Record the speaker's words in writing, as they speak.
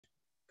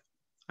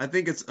I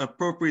think it's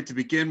appropriate to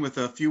begin with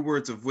a few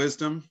words of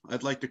wisdom.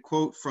 I'd like to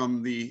quote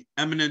from the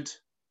eminent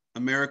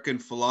American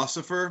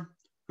philosopher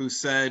who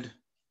said,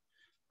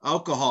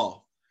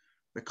 "Alcohol,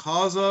 the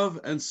cause of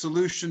and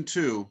solution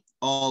to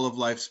all of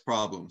life's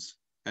problems,"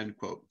 end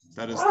quote.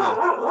 That is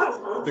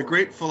the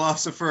great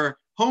philosopher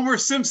Homer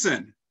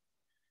Simpson,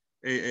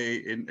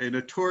 a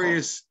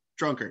notorious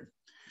drunkard.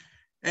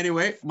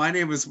 Anyway, my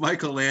name is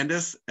Michael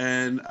Landis,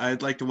 and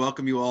I'd like to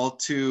welcome you all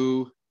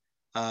to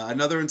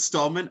another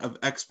installment of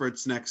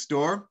Experts Next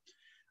Door.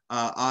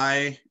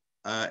 I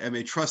am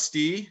a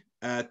trustee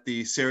at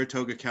the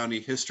Saratoga County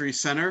History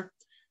Center,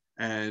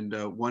 and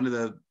one of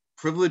the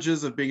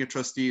privileges of being a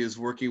trustee is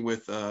working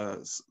with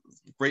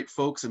great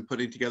folks and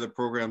putting together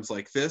programs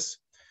like this.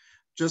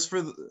 Just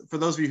for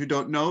those of you who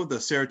don't know, the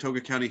Saratoga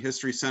County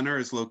History Center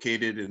is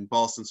located in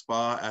Ballston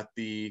Spa at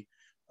the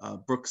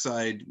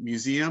Brookside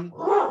Museum,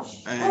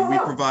 and we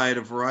provide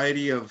a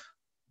variety of,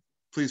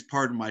 please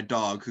pardon my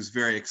dog who's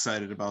very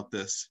excited about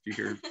this. If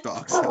you hear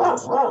dog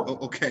sounds. Oh,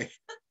 okay.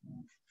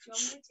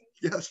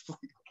 Yes,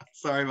 please.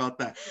 Sorry about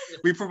that.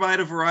 We provide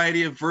a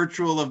variety of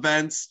virtual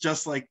events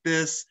just like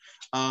this.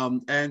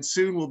 And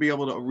soon we'll be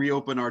able to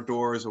reopen our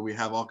doors where we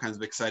have all kinds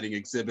of exciting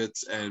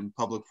exhibits and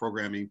public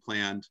programming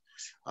planned.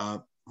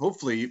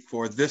 Hopefully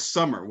for this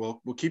summer.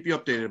 We'll keep you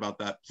updated about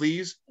that.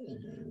 Please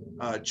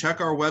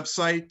check our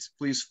website.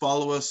 Please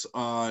follow us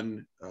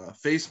on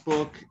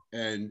Facebook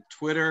and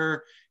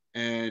Twitter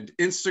and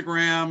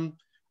Instagram.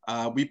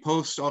 We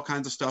post all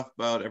kinds of stuff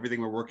about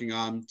everything we're working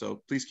on,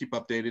 so please keep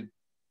updated.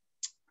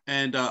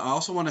 And I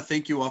also want to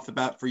thank you off the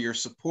bat for your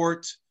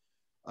support.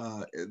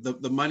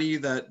 The money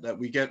that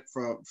we get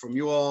from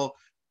you all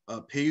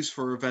pays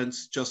for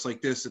events just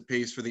like this. It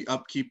pays for the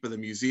upkeep of the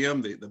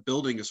museum. The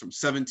building is from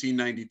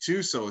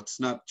 1792, so it's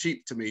not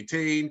cheap to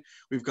maintain.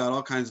 We've got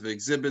all kinds of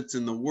exhibits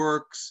in the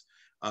works,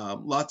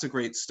 lots of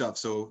great stuff.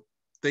 So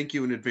thank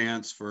you in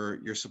advance for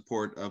your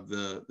support of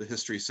the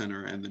History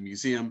Center and the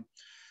museum.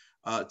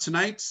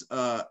 Tonight's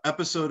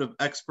episode of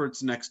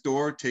Experts Next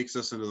Door takes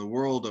us into the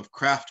world of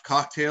craft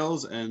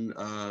cocktails and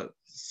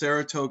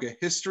Saratoga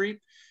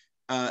history.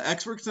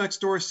 Experts Next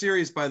Door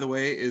series, by the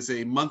way, is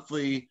a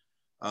monthly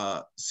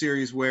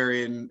series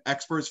wherein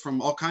experts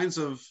from all kinds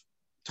of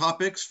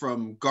topics,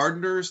 from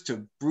gardeners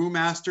to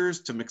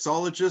brewmasters to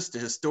mixologists to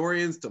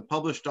historians to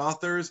published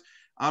authors,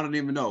 I don't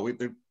even know.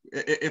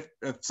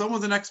 If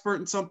someone's an expert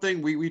in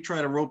something, we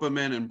try to rope them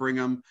in and bring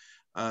them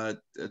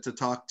to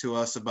talk to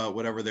us about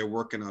whatever they're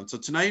working on. So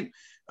tonight,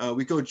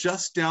 we go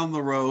just down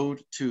the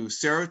road to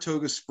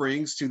Saratoga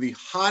Springs, to the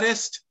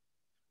hottest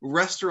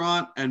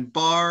restaurant and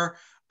bar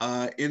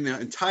in the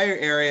entire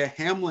area,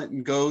 Hamlet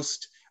and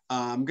Ghost.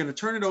 I'm going to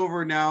turn it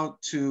over now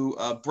to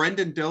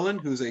Brendan Dillon,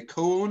 who's a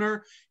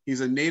co-owner.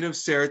 He's a native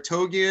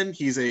Saratogian.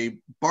 He's a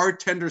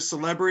bartender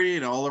celebrity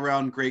and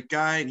all-around great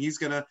guy, and he's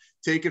going to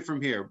take it from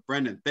here.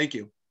 Brendan, thank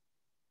you.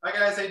 Hi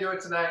guys, how you doing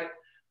tonight?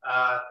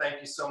 Thank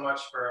you so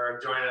much for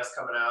joining us,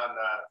 coming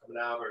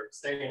out or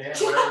staying in,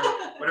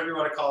 whatever you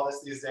want to call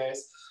this these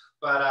days.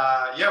 But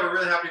yeah, we're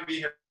really happy to be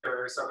here.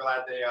 We're so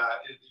glad you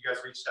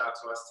guys reached out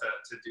to us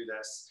to do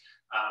this.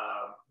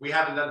 We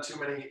haven't done too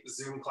many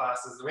Zoom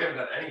classes. We haven't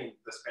done any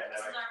this pandemic.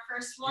 This is our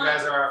first one. You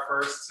guys are our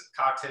first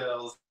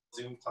cocktails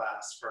Zoom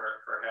class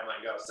for Hamlet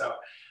and Ghost. So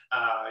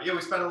yeah,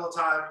 we spent a little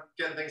time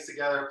getting things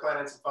together,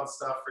 planning some fun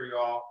stuff for you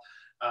all.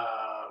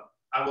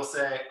 I will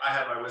say I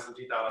had my wisdom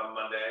teeth out on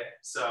Monday.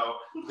 So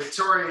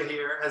Victoria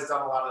here has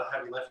done a lot of the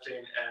heavy lifting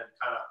and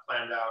kind of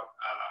planned out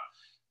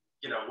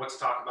what to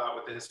talk about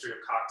with the history of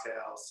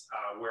cocktails,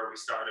 where we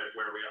started,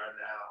 where we are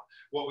now,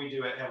 what we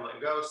do at Hamlet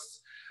and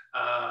Ghost.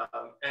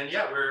 And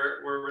yeah,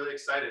 we're really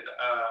excited.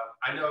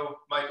 I know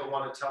Michael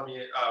wanted me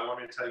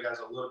to tell you guys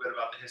a little bit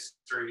about the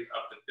history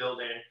of the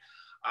building.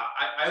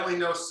 I only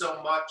know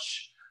so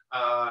much.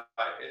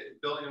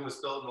 Building was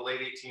built in the late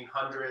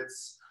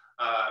 1800s.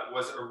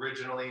 Was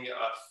originally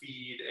a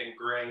feed and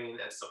grain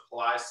and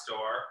supply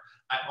store.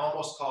 I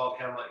almost called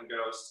Hamlet and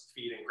Ghost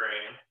Feed and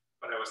Grain,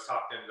 but I was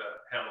talked into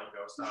Hamlet and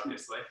Ghost,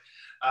 obviously.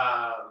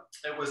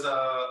 It was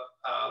a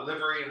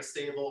livery and a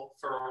stable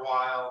for a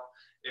while.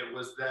 It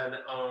was then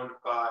owned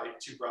by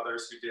two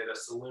brothers who did a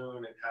saloon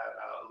and had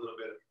a little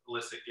bit of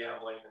illicit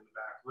gambling in the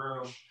back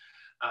room.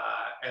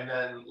 And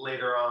then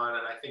later on,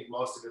 and I think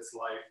most of its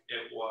life,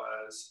 it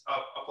was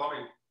a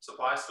plumbing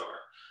supply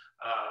store.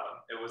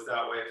 It was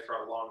that way for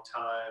a long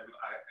time.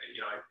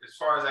 As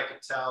far as I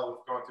could tell,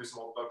 with going through some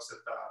old books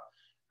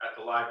at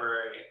the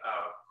library,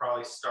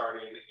 probably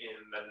starting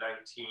in the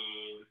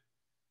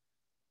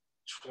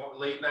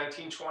late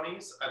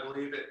 1920s, I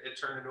believe it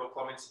turned into a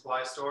plumbing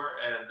supply store,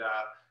 and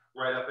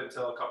right up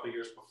until a couple of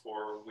years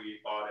before we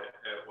bought it,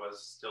 it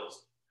was still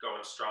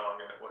going strong,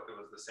 and it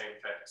was the same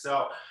thing.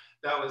 So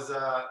that was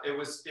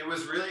it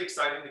was really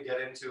exciting to get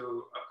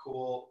into a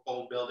cool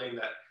old building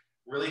that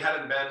really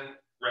hadn't been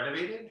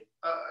renovated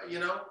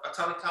a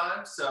ton of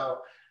times.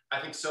 So I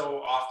think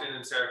so often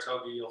in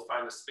Saratoga you'll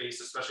find a space,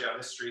 especially on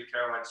this street,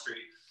 Caroline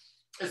Street,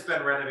 it's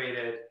been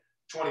renovated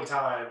 20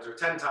 times or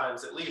 10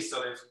 times at least.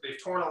 So they've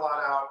torn a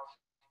lot out,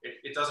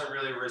 it doesn't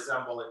really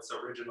resemble its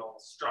original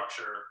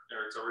structure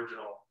or its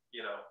original,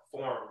 you know,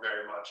 form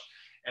very much.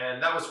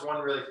 And that was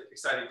one really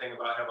exciting thing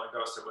about Hamlet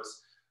Ghost.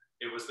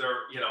 It was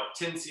their, you know,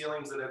 tin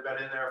ceilings that had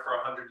been in there for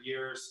 100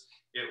 years.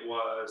 It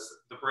was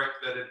the brick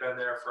that had been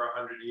there for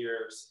 100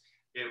 years.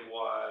 It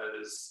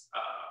was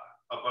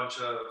a bunch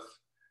of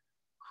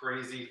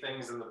crazy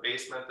things in the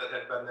basement that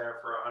had been there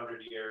for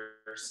 100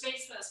 years. The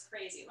basement is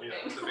crazy looking.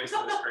 You know, the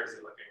basement is crazy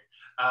looking.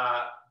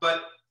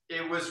 But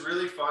it was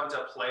really fun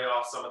to play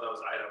off some of those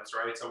items,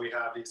 right? So we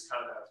have these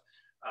kind of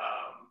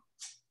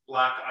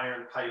black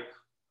iron pipe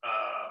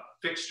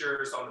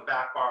fixtures on the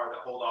back bar that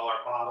hold all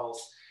our bottles.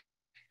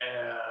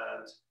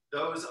 And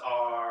those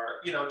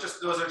are, you know,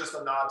 those are just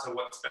a nod to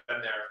what's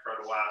been there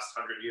for the last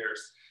 100 years.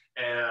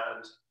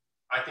 And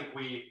I think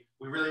we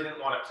really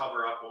didn't want to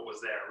cover up what was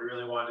there. We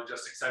really wanted to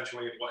just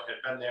accentuate what had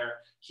been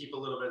there, keep a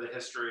little bit of the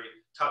history,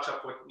 touch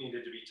up what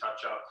needed to be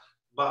touched up,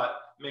 but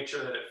make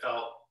sure that it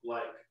felt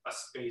like a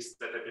space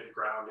that had been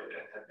grounded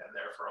and had been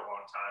there for a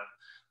long time.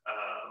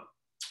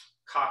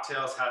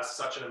 Cocktails has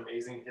such an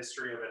amazing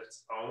history of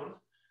its own.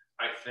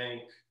 I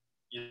think,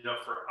 you know,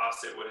 for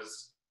us, it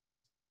was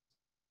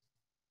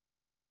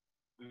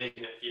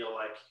making it feel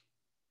like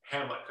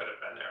Hamlet could have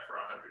been there for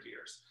 100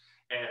 years.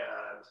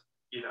 And,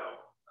 you know,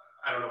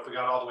 I don't know if we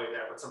got all the way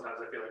there, but sometimes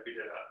I feel like we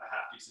did a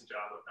half decent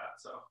job with that.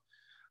 So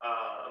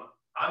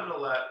I'm going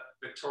to let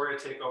Victoria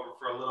take over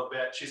for a little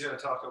bit. She's going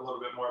to talk a little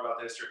bit more about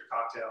the history of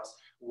cocktails,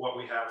 what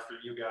we have for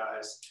you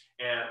guys.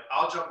 And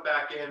I'll jump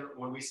back in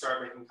when we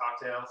start making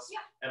cocktails,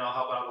 and I'll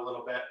help out a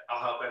little bit. I'll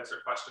help answer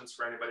questions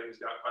for anybody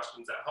who's got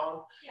questions at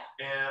home.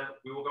 And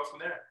we will go from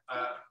there.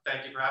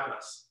 Thank you for having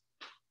us.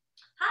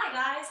 Hi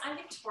guys,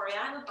 I'm Victoria.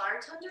 I'm a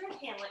bartender at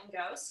Hamlet and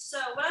Ghost. So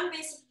what I'm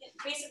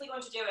basically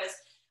going to do is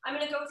I'm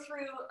going to go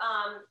through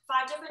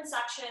 5 different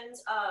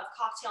sections of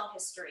cocktail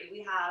history.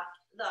 We have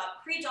the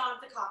pre-dawn of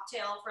the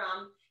cocktail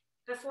from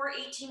before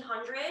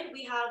 1800.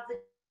 We have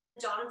the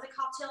dawn of the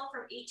cocktail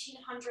from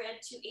 1800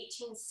 to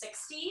 1860.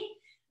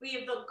 We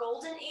have the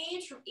golden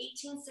age from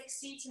 1860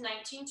 to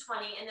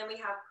 1920, and then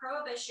we have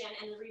prohibition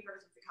and the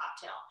rebirth of the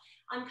cocktail.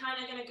 I'm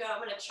going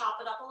to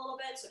chop it up a little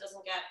bit so it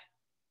doesn't get,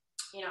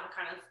 you know,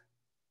 kind of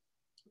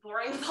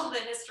boring with all the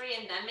history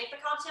and then make the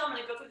cocktail. I'm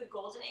going to go through the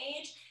golden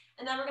age,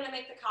 and then we're going to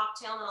make the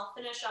cocktail, and then I'll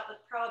finish up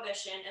with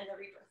prohibition and the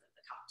rebirth of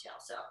the cocktail.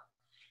 So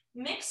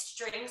mixed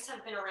drinks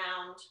have been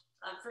around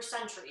for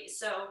centuries.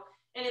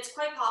 And it's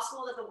quite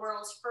possible that the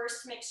world's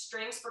first mixed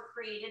drinks were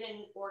created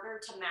in order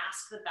to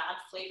mask the bad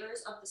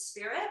flavors of the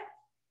spirit.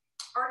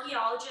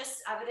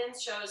 Archaeologists'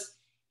 evidence shows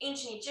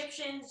ancient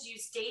Egyptians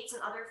used dates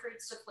and other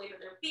fruits to flavor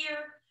their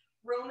beer.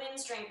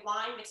 Romans drank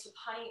wine mixed with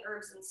honey,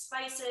 herbs, and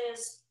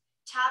spices.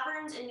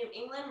 Taverns in New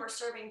England were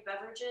serving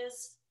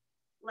beverages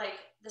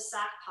like the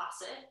sack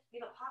posset. We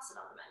have a posset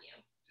on the menu.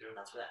 Yeah.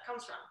 That's where that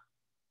comes from.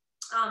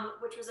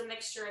 Which was a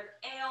mixture of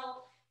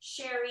ale,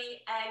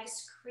 sherry, eggs,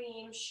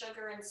 cream,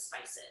 sugar, and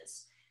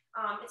spices.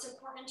 It's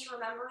important to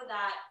remember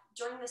that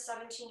during the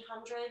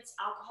 1700s,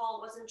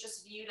 alcohol wasn't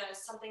just viewed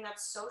as something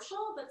that's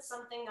social, but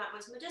something that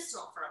was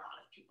medicinal for a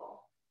lot of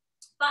people.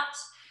 But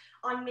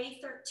on May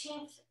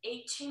 13th,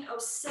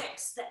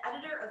 1806, the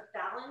editor of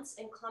Balance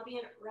and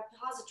Columbian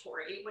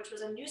Repository, which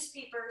was a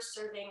newspaper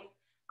serving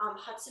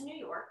Hudson, New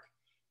York,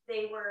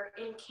 they were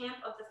in camp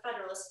of the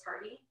Federalist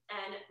Party.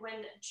 And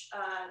when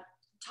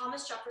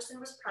Thomas Jefferson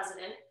was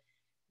president,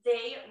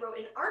 they wrote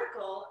an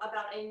article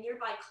about a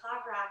nearby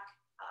Claverack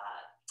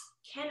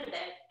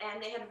candidate,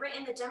 and they had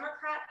written the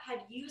Democrat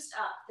had used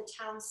up the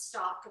town's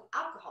stock of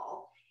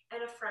alcohol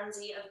in a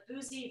frenzy of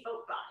boozy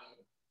vote buying.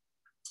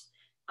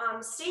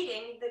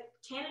 Stating the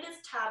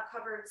candidate's tab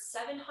covered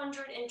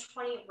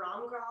 720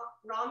 rom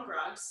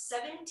grogs,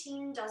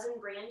 17 dozen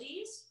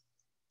brandies,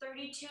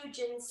 32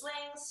 gin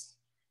slings,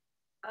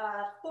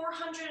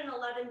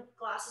 411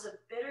 glasses of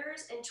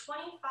bitters, and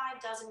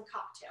 25 dozen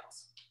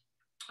cocktails.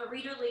 A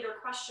reader later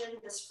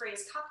questioned this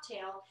phrase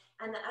cocktail,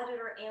 and the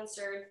editor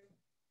answered,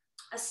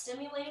 a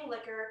stimulating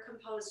liquor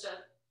composed of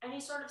any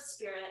sort of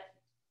spirit,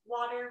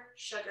 water,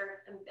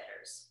 sugar, and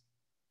bitters.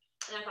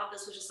 And I thought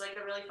this was just like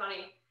a really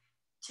funny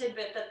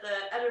tidbit that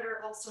the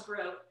editor also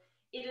wrote.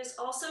 It is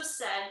also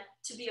said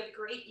to be of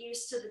great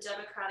use to the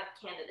Democratic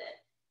candidate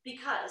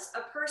because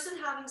a person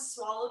having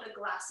swallowed a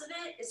glass of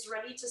it is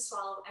ready to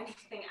swallow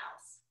anything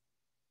else.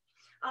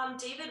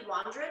 David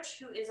Wondrich,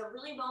 who is a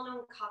really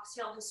well-known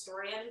cocktail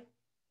historian,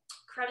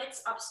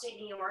 credits upstate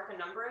New York a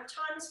number of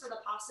times for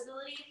the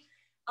possibility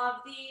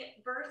of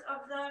the birth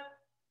of the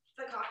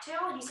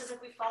cocktail. And he says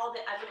if we follow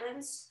the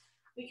evidence,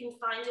 we can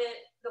find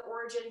the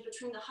origin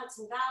between the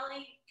Hudson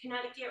Valley,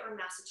 Connecticut, or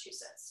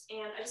Massachusetts.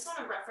 And I just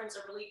want to reference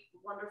a really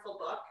wonderful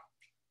book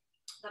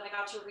that I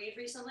got to read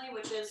recently,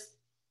 which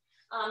is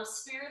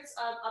Spirits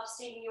of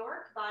Upstate New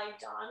York by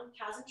Don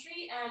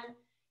Kazantry. And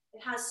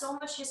it has so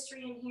much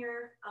history in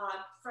here,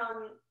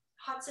 from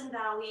Hudson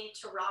Valley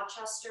to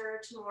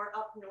Rochester to more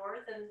up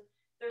north. And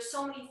there's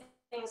so many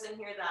things in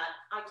here that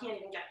I can't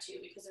even get to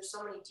because there's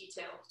so many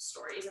detailed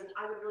stories, and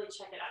I would really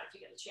check it out if you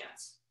get a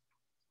chance.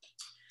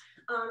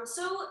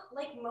 So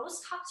like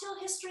most cocktail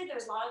history,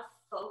 there's a lot of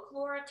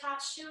folklore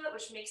attached to it,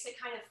 which makes it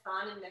kind of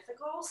fun and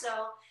mythical.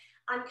 So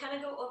I'm kind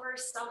of go over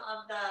some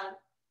of the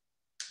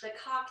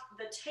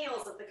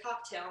tales of the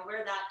cocktail,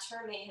 where that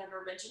term may have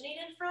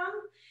originated from.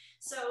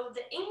 So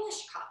the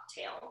English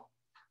cocktail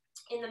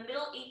in the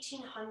middle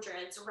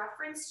 1800s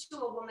referenced to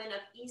a woman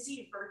of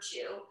easy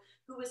virtue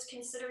who was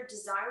considered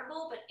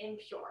desirable but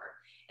impure.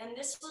 And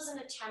this was an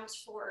attempt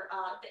for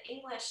the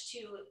English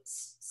to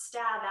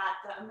stab at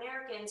the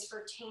Americans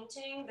for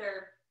tainting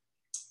their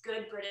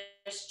good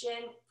British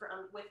gin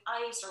with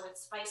ice or with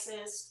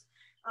spices.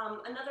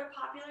 Another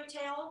popular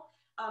tale,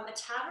 a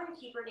tavern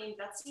keeper named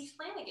Betsy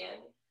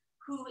Flanagan,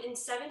 who in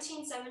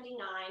 1779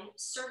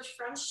 served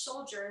French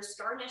soldiers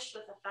garnished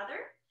with a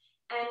feather,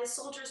 and the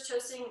soldiers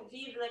toasting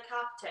 "Vive le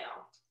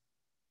cocktail."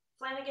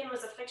 Flanagan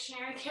was a fiction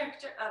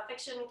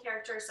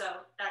character,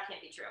 so that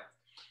can't be true.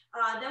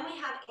 Then we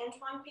have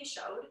Antoine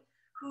Péchaud,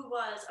 who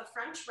was a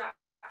French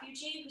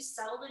refugee who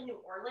settled in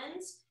New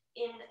Orleans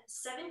in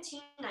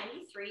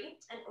 1793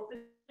 and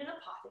opened an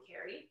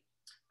apothecary.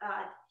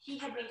 He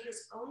had made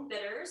his own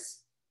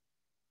bitters.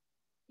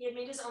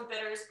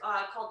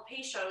 Called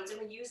Péchauds, and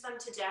we use them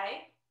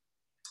today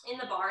in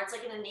the bar. It's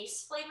like an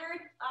anise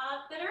flavored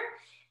bitter,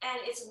 and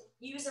it's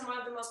used in one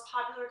of the most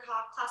popular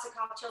classic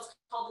cocktails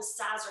called the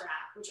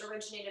Sazerac, which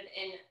originated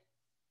in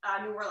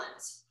New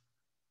Orleans.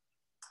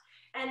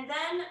 And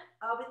then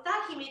with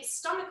that, he made a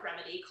stomach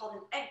remedy called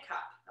an egg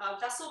cup, a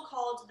vessel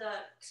called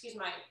excuse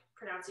my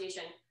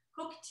pronunciation,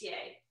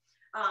 hoquetier.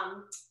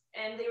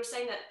 And they were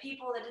saying that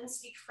people that didn't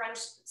speak French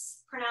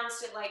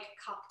pronounced it like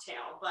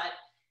cocktail, but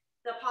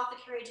the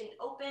apothecary didn't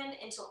open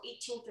until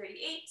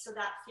 1838, so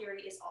that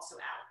theory is also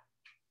out.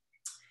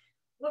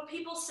 What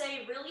people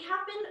say really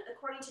happened,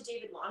 according to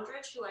David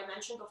Londrich, who I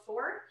mentioned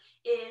before,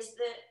 is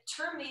the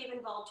term may have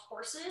involved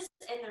horses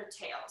and their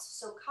tails.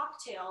 So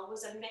cocktail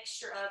was a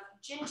mixture of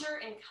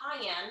ginger and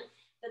cayenne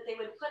that they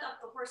would put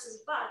up the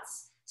horses'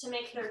 butts to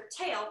make their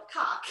tail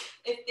cock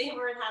if they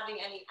weren't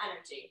having any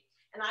energy.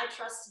 And I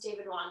trust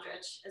David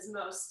Londrich, as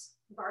most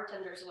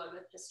bartenders would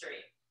with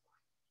history.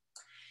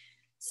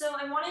 So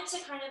I wanted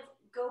to kind of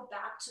go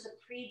back to the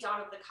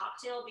pre-dawn of the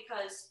cocktail,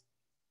 because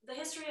the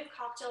history of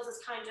cocktails is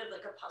kind of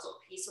like a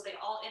puzzle piece. So they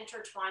all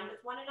intertwine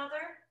with one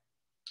another.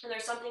 And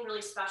there's something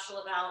really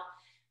special about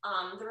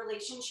the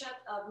relationship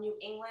of New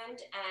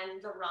England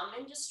and the rum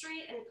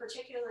industry, and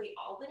particularly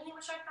Albany,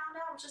 which I found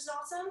out, which is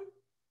awesome.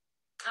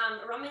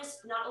 Rum is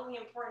not only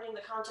important in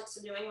the context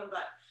of New England,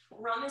 but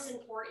rum is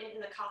important in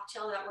the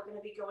cocktail that we're going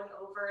to be going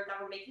over, that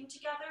we're making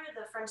together,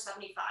 the French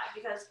 75,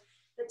 because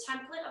the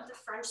template of the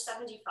French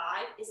 75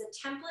 is a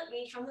template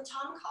made from the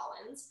Tom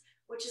Collins,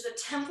 which is a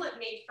template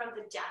made from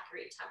the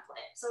daiquiri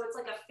template. So it's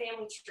like a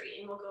family tree,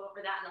 and we'll go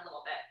over that in a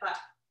little bit. But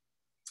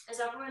as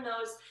everyone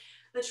knows,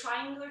 the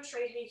triangular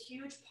trade had a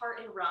huge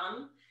part in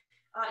rum.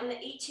 In the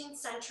 18th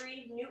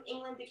century, New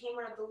England became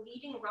one of the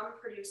leading rum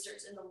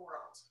producers in the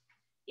world.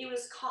 It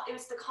was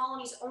the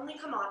colony's only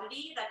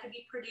commodity that could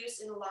be produced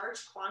in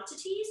large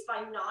quantities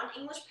by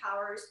non-English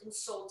powers and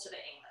sold to the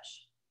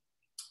English.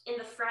 In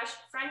the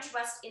French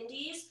West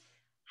Indies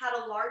had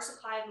a large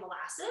supply of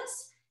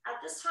molasses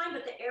at this time,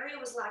 but the area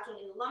was lacking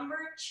in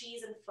lumber,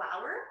 cheese, and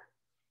flour.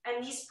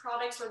 And these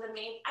products were the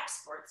main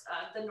exports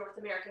of the North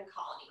American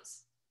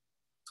colonies.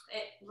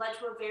 It led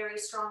to a very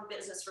strong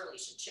business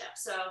relationship.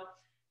 So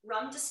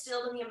rum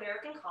distilled in the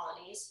American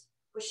colonies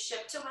was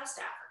shipped to West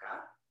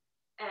Africa,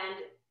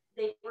 and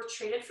they were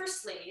traded for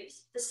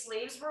slaves. The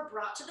slaves were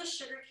brought to the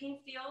sugarcane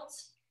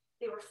fields.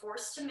 They were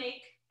forced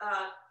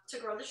to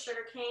grow the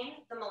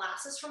sugarcane. The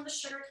molasses from the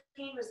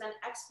sugarcane was then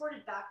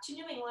exported back to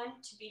New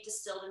England to be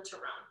distilled into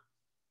rum.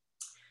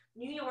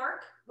 New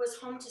York was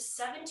home to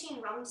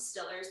 17 rum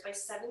distillers by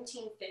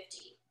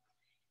 1750.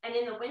 And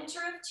in the winter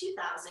of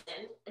 2000,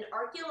 an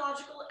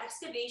archaeological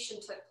excavation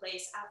took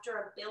place after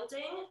a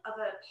building of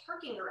a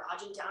parking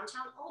garage in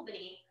downtown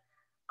Albany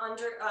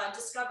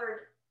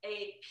discovered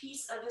a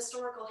piece of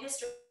historical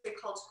history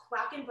called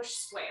Quackenbush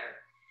Square,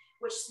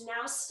 which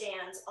now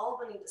stands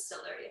Albany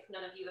Distillery, if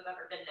none of you have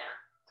ever been there.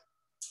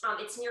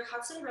 It's near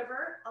Hudson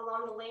River,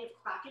 along the lane of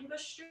Quackenbush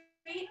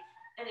Street,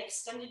 and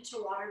extended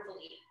to Waterville.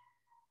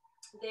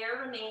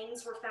 Their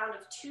remains were found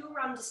of 2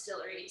 rum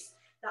distilleries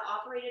that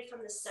operated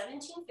from the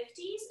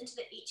 1750s into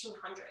the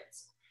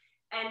 1800s.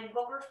 And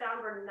what were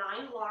found were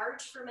 9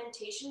 large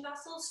fermentation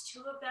vessels.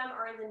 2 of them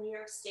are in the New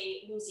York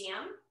State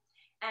Museum,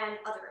 and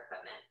other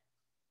equipment.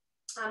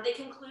 They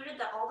concluded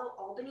that although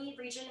Albany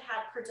region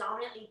had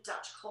predominantly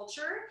Dutch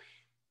culture,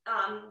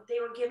 they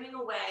were giving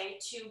away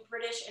to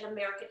British and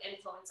American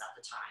influence at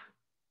the time.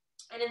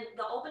 And in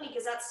the Albany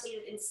Gazette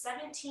stated in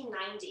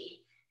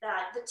 1790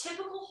 that the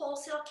typical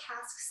wholesale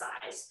cask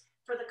size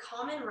for the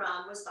common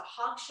rum was the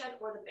hogshead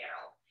or the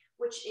barrel,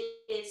 which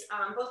is,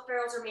 both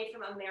barrels are made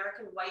from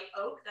American white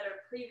oak that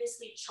are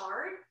previously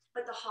charred,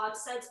 but the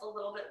hogshead's a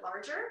little bit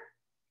larger.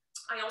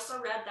 I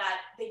also read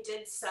that they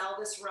did sell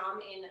this rum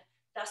in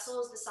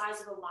vessels the size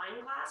of a wine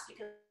glass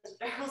because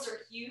barrels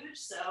are huge.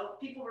 So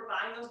people were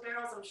buying those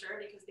barrels, I'm sure,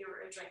 because they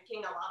were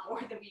drinking a lot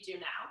more than we do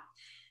now.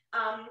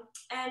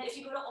 And if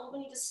you go to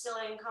Albany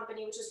Distilling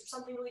Company, which is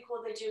something really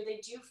cool they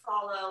do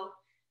follow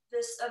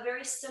a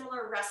very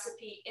similar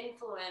recipe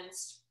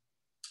influenced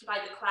by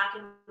the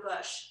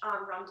Quackenbush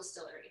rum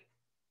distillery.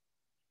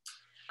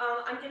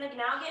 I'm gonna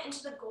now get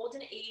into the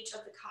golden age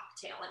of the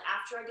cocktail. And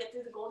after I get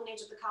through the golden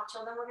age of the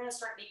cocktail, then we're gonna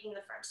start making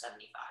the French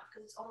 75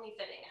 because it's only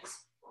fitting as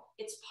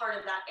it's part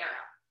of that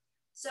era.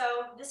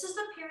 So this is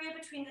the period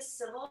between the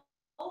Civil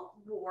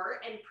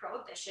War and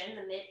Prohibition,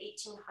 the mid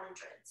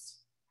 1800s.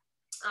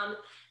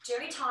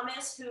 Jerry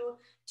Thomas, who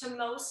to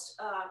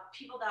most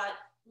people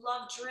that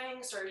love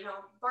drinks or, you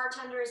know,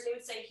 bartenders, they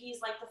would say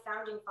he's like the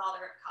founding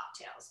father of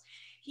cocktails.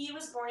 He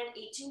was born in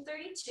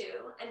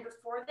 1832, and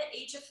before the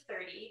age of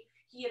 30,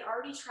 he had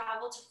already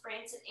traveled to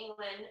France and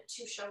England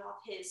to show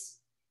off his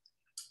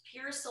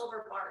pure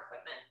silver bar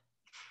equipment.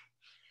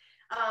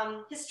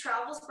 His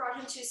travels brought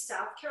him to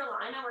South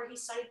Carolina, where he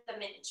studied the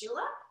mint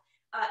julep,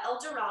 El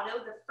Dorado,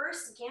 the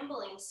first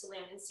gambling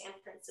saloon in San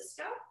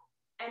Francisco,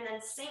 and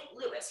then St.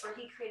 Louis, where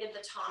he created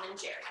the Tom and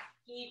Jerry.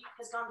 He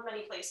has gone to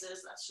many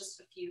places. That's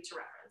just a few to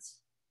reference.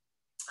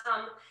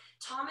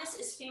 Thomas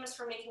is famous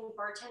for making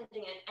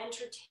bartending and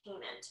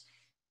entertainment.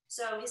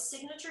 So his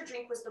signature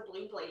drink was the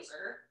Blue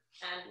Blazer,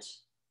 and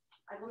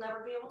I will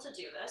never be able to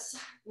do this,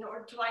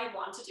 nor do I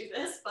want to do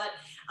this, but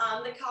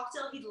the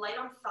cocktail he'd light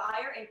on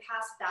fire and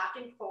pass back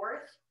and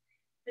forth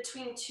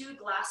between two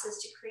glasses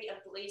to create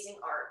a blazing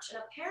arch.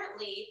 And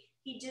apparently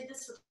he did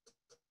this with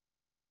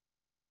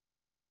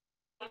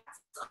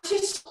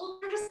his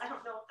shoulders. I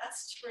don't know if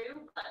that's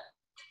true, but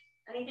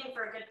anything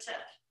for a good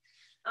tip.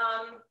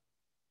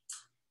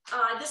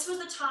 This was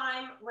the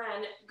time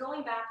when,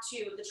 going back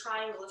to the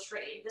triangle of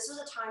trade, this was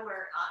a time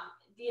where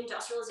the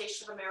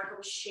industrialization of America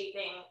was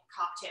shaping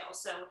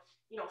cocktails. So,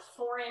 you know,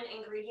 foreign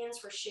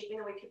ingredients were shaping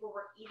the way people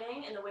were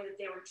eating and the way that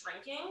they were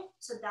drinking.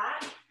 So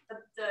that,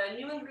 the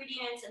new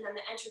ingredients and then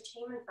the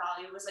entertainment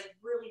value was like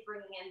really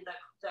bringing in the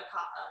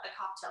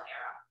cocktail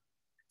era.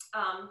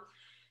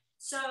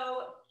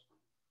 So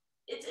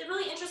it's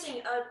really interesting.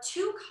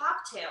 Two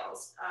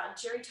cocktails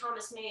Jerry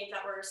Thomas made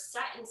that were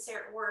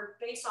were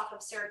based off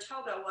of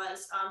Saratoga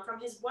was from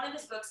one of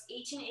his books,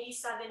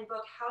 1887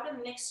 book, How to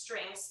Mix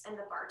Drinks and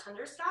the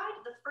Bartender's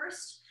Guide. The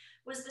first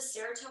was the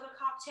Saratoga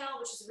cocktail,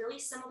 which is really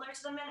similar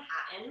to the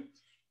Manhattan.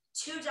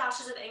 2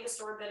 dashes of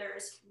Angostura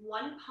bitters,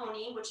 1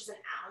 pony, which is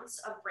an ounce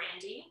of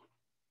brandy,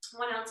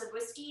 1 ounce of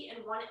whiskey,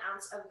 and 1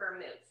 ounce of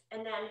vermouth.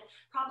 And then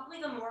probably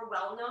the more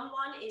well-known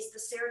one is the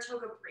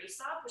Saratoga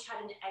Brace Up, which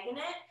had an egg in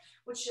it,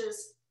 which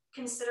is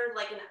considered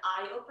like an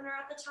eye-opener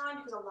at the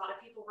time because a lot of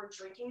people were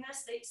drinking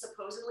this,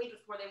 supposedly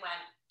before they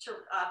went to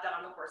bet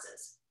on the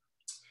horses.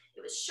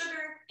 It was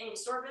sugar,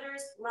 Angostura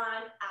bitters,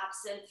 lime,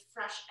 absinthe,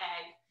 fresh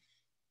egg,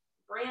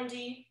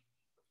 brandy,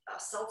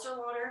 seltzer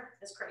water.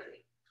 It's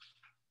crazy.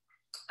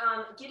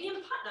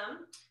 Gideon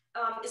Putnam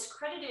is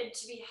credited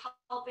to be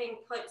helping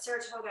put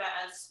Saratoga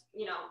as,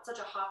 you know, such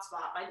a hot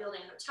spot by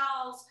building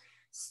hotels,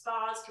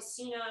 spas,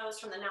 casinos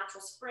from the natural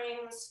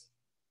springs,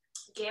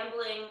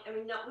 gambling. And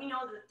we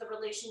know that the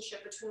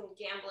relationship between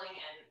gambling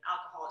and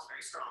alcohol is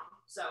very strong.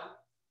 So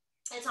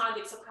it's not a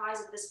big surprise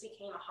that this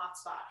became a hot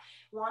spot.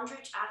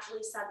 Wandrich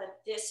actually said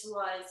that this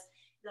was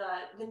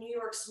the New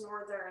York's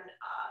northern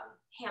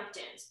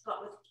Hamptons, but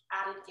with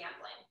added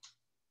gambling.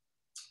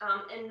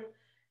 And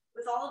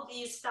with all of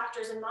these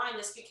factors in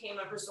mind, this became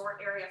a resort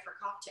area for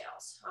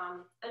cocktails.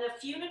 And a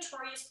few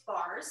notorious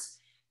bars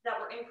that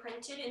were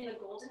imprinted in the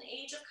golden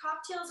age of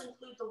cocktails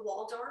include the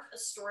Waldorf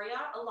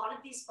Astoria. A lot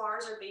of these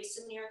bars are based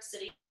in New York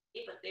City,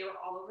 but they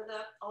were all over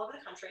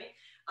the country.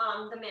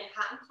 The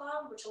Manhattan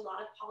Club, which a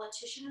lot of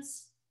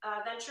politicians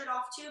ventured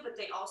off to, but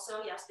they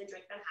also, yes, they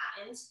drink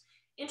Manhattans.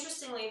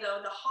 Interestingly, though,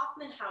 the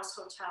Hoffman House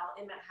Hotel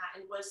in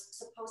Manhattan was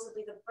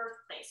supposedly the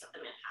birthplace of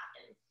the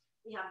Manhattan.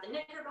 We have the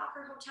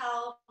Knickerbocker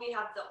Hotel. We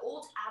have the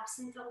Old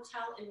Absinthe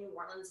Hotel in New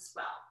Orleans as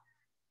well.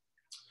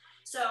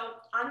 So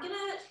I'm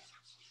gonna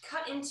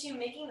cut into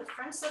making the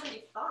French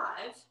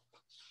 75.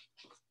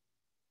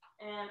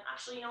 And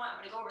actually, you know what?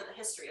 I'm gonna go over the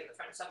history of the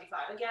French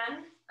 75.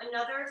 Again,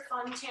 another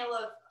fun tale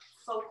of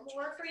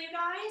folklore for you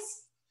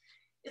guys.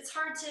 It's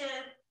hard to,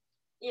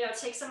 you know,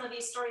 take some of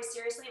these stories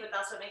seriously, but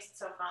that's what makes it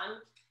so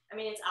fun. I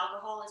mean, it's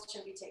alcohol, it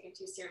shouldn't be taken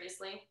too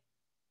seriously.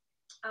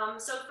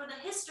 So for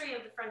the history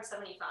of the French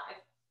 75,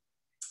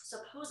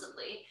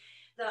 supposedly,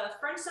 the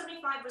French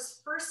 75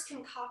 was first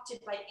concocted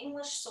by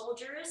English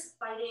soldiers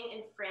fighting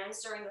in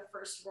France during the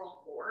First World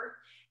War.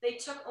 They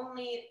took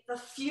only the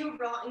few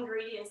raw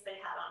ingredients they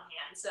had on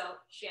hand. So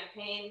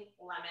champagne,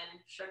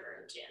 lemon, sugar,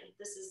 and gin.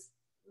 This is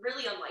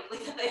really unlikely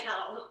that they had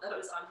all of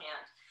those on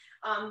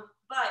hand.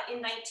 But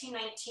in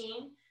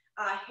 1919,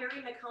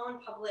 Harry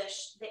McCone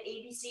published The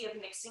ABC of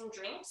Mixing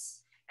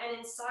Drinks. And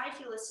inside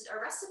he listed a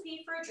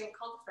recipe for a drink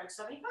called the French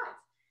 75,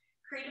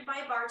 created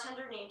by a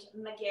bartender named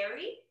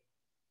McGarry,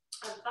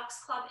 a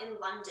Bucks Club in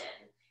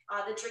London.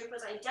 The drink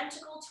was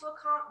identical to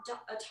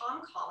a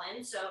Tom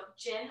Collins, so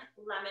gin,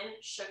 lemon,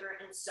 sugar,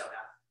 and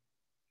soda.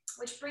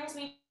 Which brings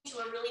me to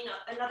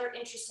another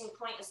interesting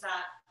point is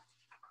that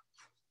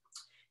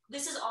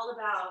this is all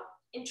about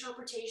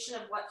interpretation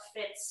of what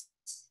fits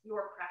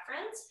your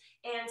preference.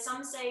 And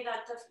some say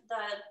that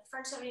the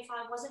French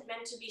 75 wasn't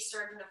meant to be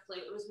served in a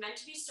flute. It was meant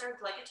to be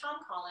served like a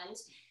Tom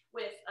Collins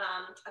with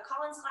a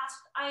Collins glass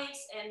with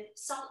ice and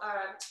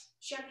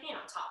champagne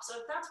on top. So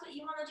if that's what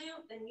you want to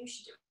do, then you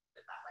should do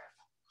it that way.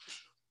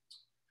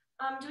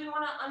 Do we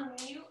want to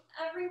unmute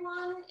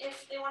everyone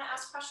if they want to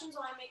ask questions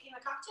while I'm making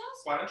the cocktails?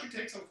 Why don't you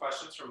take some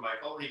questions from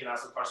Michael? He can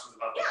ask some questions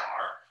about the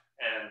bar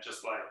and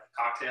just like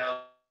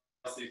cocktails,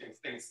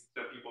 things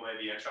that people may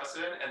be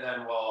interested in, and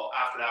then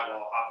after that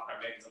we'll hop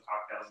on making some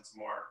cocktails and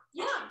some more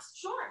questions.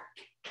 Yeah, sure.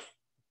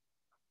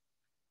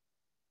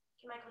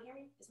 Can Michael hear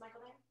me? Is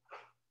Michael there?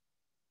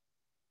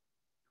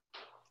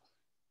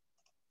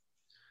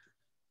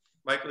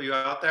 Michael, you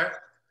out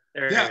there?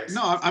 Yeah,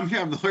 no, I'm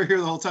here. I'm here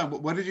the whole time.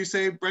 What did you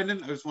say,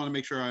 Brendan? I just want to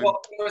make sure I. Well,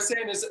 what I was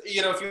saying is,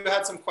 if you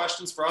had some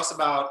questions for us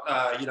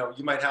about,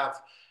 you might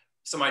have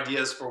some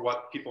ideas for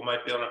what people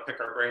might be able to pick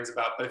our brains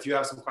about. But if you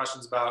have some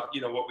questions about,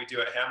 what we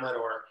do at Hamlet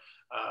or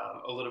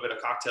a little bit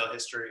of cocktail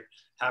history,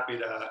 happy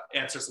to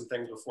answer some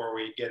things before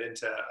we get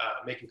into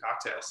making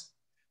cocktails.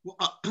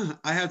 Well,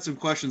 I had some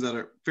questions that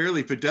are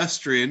fairly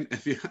pedestrian.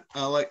 If you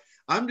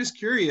I'm just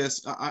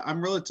curious.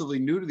 I'm relatively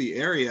new to the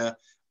area.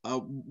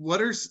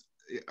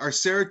 Are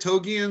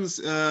Saratogians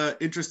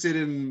interested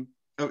in?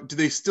 Do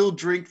they still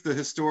drink the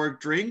historic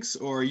drinks,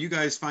 or you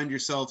guys find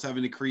yourselves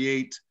having to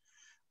create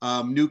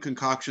new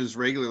concoctions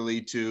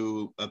regularly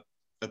to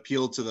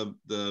appeal to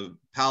the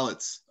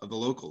palates of the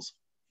locals?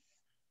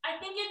 I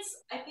think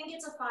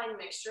it's a fine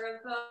mixture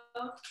of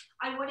both.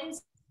 I wouldn't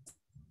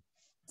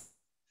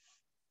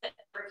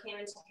ever came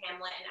into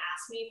Hamlet and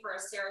asked me for a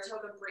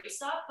Saratoga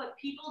brace up, but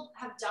people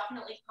have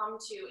definitely come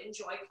to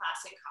enjoy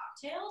classic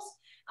cocktails.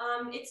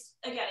 It's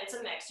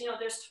a mix.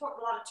 There's a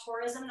lot of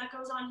tourism that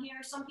goes on here.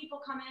 Some people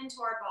come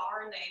into our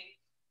bar and they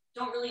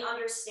don't really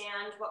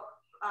understand what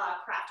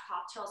craft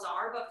cocktails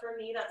are, but for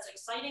me that's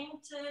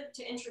exciting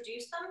to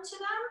introduce them to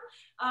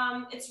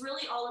them. It's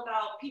really all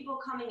about people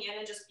coming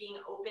in and just being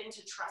open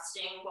to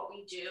trusting what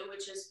we do,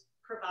 which is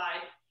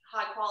provide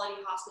high quality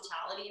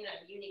hospitality and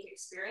a unique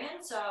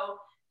experience. So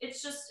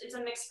it's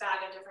a mixed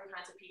bag of different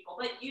kinds of people,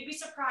 but you'd be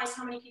surprised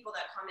how many people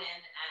that come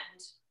in and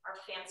are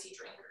fancy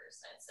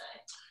drinkers, I'd say.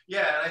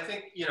 Yeah, and I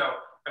think,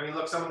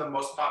 look, some of the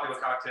most popular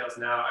cocktails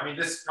now,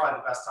 this is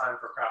probably the best time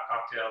for craft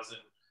cocktails in,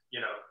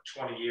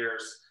 20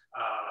 years,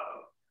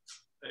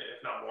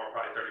 if not more,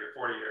 probably 30 or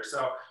 40 years.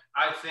 So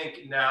I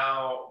think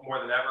now more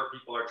than ever,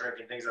 people are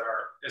drinking things that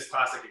are as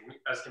classic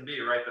as can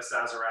be, right? The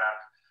Sazerac,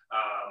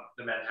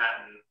 the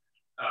Manhattan,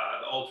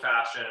 the Old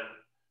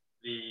Fashioned,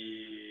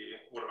 the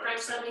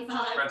French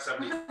 75. French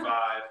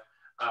 75.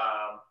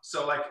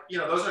 So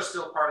those are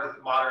still part of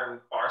the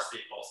modern bar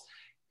staples.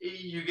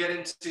 You get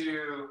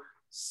into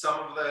some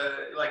of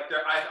the,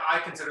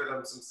 I consider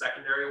them some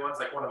secondary ones.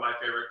 Like two of my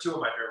favorite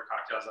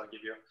cocktails I'll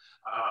give you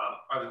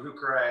are the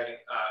Vucare.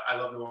 I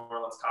love New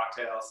Orleans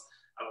cocktails.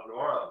 I love New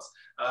Orleans.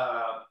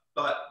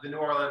 But the New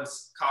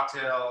Orleans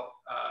cocktail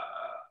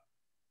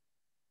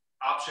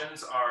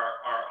options are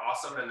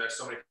awesome, and there's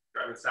so many.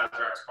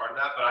 Sazerac's part of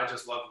that, but I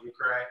just love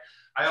Vucare.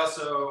 I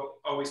also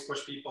always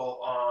push people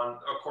on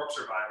a Corpse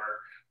Survivor,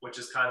 which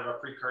is kind of a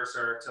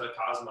precursor to the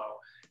Cosmo,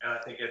 and I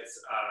think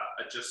it's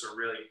just a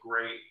really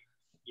great,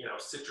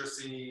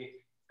 citrusy,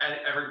 and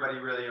everybody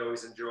really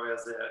always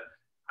enjoys it.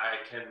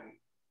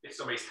 If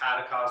somebody's had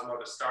a Cosmo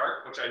to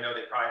start, which I know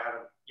they probably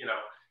haven't,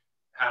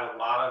 had a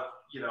lot of,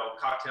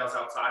 cocktails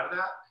outside of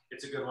that,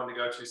 it's a good one to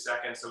go to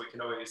second, so we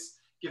can always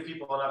give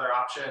people another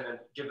option and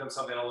give them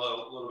something a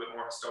little bit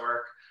more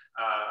historic,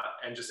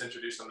 and just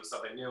introduce them to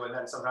something new. And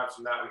then sometimes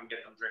from that, we can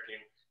get them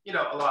drinking,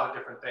 a lot of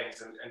different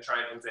things and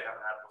trying things they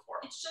haven't had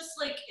before. It's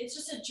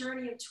just a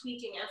journey of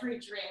tweaking every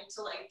drink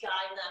to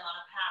guide them on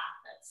a path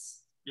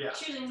that's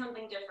choosing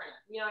something different,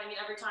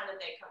 every time that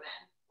they come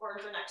in or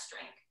the next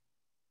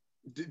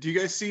drink. Do you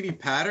guys see any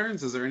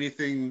patterns? Is there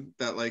anything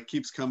that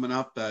keeps coming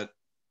up that,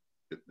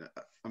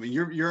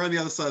 you're on the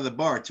other side of the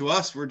bar. To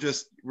us, we're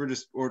just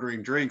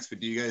ordering drinks, but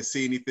do you guys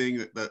see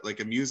anything that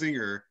amusing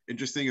or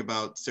interesting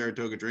about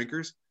Saratoga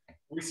drinkers?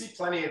 We see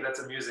plenty that's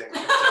amusing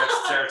from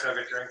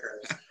Saratoga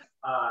drinkers.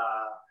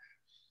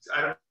 I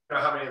don't know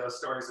how many of those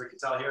stories we could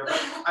tell here, but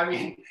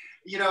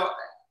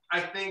I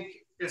think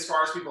as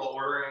far as people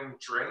ordering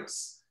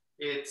drinks,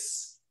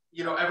 it's,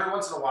 every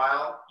once in a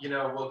while,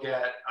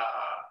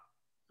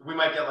 we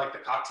might get the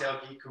cocktail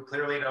geek who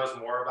clearly knows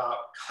more about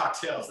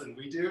cocktails than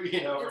we do,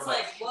 from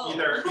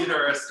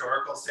either a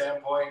historical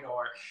standpoint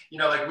or,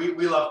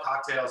 we love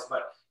cocktails,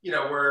 but,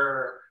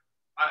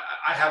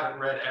 I haven't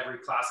read every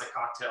classic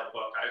cocktail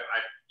book. I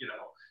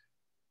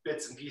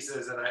bits and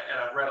pieces, and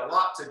I've read a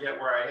lot to get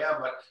where I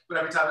am, but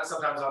every time,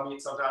 sometimes I'll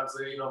meet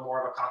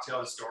more of a cocktail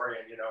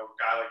historian, a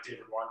guy like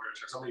David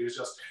Wondrich or somebody who's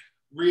just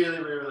really,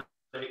 really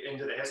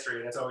into the history,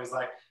 and it's always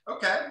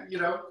okay,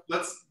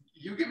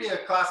 you give me a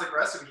classic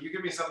recipe, you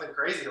give me something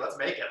crazy, let's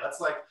make it.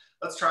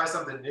 Let's try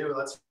something new.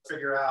 Let's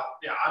figure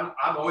out. Yeah,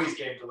 I'm always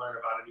game to learn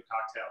about a new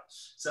cocktail.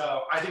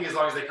 So I think as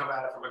long as they come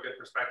at it from a good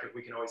perspective,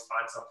 we can always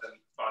find something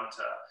fun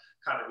to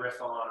kind of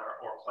riff on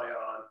or play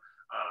on.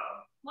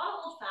 A lot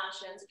of old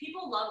fashions.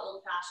 People love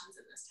old fashions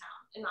in this town,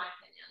 in my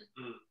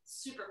opinion.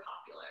 Super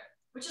popular,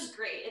 which is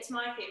great. It's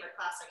my favorite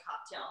classic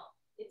cocktail.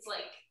 It's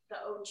like the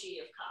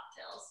OG of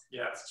cocktails.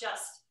 Yeah. It's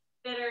just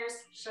bitters,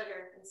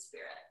 sugar, and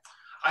spirit.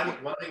 I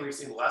think one thing we've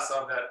seen less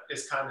of that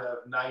is kind of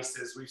nice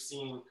is we've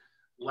seen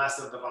less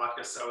of the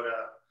vodka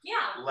soda.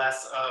 Yeah.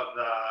 Less of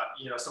the,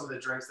 you know, some of the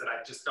drinks that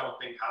I just don't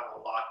think have a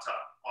lot to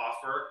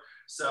offer.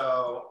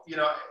 So, you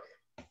know,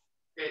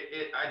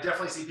 I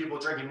definitely see people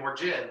drinking more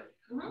gin,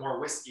 more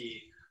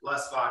whiskey,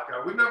 less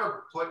vodka. We've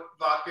never put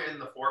vodka in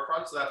the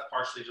forefront, so that's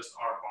partially just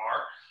our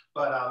bar.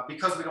 But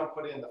because we don't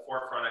put it in the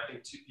forefront, I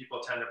think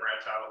people tend to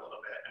branch out a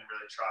little bit and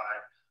really try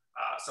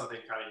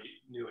something kind of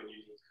new and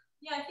unique.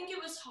 Yeah, I think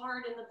it was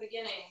hard in the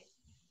beginning,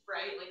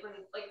 right? Like when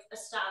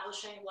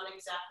establishing what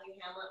exactly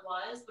Hamlet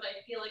was. But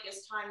I feel like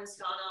as time has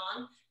gone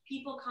on,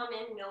 people come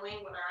in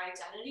knowing what our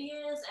identity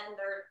is, and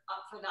they're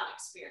up for that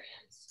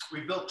experience.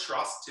 We built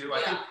trust too.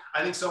 Yeah.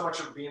 I think so much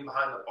of being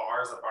behind the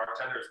bar as a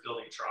bartender is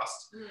building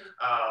trust.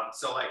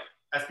 So like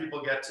as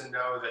people get to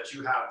know that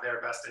you have their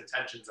best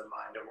intentions in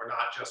mind, and we're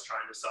not just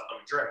trying to sell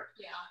them a drink.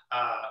 Yeah.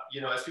 You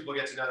know, as people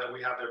get to know that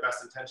we have their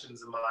best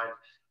intentions in mind,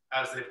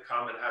 as they've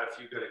come and had a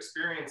few good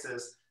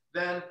experiences,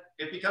 then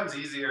it becomes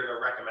easier to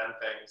recommend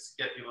things,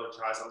 get people to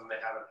try something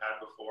they haven't had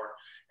before,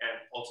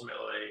 and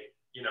ultimately,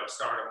 you know,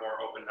 start a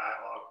more open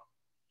dialogue.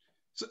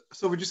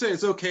 So would you say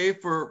it's okay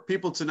for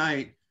people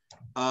tonight,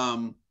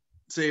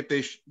 say if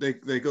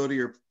they go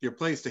to your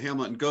place, to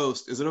Hamlet and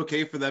Ghost, is it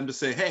okay for them to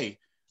say, hey,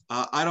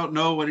 I don't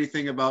know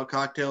anything about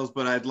cocktails,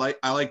 but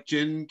I like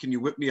gin. Can you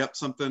whip me up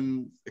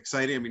something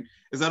exciting? I mean,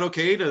 is that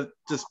okay to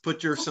just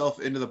put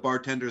yourself into the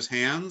bartender's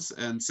hands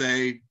and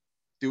say,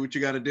 do what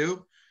you got to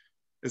do?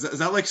 Is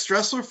that like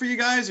stressful for you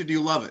guys, or do you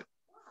love it?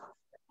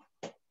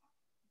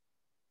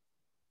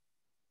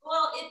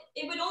 Well,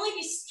 it would only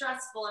be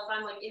stressful if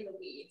I'm like in the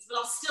weeds, but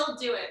I'll still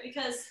do it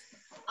because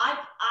I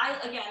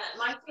again,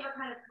 my favorite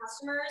kind of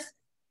customers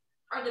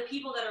are the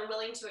people that are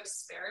willing to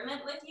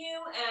experiment with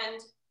you,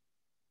 and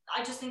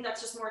I just think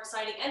that's just more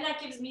exciting, and that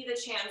gives me the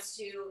chance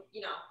to,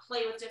 you know,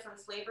 play with different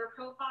flavor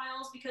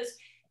profiles, because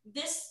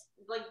this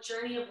like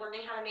journey of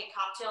learning how to make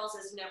cocktails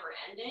is never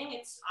ending.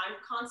 I'm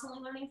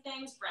constantly learning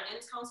things.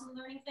 Brennan's constantly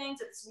learning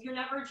things. You're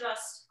never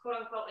just quote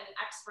unquote an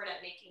expert at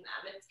making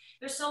them.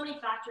 There's so many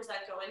factors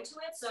that go into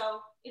it.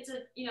 So it's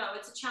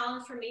a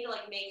challenge for me to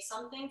like make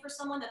something for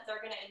someone that they're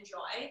going to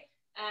enjoy.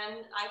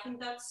 And I think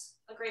that's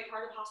a great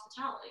part of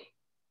hospitality.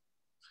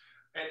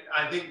 And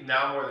I think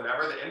now more than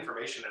ever, the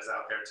information is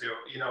out there too.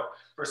 You know,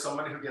 for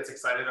someone who gets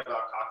excited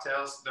about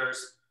cocktails,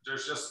 there's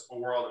just a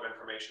world of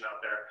information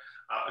out there.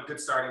 A good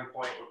starting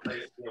point would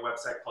be a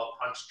website called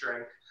Punch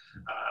Drink.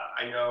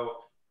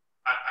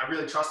 I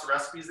really trust the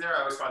recipes there. I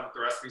always find that the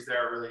recipes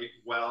there are really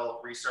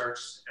well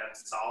researched and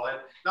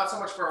solid. Not so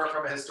much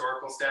from a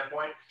historical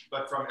standpoint,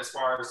 but from as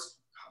far as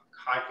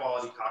high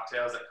quality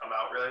cocktails that come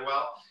out really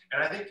well.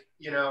 And I think,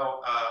 you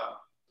know,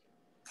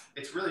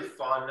 it's really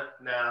fun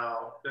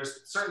now.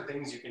 There's certain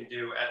things you can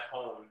do at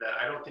home that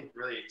I don't think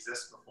really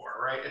exist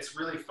before, right? It's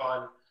really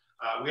fun.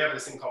 We have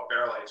this thing called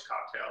barrel aged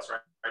cocktails,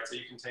 right? So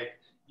you can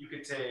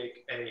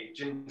take a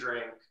gin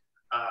drink.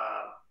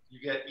 You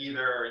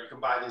can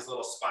buy these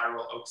little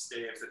spiral oak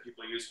staves that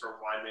people use for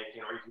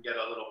winemaking, or you can get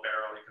a little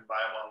barrel. You can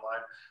buy them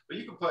online, but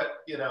you can put,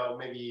 you know,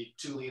 maybe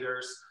 2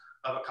 liters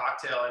of a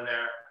cocktail in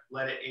there,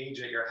 let it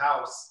age at your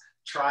house,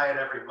 try it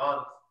every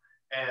month,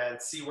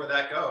 and see where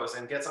that goes,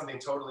 and get something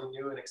totally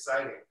new and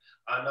exciting.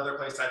 Another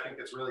place I think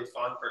that's really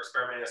fun for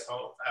experimenting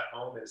at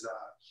home is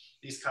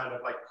these kind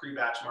of like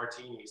pre-batch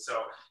martinis.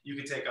 So you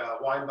could take a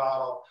wine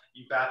bottle,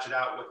 you batch it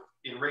out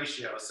in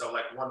ratio. So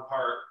like 1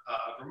 part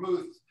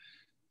vermouth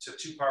to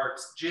 2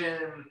 parts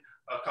gin,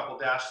 a couple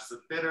dashes of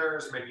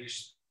bitters, maybe you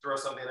throw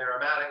something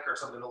aromatic or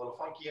something a little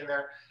funky in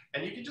there.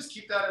 And you can just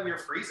keep that in your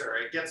freezer.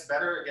 It gets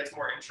better, it gets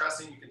more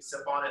interesting. You can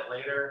sip on it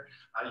later.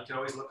 You can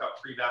always look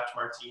up pre-batch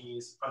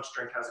martinis. Punch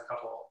Drink has a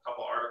couple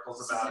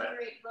articles about it. This is a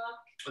great book.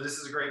 But this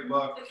is a great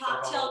book. The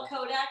Cocktail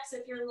Codex,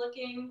 if you're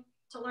looking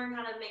to learn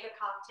how to make a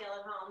cocktail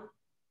at home,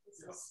 this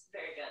is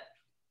very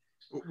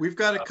good. We've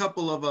got a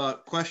couple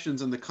of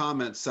questions in the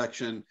comments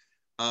section.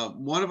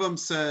 One of them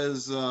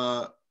says,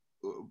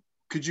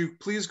 could you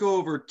please go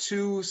over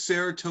 2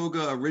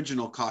 Saratoga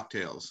original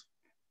cocktails?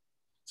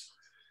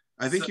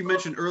 I think you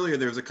mentioned earlier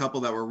there's a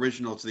couple that were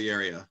original to the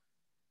area.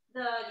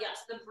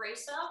 The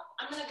Brace Up.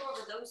 I'm going to go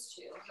over those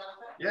 2. Is that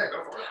okay? Yeah,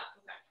 go for it. Yeah,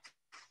 okay.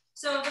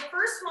 So the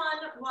first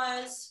one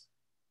was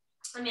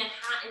a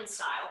Manhattan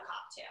style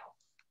cocktail.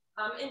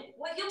 And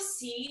what you'll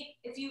see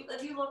if you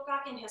look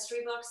back in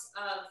history books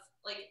of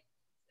like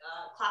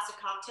classic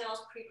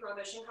cocktails,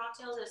 pre-prohibition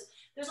cocktails, is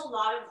there's a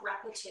lot of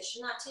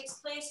repetition that takes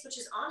place, which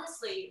is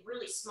honestly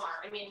really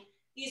smart. I mean,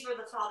 these were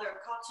the father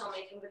of cocktail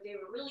making, but they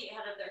were really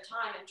ahead of their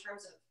time in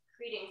terms of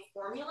creating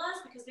formulas,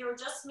 because they were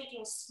just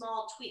making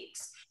small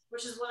tweaks,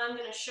 which is what I'm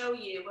going to show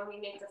you when we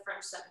make the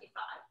French 75.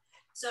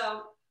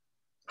 So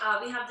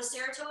we have the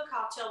Saratoga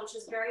cocktail, which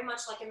is very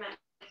much like a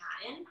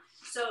Manhattan.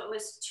 So it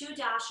was 2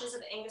 dashes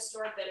of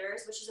Angostura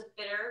bitters, which is a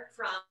bitter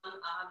from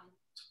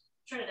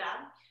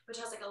Trinidad, which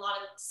has like a lot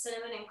of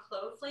cinnamon and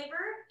clove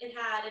flavor. It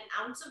had an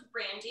ounce of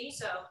brandy,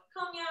 so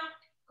cognac,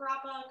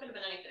 grappa, could have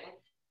been anything.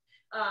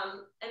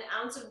 An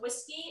ounce of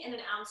whiskey and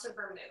an ounce of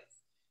vermouth.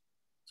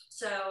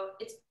 So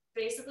it's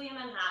basically a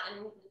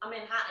Manhattan. A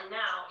Manhattan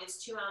now is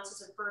 2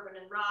 ounces of bourbon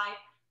and rye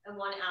and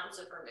 1 ounce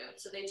of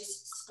vermouth. So they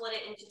just split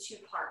it into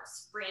 2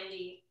 parts,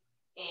 brandy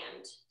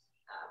and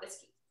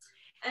whiskey.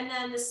 And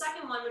then the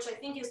second one, which I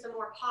think is the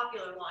more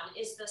popular one,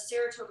 is the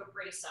Saratoga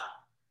Brace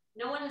Up.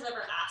 No one has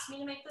ever asked me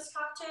to make this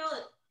cocktail.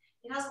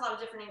 It has a lot of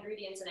different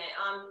ingredients in it.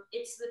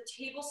 It's the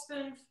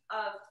tablespoon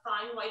of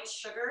fine white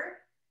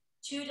sugar,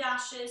 2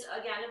 dashes,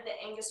 again, of the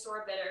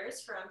Angostura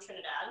bitters from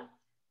Trinidad,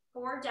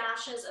 4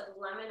 dashes of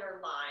lemon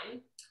or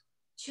lime,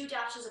 2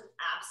 dashes of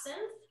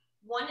absinthe,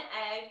 1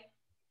 egg,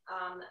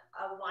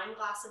 a wine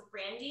glass of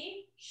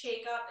brandy,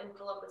 shake up and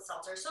fill up with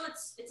seltzer. So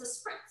it's a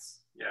spritz.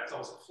 Yeah, it's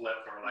almost a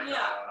flip or like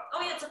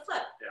it's a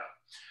flip.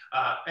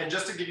 Yeah. And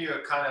just to give you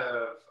a kind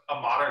of a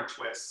modern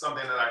twist,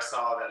 something that I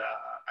saw that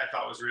I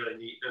thought was really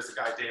neat. There's a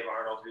guy, Dave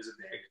Arnold, who's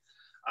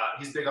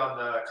he's big on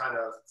the kind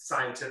of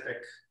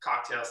scientific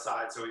cocktail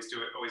side. So he's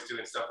always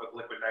doing stuff with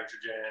liquid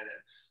nitrogen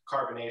and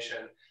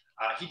carbonation.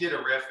 He did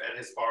a riff at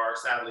his bar,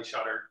 sadly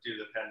shuttered due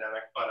to the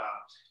pandemic, but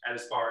at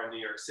his bar in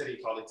New York City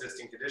called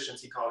Existing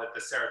Conditions. He called it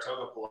the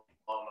Saratoga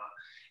Paloma.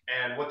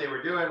 And what they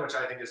were doing, which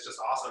I think is just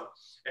awesome,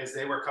 is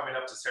they were coming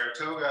up to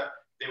Saratoga.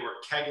 They were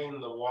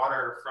kegging the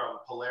water from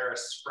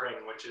Polaris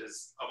Spring, which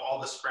is, of all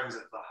the springs,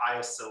 it's the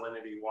highest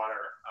salinity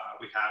water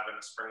we have in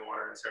a spring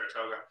water in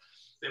Saratoga.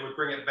 They would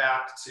bring it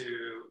back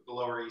to the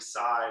Lower East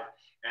Side,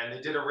 and they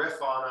did a riff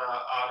on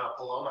a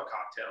Paloma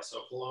cocktail.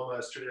 So Paloma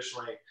is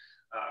traditionally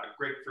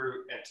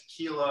grapefruit and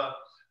tequila,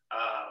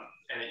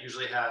 and it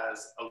usually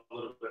has a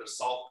little bit of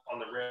salt on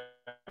the rim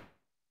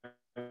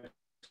to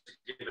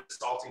give it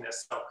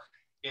saltiness. So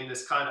in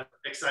this kind of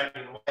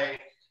exciting way,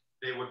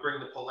 they would bring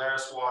the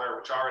Polaris water,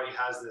 which already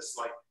has this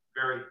like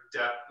very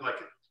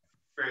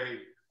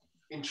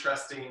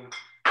interesting,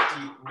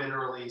 deep,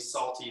 minerally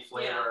salty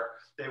flavor.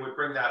 Yeah. They would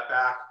bring that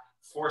back,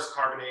 force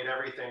carbonate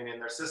everything in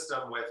their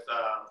system with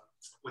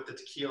the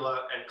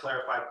tequila and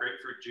clarified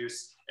grapefruit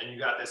juice, and you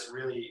got this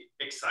really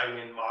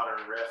exciting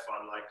modern riff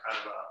on like kind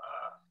of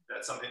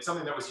that's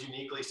something that was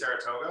uniquely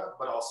Saratoga,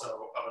 but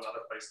also of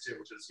another place too,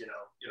 which is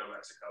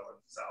Mexico and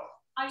the South.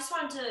 I just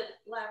wanted to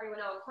let everyone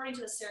know, according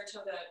to the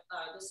Saratoga,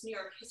 this New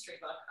York history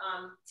book,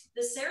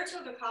 the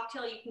Saratoga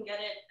cocktail, you can get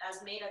it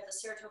as made at the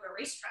Saratoga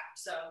racetrack.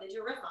 So they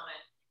do a riff on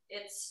it.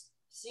 It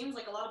seems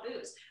like a lot of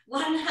booze.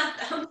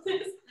 1.5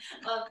 ounces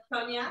of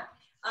cognac,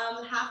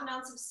 1/2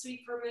 ounce of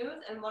sweet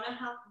vermouth, and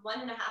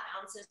 1.5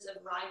 ounces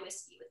of rye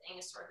whiskey with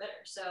Angostura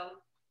bitter. So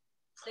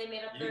they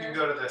made up You can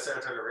go to the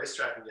Saratoga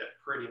racetrack and get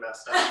pretty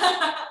messed up.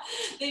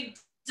 They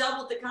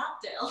doubled the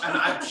cocktail. And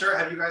I'm sure,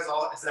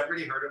 has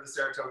everybody heard of the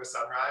Saratoga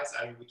Sunrise?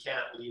 I mean, we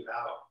can't leave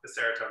out the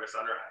Saratoga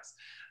Sunrise,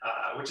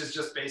 which is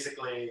just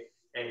basically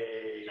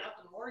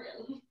Captain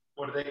Morgan.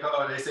 What do they call?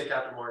 Oh, they say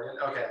Captain Morgan?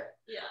 Okay.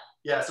 Yeah.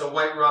 Yeah, so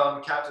white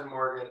rum, Captain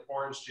Morgan,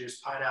 orange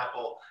juice,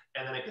 pineapple,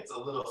 and then it gets a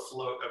little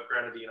float of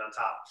grenadine on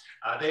top.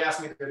 They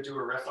asked me to do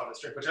a riff on this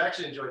drink, which I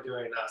actually enjoyed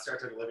doing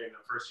Saratoga Living the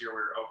first year we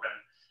were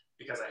open,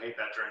 because I hate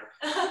that drink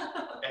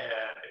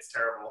and it's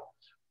terrible.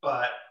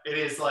 But it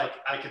is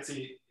like, I could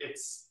see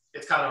it's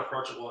kind of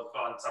approachable and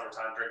fun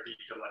summertime drink that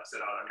you could like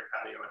sit out on your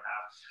patio and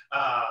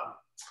have.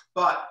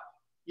 But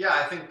yeah,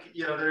 I think,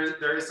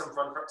 there is some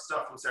fun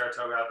stuff from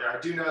Saratoga out there. I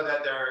do know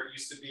that there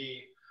used to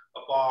be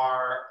a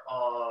bar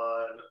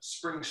on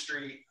Spring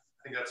Street.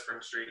 I think that's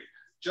Spring Street.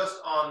 Just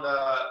on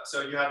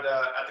so you had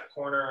at the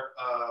corner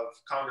of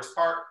Congress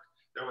Park,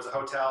 there was a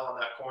hotel on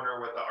that corner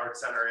where the art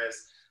center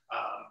is.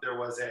 There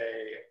was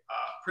a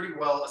pretty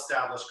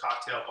well-established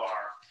cocktail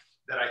bar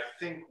that I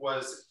think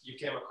you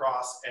came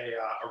across a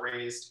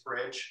raised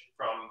bridge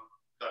from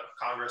the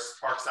Congress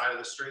Park side of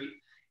the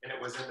street, and it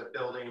was in the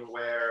building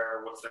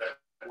where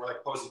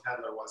like Posey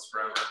Peddler was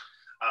forever.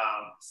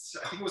 I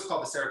think it was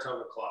called the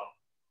Saratoga Club.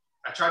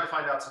 I tried to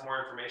find out some more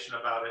information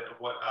about it and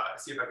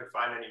see if I could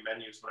find any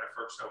menus when I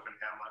first opened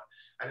Hamlet.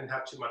 I didn't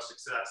have too much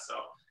success,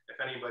 so if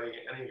any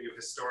of you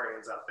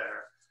historians out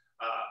there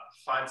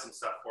find some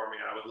stuff for me,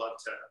 I'd love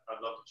to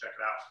check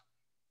it out.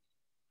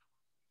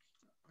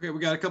 Okay, we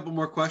got a couple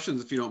more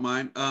questions if you don't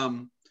mind.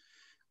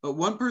 But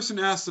one person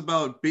asked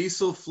about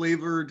basil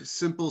flavored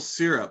simple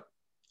syrup.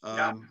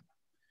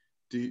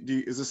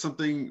 Is this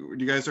something,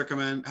 do you guys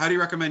recommend? How do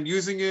you recommend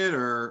using it,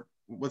 or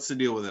what's the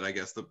deal with it? I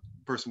guess the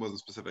person wasn't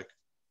specific.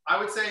 I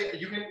would say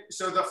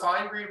so the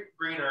fine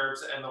green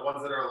herbs and the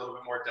ones that are a little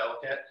bit more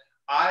delicate,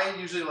 I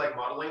usually like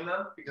muddling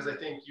them, because I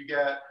think you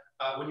get,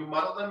 when you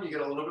muddle them, you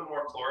get a little bit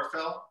more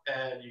chlorophyll,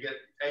 and you get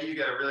a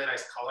really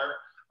nice color.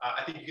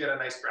 I think you get a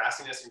nice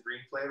grassiness and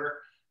green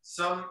flavor.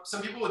 Some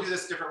people will do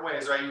this different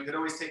ways, right? You could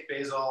always take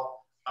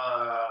basil.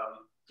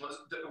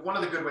 One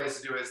of the good ways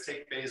to do it is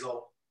take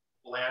basil,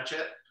 blanch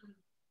it,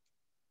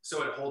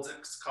 so it holds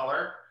its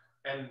color,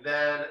 and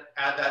then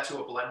add that to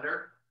a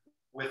blender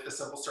with the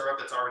simple syrup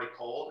that's already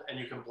cold, and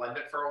you can blend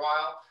it for a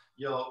while.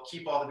 You'll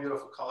keep all the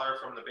beautiful color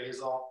from the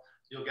basil.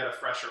 you'll get a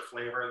fresher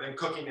flavor than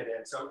cooking it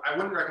in. So I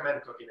wouldn't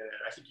recommend cooking it in.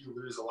 I think you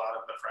lose a lot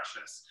of the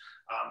freshness.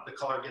 The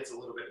color gets a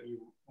little bit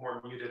more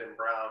muted and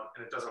brown,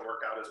 and it doesn't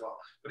work out as well.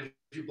 But if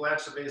you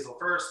blanch the basil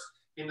first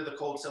into the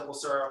cold simple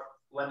syrup,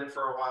 blend it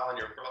for a while in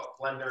your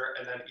blender,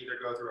 and then either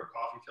go through a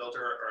coffee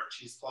filter or a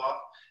cheesecloth,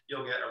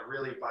 you'll get a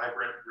really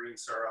vibrant green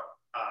syrup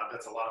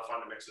that's a lot of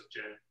fun to mix with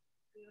gin.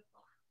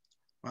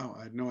 Wow,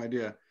 I had no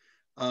idea.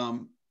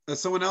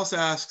 Someone else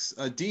asks,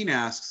 Dean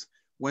asks,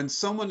 when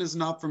someone is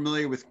not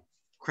familiar with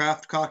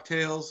craft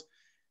cocktails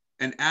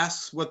and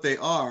asks what they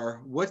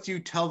are, what do you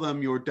tell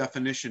them your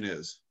definition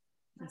is?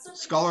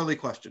 Scholarly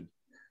question.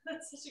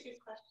 That's such a good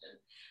question.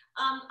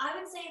 I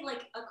would say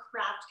like a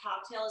craft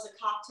cocktail is a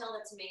cocktail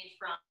that's made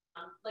from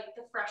like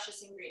the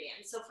freshest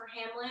ingredients. So for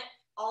Hamlet,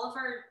 all of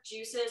our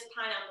juices,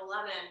 pineapple,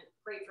 lemon,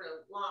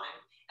 grapefruit, lime,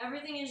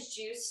 everything is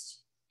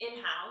juiced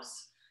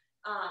in-house.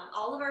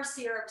 All of our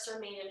syrups are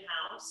made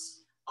in-house.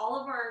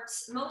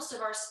 Most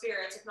of our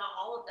spirits, if not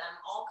all of them,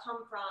 all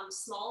come from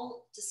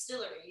small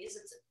distilleries.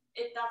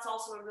 That's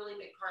also a really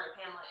big part of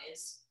Hamlet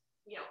is,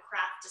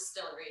 craft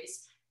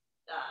distilleries,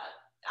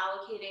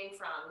 allocating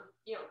from,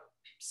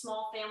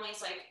 small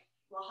families like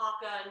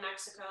Oaxaca in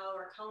Mexico,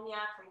 or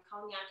cognac from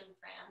Cognac in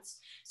France.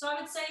 So I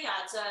would say,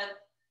 yeah,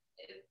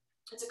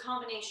 it's a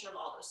combination of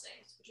all those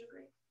things. Would you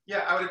agree?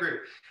 Yeah, I would agree.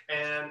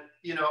 And,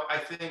 I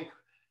think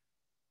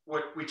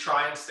what we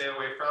try and stay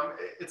away from,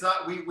 it's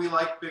not, we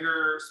like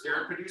bigger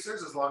spirit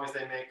producers as long as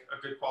they make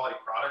a good quality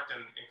product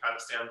and kind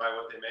of stand by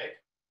what they make.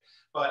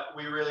 But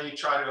we really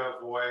try to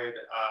avoid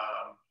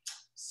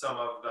some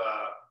of the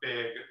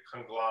big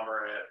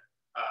conglomerate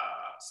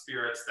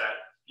spirits that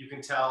you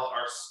can tell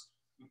are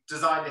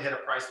designed to hit a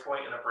price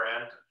point and a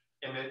brand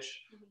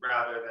image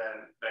rather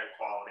than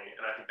quality.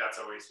 And I think that's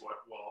always what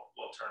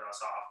will turn us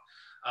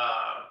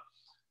off.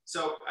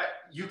 So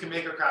you can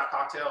make a craft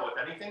cocktail with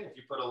anything if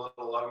you put a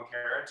little love and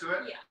care into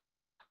it. Yeah.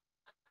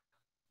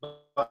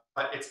 But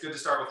it's good to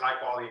start with high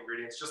quality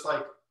ingredients, just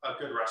like a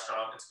good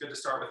restaurant. It's good to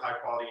start with high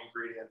quality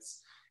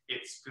ingredients.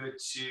 It's good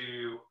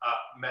to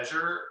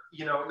measure,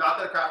 not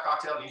that a craft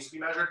cocktail needs to be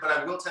measured, but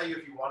I will tell you,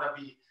 if you want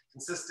to be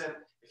consistent,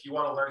 if you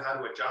want to learn how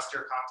to adjust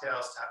your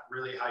cocktails to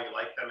really how you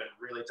like them and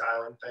really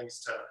dial in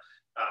things to,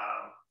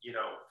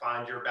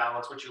 find your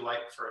balance, what you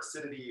like for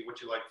acidity, what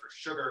you like for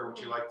sugar,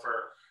 what you like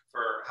for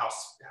how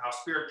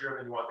spirit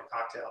driven you want the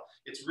cocktail.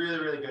 It's really,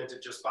 really good to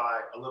just buy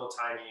a little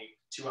tiny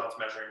 2-ounce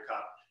measuring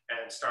cup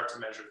and start to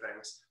measure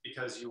things,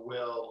 because you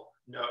will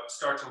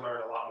start to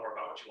learn a lot more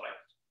about what you like.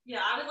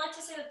 Yeah, I would like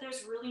to say that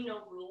there's really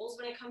no rules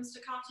when it comes to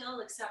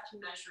cocktails except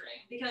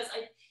measuring, because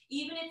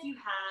even if you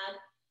had,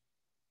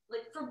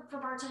 like for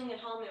bartending at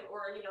home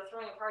or,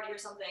 throwing a party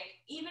or something,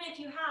 even if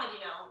you had,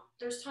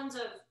 there's tons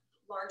of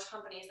large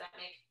companies that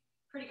make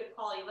pretty good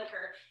quality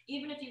liquor.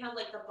 Even if you had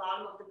like the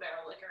bottom of the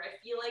barrel liquor, I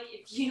feel like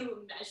if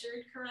you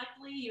measured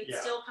correctly, you'd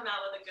still come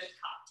out with a good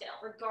cocktail,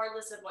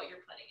 regardless of what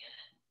you're putting in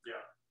it.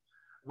 Yeah.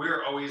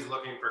 We're always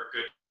looking for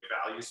good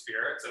value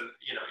spirits, and,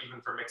 even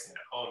for mixing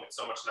at home, it's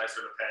so much nicer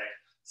to pay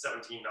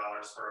 $17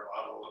 for a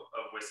bottle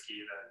of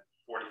whiskey than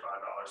 $45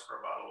 for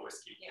a bottle of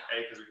whiskey. Yeah.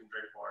 A, because we can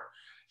drink more,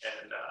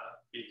 and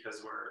because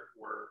we're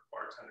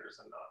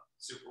bartenders and not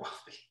super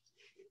wealthy.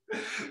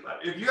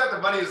 But if you have the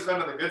money to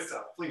spend on the good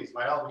stuff, please,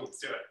 by all means,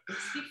 do it.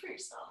 Speak for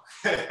yourself.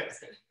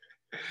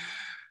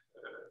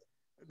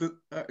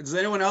 Does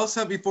anyone else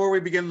have, before we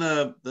begin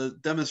the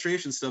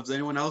demonstration stuff, does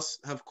anyone else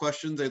have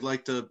questions they'd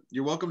like to?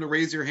 You're welcome to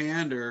raise your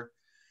hand or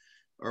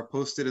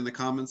post it in the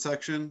comment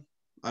section.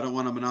 I don't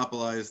want to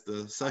monopolize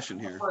the session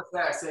here.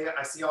 I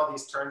see all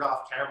these turned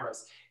off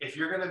cameras. If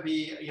you're going to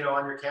be,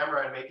 on your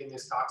camera and making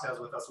these cocktails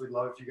with us, we'd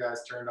love if you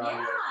guys turned on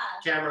your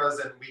cameras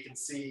and we can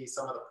see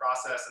some of the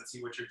process and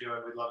see what you're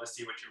doing. We'd love to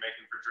see what you're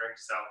making for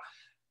drinks. So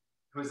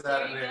who's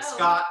that?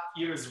 Scott,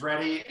 he was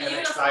ready and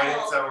excited.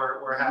 So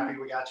we're happy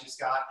we got you,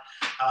 Scott.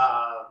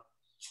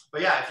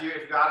 But yeah, if you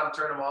got them,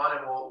 turn them on,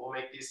 and we'll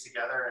make these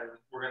together. And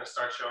we're going to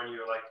start showing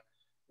you, like,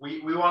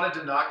 we wanted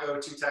to not go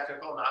too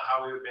technical, not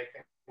how we would make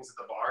things at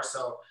the bar.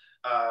 So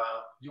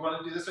you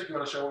want to do this, or you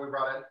want to show what we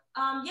brought in?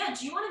 Yeah,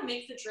 do you want to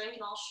make the drink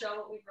and I'll show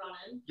what we brought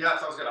in? Yeah,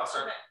 sounds good. I'll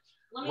start.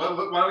 Okay.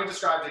 Why don't we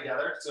describe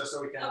together so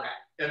we can,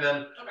 and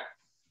then. Okay.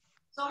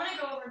 So I'm going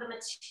to go over the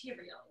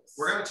materials.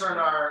 We're going to turn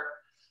our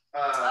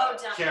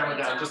camera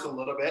down just a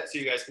little bit so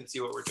you guys can see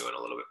what we're doing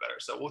a little bit better.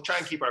 So we'll try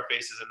and keep our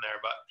faces in there,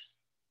 but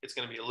it's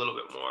going to be a little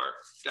bit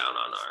more down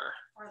on our.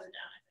 Farther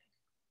down, I think.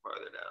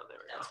 Farther down,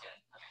 there we go. That's good.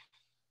 Okay.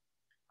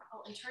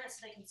 Oh, and turn it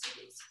so they can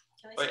see these.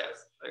 Can I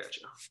got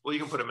you. Well,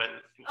 you can put them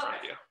in front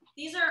of you.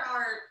 These are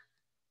our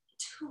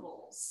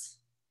tools.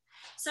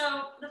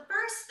 So the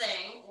first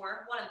thing,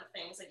 or one of the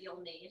things that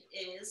you'll need,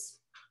 is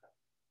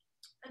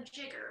a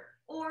jigger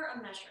or a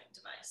measuring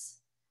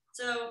device.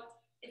 So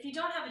if you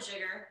don't have a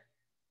jigger,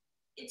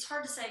 it's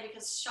hard to say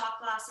because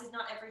shot glasses,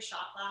 not every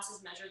shot glass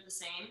is measured the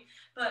same.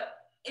 But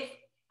if,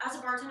 as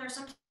a bartender,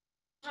 sometimes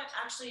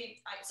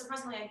actually,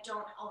 surprisingly, I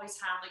don't always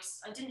have,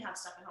 I didn't have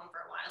stuff at home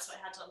for a while, so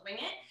I had to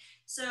wing it.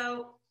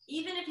 So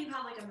even if you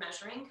have like a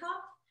measuring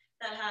cup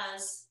that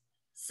has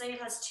say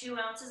it has 2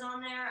 ounces on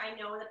there. I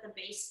know that the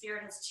base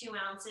spirit has 2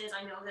 ounces.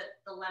 I know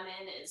that the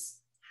lemon is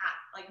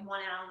like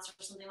 1 ounce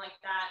or something like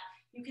that.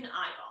 You can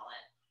eyeball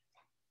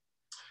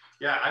it.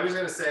 Yeah, I was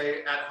gonna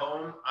say at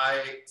home,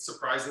 I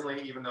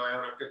surprisingly, even though I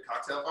own a good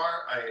cocktail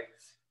bar,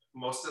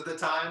 most of the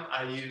time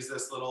I use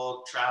this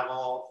little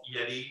travel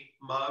Yeti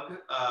mug.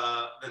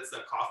 That's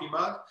a coffee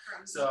mug.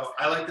 So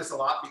I like this a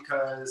lot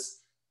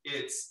because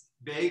it's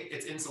big,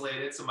 it's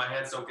insulated, so my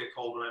hands don't get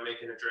cold when I'm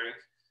making a drink.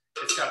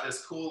 It's got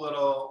this cool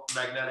little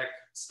magnetic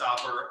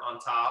stopper on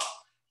top,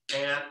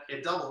 and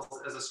it doubles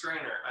as a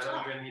strainer. I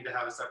don't even need to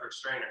have a separate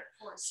strainer.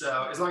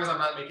 So as long as I'm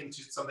not making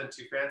something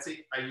too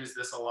fancy, I use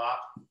this a lot.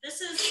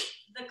 This is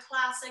the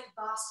classic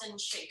Boston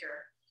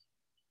shaker,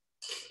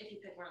 if you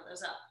pick one of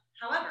those up.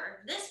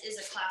 However, this is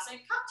a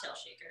classic cocktail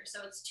shaker.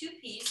 So it's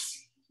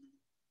 2-piece,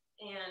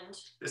 and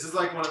this is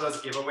like one of those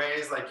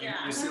giveaways. Like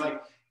you see,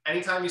 like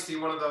anytime you see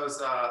one of those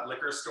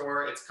liquor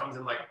store, it comes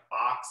in like a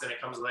box and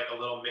it comes with like a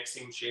little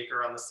mixing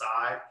shaker on the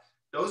side.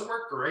 Those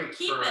work great.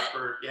 Keep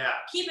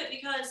it,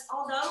 because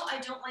although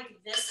I don't like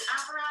this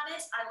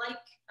apparatus, I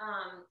like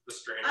the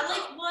strainer.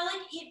 I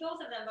like eat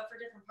both of them, but for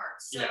different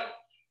parts. So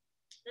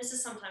this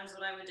is sometimes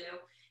what I would do.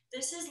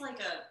 This is like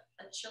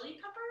a chili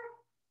pepper.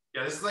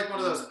 Yeah, this is like one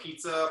of those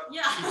pizza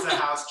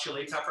house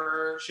chili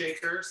pepper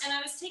shakers. And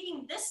I was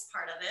taking this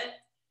part of it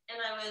and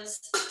I was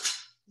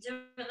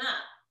doing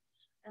that.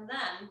 And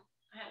then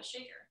I had a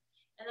shaker.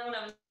 And then when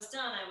I was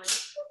done, I would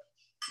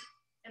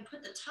and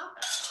put the top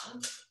back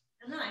on.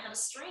 And then I had a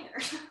strainer.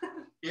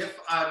 If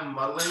I'm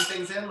muddling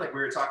things in, like we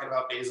were talking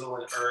about basil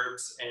and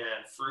herbs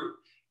and fruit,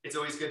 it's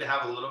always good to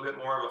have a little bit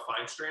more of a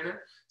fine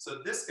strainer.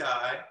 So this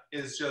guy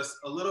is just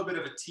a little bit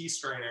of a tea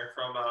strainer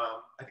from,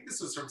 I think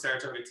this was from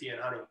Saratoga Tea and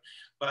Honey,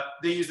 but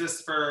they use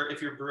this for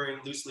if you're brewing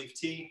loose leaf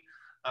tea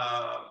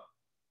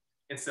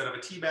instead of a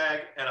tea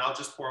bag, and I'll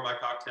just pour my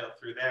cocktail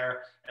through there,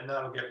 and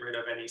that'll get rid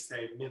of any,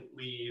 say, mint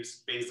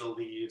leaves, basil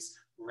leaves,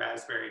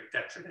 raspberry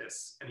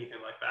detritus, anything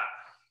like that.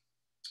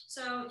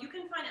 So you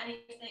can find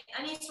anything,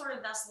 any sort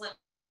of vessel,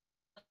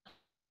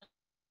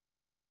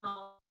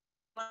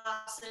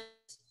 glasses.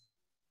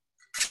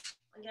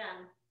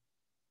 Again,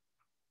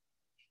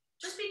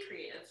 just be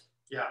creative.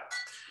 Yeah.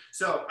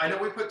 So I know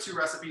we put 2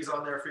 recipes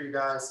on there for you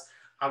guys.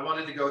 I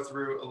wanted to go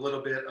through a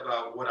little bit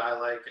about what I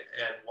like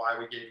and why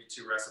we gave you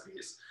 2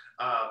 recipes.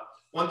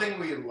 One thing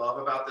we love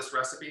about this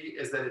recipe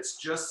is that it's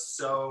just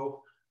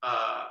so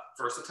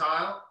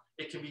versatile.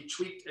 It can be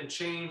tweaked and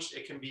changed.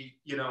 It can be,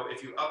 you know,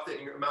 if you up the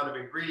amount of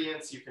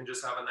ingredients, you can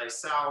just have a nice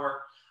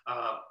sour.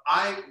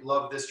 I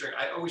love this drink.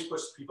 I always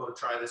push people to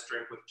try this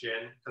drink with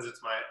gin because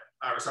it's my,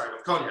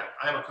 with cognac.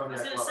 I'm a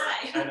cognac lover.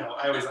 I know,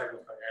 I always like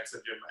with cognac. I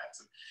said gin by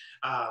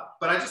accident.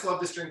 But I just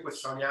love this drink with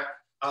cognac.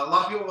 A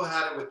lot of people have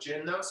had it with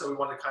gin though, so we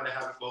want to kind of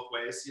have it both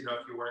ways, you know,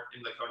 if you weren't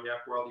in the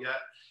cognac world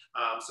yet.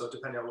 So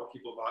depending on what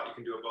people bought, you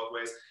can do it both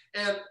ways.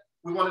 And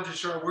we wanted to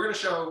show, we're going to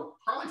show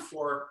probably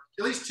 4,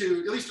 at least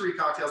 3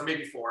 cocktails,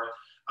 maybe 4.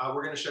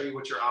 We're going to show you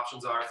what your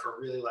options are for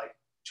really like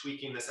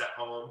tweaking this at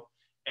home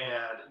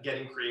and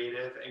getting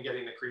creative and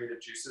getting the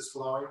creative juices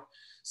flowing.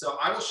 So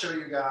I will show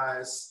you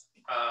guys,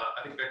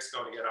 I think Vic's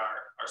going to get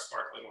our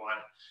sparkling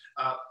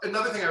wine.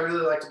 Another thing I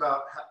really liked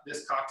about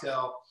this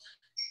cocktail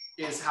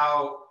is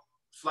how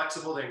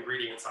flexible the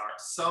ingredients are.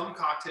 Some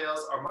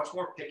cocktails are much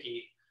more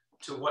picky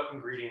to what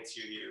ingredients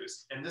you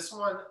use. And this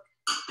one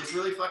is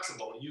really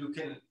flexible. You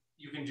can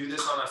do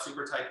this on a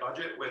super tight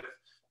budget with,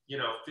 you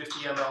know,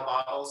 50 ml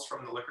bottles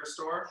from the liquor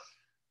store.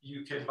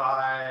 You can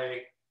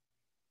buy,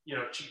 you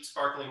know, cheap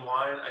sparkling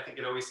wine. I think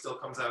it always still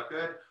comes out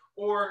good.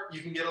 Or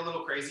you can get a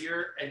little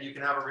crazier and you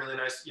can have a really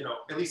nice, you know,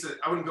 at least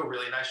I wouldn't go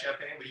really nice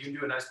champagne, but you can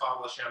do a nice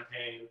bottle of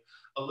champagne,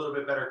 a little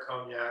bit better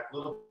cognac, a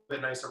little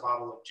bit nicer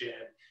bottle of gin.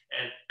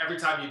 And every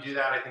time you do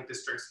that, I think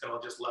this drink's gonna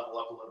just level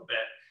up a little bit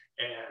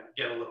and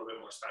get a little bit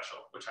more special,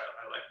 which I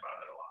like about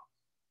it a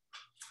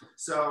lot.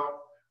 So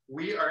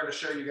we are gonna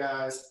show you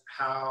guys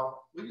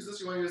how, we'll use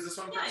this, you wanna use this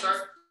one? Yeah, Sorry?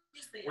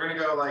 We're gonna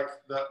go like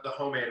the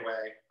homemade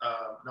way,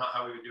 not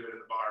how we would do it in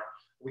the bar.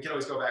 We can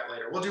always go back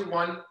later. We'll do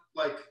one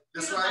like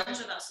this way. A bunch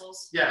of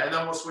vessels. Yeah, and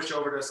then we'll switch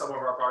over to some of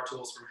our bar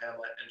tools from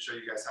Hamlet and show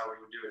you guys how we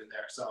would do it in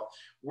there. So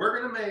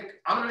I'm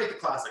gonna make the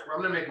classic. I'm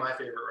gonna make my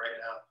favorite right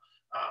now.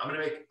 I'm gonna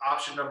make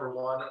option number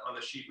 1 on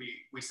the sheet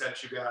we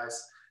sent you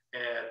guys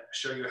and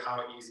show you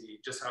how easy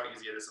it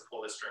is to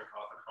pull this drink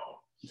off at home.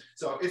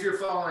 So if you're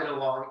following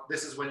along,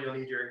 this is when you'll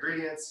need your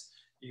ingredients.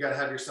 You gotta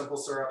have your simple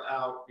syrup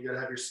out. You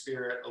gotta have your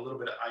spirit, a little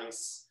bit of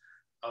ice,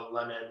 a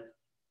lemon,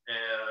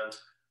 and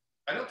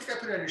I don't think I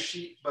put it on your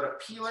sheet, but a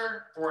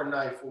peeler or a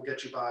knife will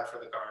get you by for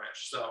the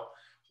garnish. So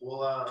we'll,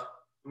 let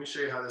me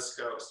show you how this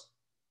goes.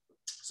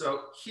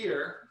 So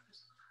here,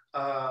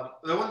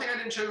 the one thing I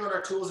didn't show you on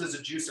our tools is a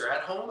juicer.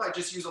 At home, I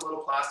just use a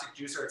little plastic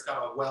juicer. It's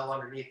got a well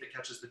underneath that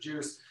catches the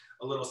juice,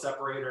 a little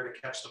separator to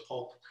catch the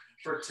pulp.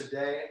 For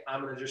today,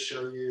 I'm gonna just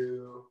show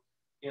you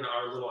in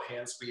our little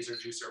hand squeezer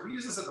juicer. We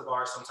use this at the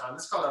bar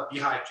sometimes. It's called a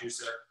beehive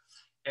juicer.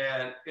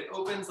 And it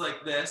opens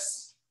like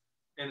this,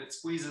 and it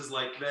squeezes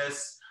like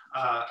this.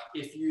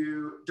 If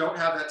you don't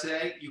have that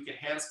today, you can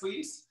hand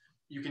squeeze.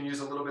 You can use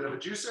a little bit of a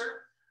juicer.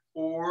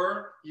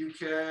 or you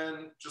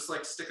can just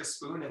like stick a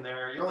spoon in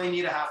there. You only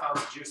need a ½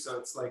 ounce of juice, so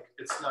it's like,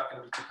 it's not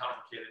going to be too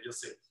complicated. You'll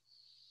see.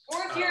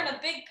 Or if you're in a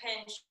big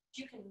pinch,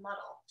 you can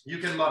muddle. You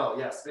can muddle,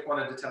 yes. Vic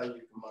wanted to tell you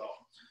can muddle.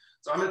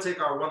 So I'm going to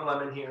take our 1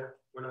 lemon here.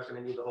 We're not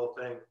going to need the whole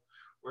thing.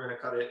 We're going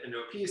to cut it into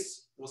a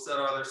piece. We'll set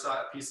our other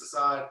piece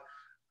aside.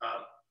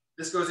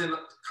 This goes in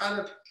kind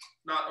of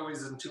not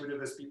always as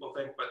intuitive as people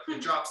think, but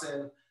it drops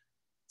in,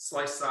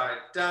 slice side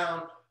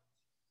down.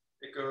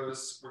 It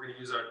goes, we're going to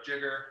use our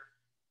jigger.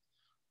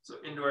 So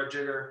into our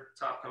jigger,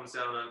 top comes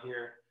down on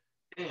here.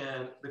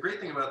 And the great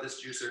thing about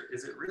this juicer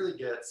is it really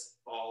gets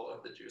all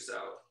of the juice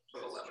out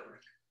of the lemon.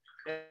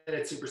 And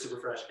it's super, super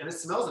fresh. And it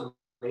smells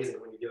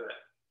amazing when you do it.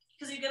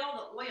 Because you get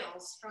all the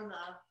oils from the...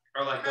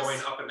 Or like going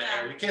up in the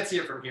air. You can't see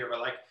it from here, but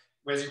like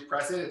as you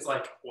press it, it's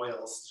like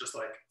oils just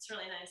like... It's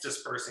really nice.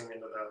 Dispersing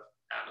into the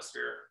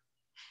atmosphere.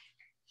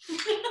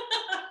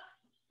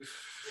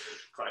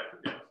 Client,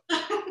 yeah.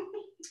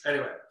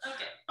 Anyway.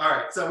 Okay. All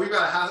right, so we've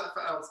got a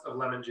 ½ ounce of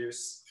lemon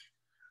juice.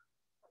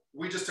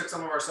 We just took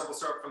some of our simple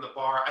syrup from the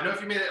bar. I know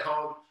if you made it at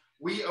home,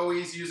 we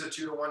always use a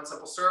 2-to-1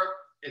 simple syrup.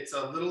 It's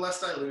a little less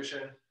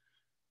dilution.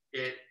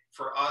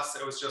 For us,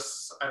 it was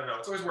just, I don't know,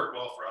 it's always worked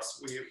well for us.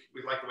 We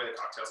like the way the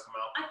cocktails come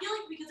out. I feel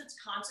like because it's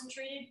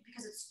concentrated,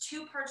 because it's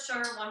 2 parts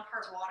sugar, 1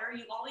 part water,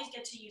 you always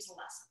get to use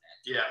less of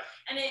it. Yeah.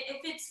 And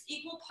if it's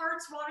equal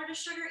parts water to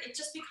sugar, it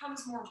just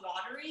becomes more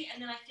watery,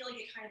 and then I feel like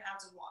it kind of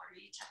adds a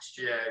watery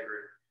texture. Yeah, I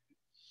agree.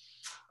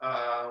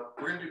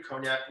 We're gonna do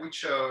cognac. We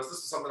chose, this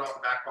is something off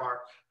the back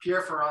bar,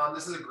 Pierre Ferrand.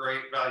 This is a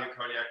great value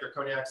cognac. Their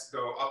cognacs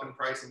go up in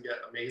price and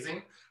get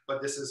amazing, but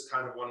this is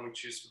kind of one we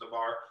choose for the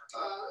bar.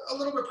 A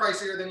little bit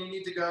pricier than you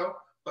need to go,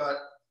 but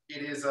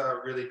it is a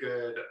really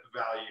good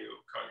value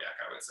cognac,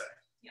 I would say.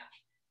 Yeah.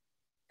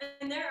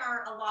 And there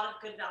are a lot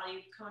of good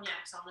value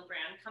cognacs on the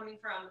brand coming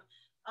from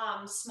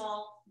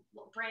small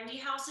brandy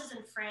houses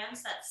in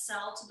France that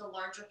sell to the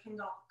larger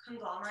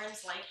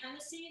conglomerates like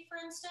Hennessy, for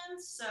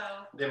instance. So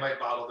they might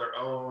bottle their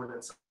own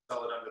and sell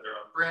it under their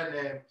own brand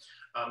name.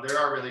 There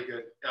are really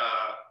good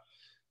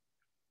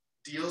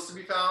deals to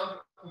be found.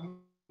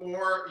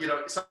 More, you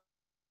know, some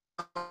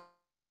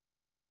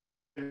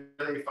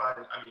really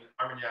fun. I mean,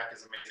 Armagnac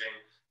is amazing.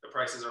 The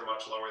prices are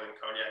much lower than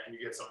cognac, and you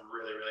get some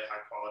really, really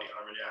high quality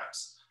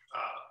Armagnacs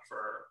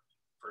for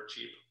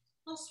cheap.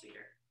 A little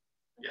sweeter.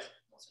 Yeah.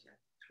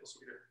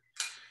 Sweeter.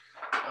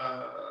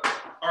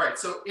 All right,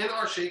 so in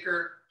our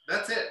shaker,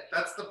 that's it.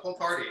 That's the whole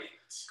party.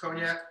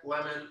 Cognac,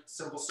 lemon,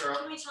 simple syrup.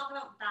 Can we talk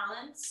about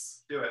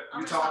balance? Do it.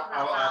 You talk,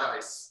 I'll add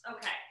ice.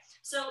 Okay.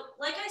 So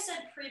like I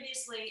said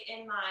previously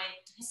in my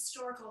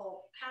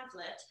historical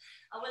pamphlet,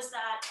 was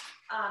that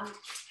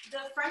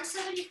the French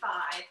 75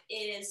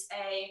 is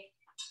a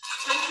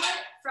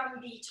template from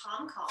the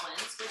Tom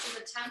Collins, which is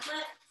a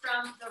template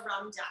from the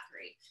rum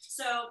daiquiri.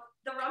 So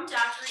the rum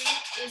daiquiri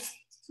is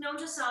known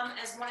to some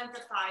as one of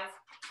the 5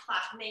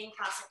 main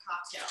classic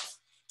cocktails.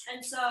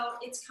 And so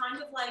it's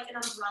kind of like an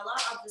umbrella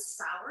of the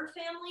sour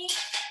family: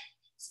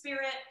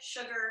 spirit,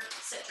 sugar,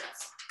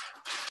 citrus.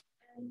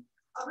 And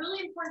a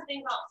really important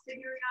thing about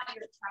figuring out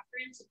your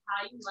preference of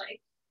how you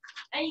like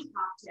any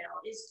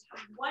cocktail is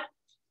what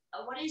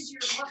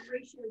ratio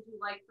do you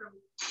like from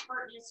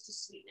tartness to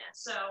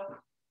sweetness. So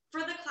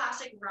for the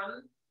classic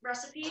rum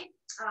recipe,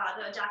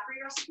 the daiquiri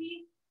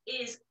recipe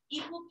is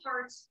equal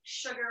parts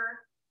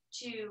sugar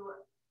to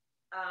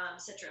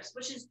citrus,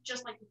 which is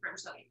just like the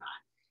French 75.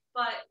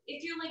 But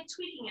if you're like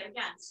tweaking it,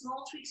 again,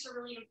 small tweaks are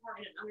really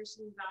important in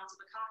understanding the balance of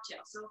a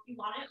cocktail. So if you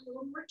want it a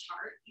little more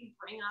tart, you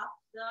bring up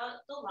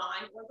the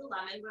lime or the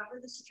lemon,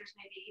 whatever the citrus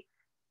may be.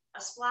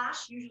 A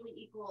splash usually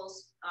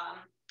equals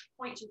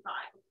 0.25,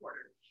 a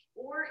quarter.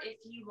 Or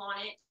if you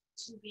want it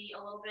to be a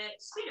little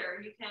bit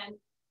sweeter, you can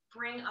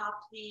bring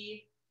up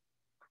the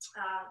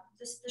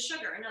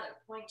sugar, another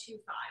 0.25.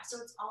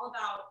 So it's all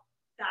about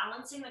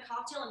balancing the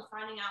cocktail and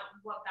finding out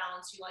what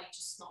balance you like,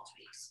 just small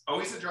tweaks.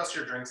 Always adjust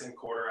your drinks in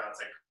quarter-ounce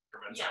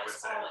increments, yes, I would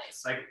say.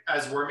 Always. Like,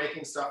 as we're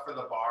making stuff for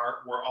the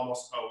bar, we're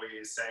almost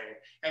always saying,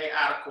 hey,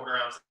 add a quarter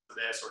ounce of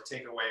this, or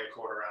take away a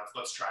quarter ounce,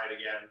 let's try it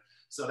again.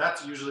 So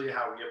that's usually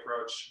how we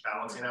approach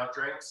balancing out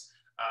drinks,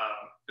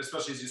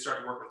 especially as you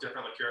start to work with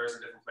different liqueurs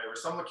and different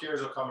flavors. Some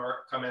liqueurs will come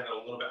in at a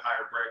little bit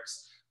higher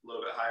bricks, a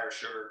little bit higher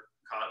sugar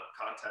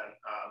content,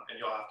 and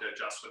you'll have to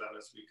adjust for them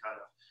as we kind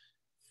of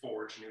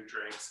forge new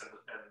drinks and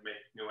make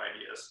new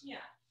ideas.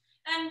 Yeah.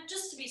 And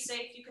just to be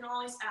safe, you can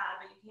always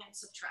add, but you can't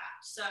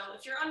subtract. So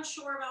if you're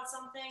unsure about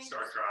something,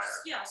 start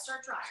drier. Yeah,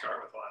 start drier.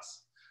 Start with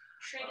less.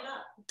 Shake it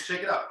up.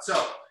 Shake it up. So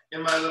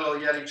in my little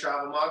Yeti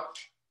travel mug,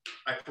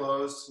 I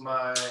closed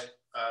my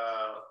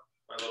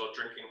my little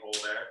drinking hole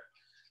there.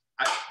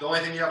 The only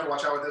thing you have to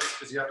watch out with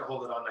this is you have to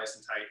hold it on nice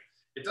and tight.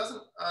 It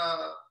doesn't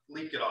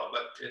leak at all,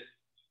 but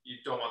you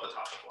don't want the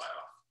top to fly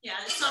off.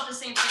 Yeah, it's not the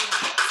same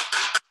thing.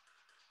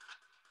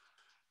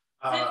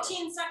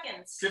 15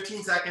 seconds.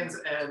 15 seconds,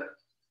 and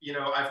you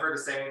know, I've heard a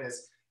saying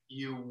is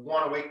you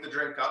want to wake the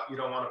drink up, you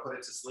don't want to put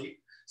it to sleep.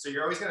 So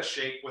you're always going to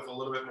shake with a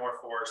little bit more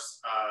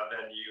force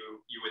than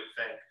you would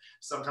think.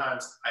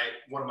 Sometimes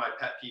one of my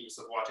pet peeves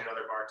of watching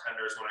other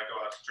bartenders when I go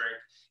out to drink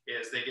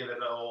is they give it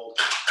an old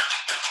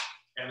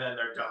and then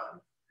they're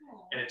done.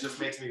 And it just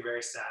makes me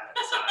very sad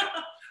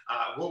inside.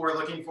 What we're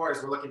looking for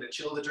is we're looking to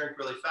chill the drink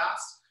really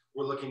fast.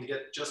 We're looking to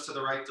get just to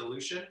the right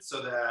dilution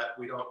so that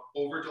we don't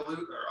over dilute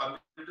or under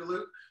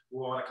dilute. We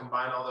want to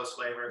combine all those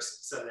flavors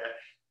so that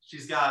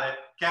she's got it.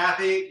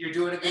 Kathy, you're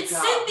doing a good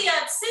job. It's Cynthia.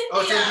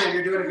 Oh, Cynthia,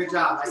 you're doing a good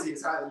job. I see.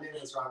 Sorry, the name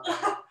is wrong.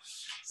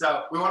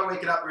 So we want to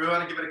wake it up. We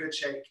want to give it a good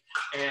shake.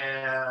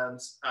 And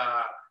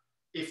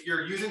if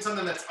you're using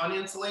something that's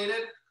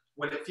uninsulated,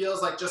 when it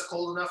feels like just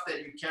cold enough that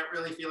you can't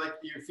really feel like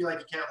you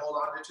can't hold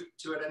on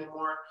to it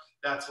anymore,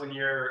 that's when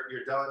you're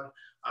done.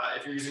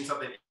 If you're using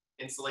something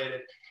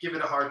insulated, give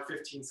it a hard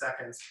 15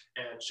 seconds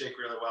and shake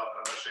really well.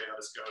 I'm going to show you how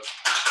this goes.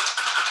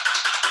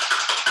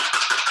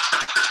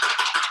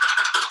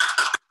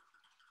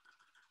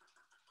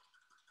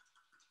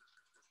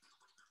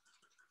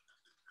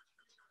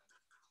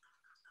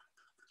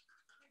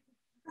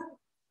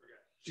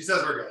 She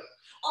says we're good.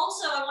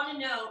 Also, I want to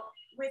know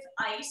with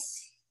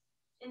ice,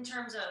 in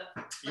terms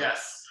of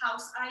yes,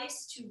 house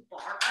ice to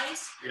bar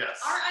ice. Yes.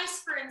 Our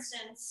ice, for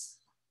instance.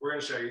 We're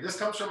going to show you. This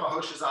comes from a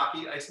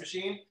Hoshizaki ice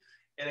machine,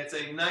 and it's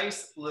a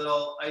nice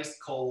little ice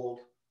cold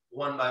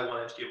 1 by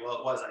 1 inch cube. Well,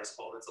 it was ice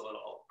cold. It's a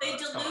little. They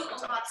dilute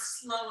a lot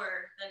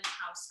slower than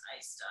house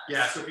ice does.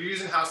 Yeah. So if you're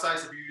using house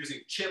ice, if you're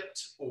using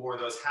chipped or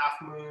those half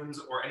moons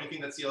or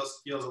anything that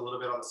feels a little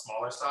bit on the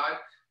smaller side,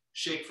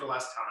 shake for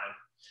less time.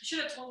 You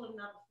should have told them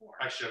that before.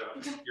 I should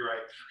have. You're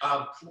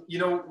right. You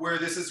know where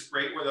this is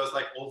great, where those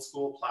like old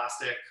school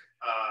plastic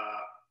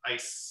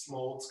ice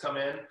molds come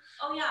in.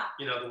 Oh yeah.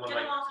 You know the one get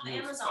like them off of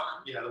Amazon.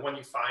 Yeah, the one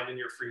you find in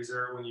your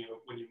freezer when you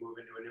move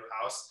into a new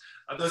house.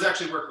 Those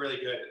actually work really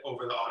good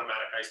over the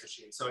automatic ice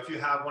machine. So if you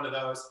have one of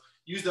those,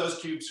 use those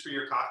cubes for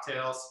your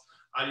cocktails.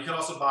 You can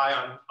also buy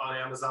on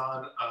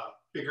Amazon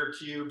bigger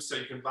cubes. So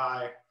you can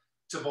buy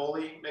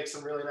Tivoli makes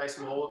some really nice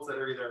molds that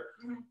are either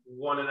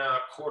 1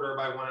 1/4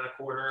 by 1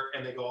 1/4,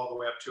 and they go all the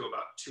way up to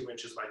about 2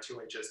 inches by 2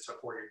 inches to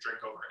pour your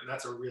drink over. And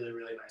that's a really,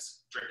 really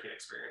nice drinking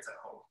experience at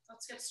home.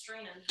 Let's get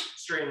straining.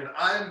 Straining.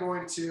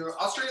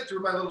 I'll strain it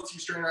through my little tea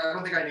strainer. I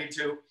don't think I need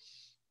to.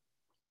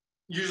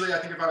 Usually I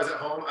think if I was at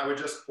home, I would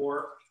just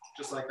pour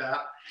just like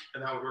that,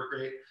 and that would work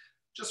great.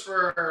 Just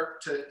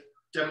to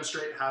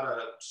demonstrate how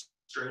to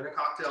strain a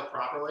cocktail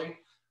properly,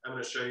 I'm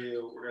going to show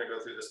you, we're going to go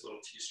through this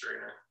little tea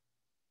strainer.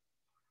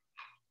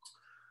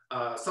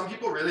 Some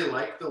people really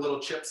like the little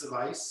chips of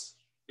ice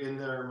in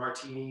their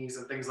martinis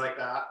and things like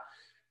that.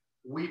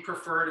 We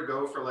prefer to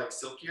go for like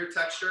silkier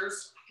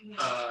textures,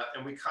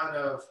 and we kind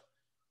of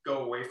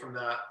go away from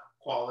that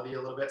quality a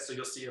little bit. So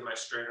you'll see in my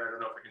strainer, I don't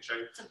know if I can show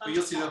you, but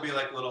you'll see there'll be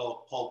like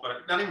little pulp,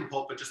 but not even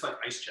pulp, but just like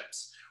ice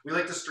chips. We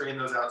like to strain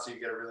those out so you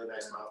get a really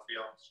nice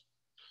mouthfeel.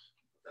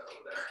 Put that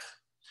over there.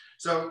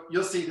 So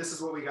you'll see this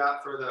is what we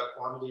got for the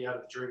quantity out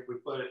of the drink. We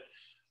put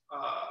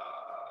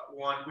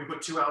we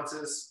put 2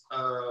 ounces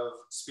of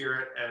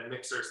spirit and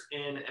mixers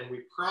in, and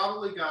we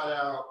probably got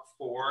out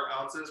 4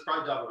 ounces,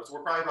 probably double. So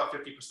we're probably about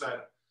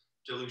 50%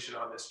 dilution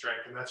on this drink,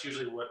 and that's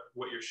usually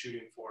what you're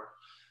shooting for.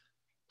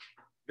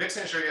 Vic's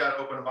gonna show you how to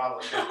open a bottle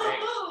of champagne.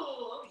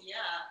 Oh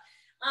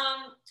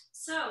yeah.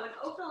 So when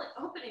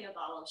opening a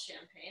bottle of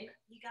champagne,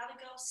 you gotta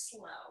go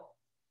slow.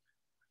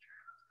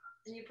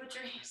 And you put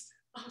your hands.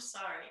 Oh,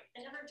 sorry,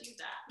 I never do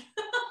that.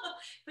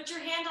 Put your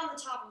hand on the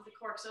top of the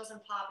cork so it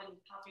doesn't pop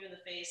you in the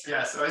face.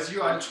 Yeah, so as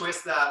you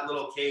untwist that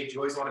little cage, you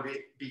always want to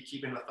be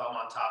keeping the thumb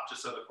on top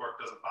just so the cork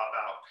doesn't pop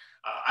out.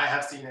 I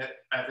have seen it,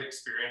 I've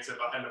experienced it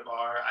behind a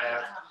bar. I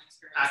have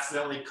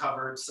accidentally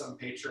covered some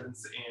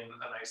patrons in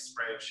a nice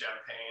spray of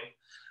champagne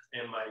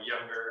in my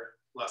younger,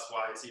 less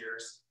wise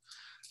years.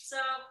 So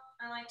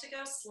I like to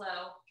go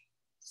slow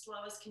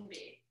as can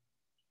be.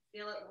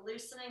 Feel it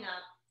loosening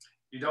up.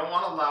 You don't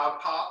want a loud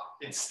pop.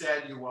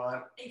 Instead, you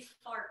want a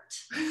fart.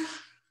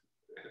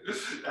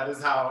 That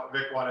is how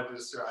Vic wanted to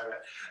describe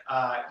it.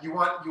 You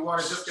want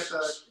to just get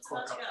the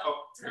cork up.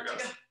 Oh, here it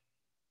goes.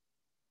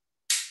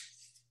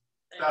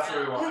 That's what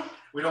we want.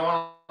 We don't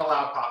want a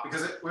loud pop,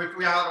 because if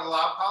we have a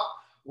loud pop,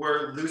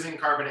 we're losing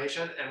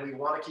carbonation, and we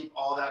want to keep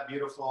all that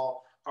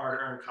beautiful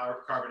hard-earned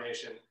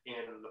carbonation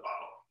in the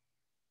bottle.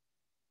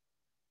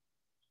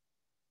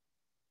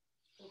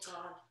 Oh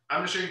God. I'm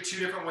going to show you 2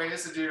 different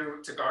ways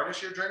to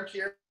garnish your drink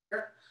here.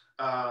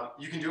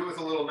 You can do it with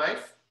a little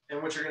knife,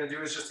 and what you're going to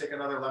do is just take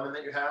another lemon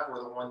that you have,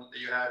 or the one that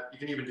you had. You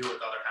can even do it with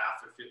the other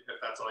half if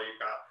that's all you've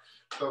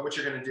got. But what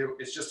you're going to do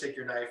is just take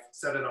your knife,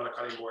 set it on a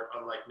cutting board,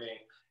 unlike me,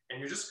 and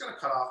you're just going to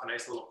cut off a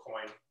nice little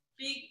coin.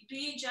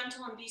 Be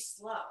gentle and be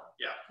slow.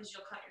 Yeah. Because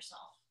you'll cut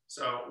yourself.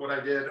 So what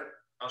I did,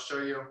 I'll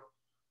show you.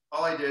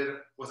 All I did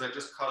was I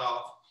just cut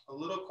off a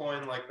little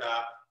coin like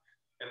that,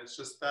 and it's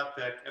just that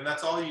thick, and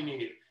that's all you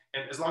need.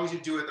 And as long as you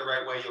do it the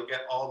right way, you'll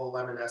get all the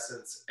lemon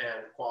essence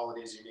and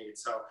qualities you need.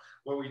 So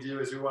what we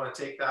do is we want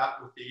to take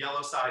that with the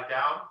yellow side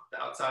down,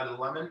 the outside of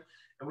the lemon,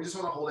 and we just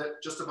want to hold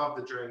it just above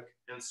the drink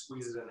and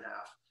squeeze it in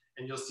half.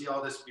 And you'll see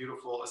all this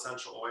beautiful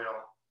essential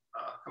oil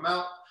come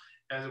out.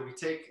 And then we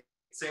take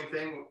the same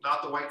thing,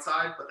 not the white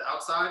side, but the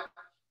outside,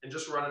 and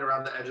just run it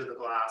around the edge of the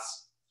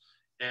glass.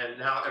 And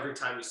now every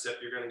time you sip,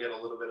 you're going to get a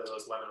little bit of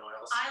those lemon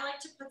oils. I like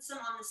to put some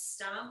on the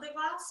stem of the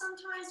glass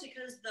sometimes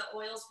because the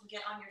oils will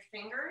get on your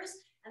fingers,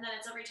 and then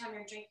it's every time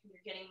you're drinking,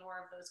 you're getting more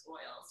of those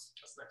oils.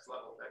 That's next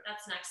level, Vic.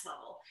 That's next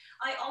level.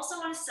 I also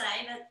want to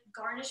say that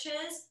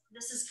garnishes,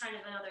 this is kind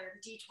of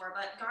another detour,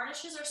 but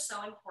garnishes are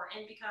so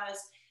important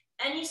because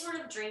any sort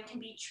of drink can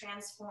be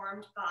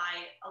transformed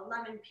by a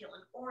lemon peel,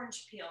 an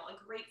orange peel, a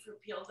grapefruit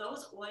peel.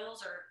 Those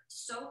oils are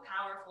so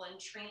powerful in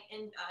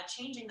changing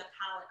the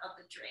palate of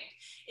the drink.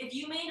 If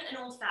you made an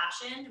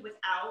old-fashioned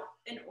without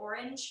an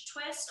orange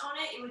twist on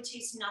it, it would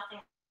taste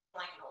nothing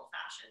like an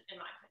old-fashioned, in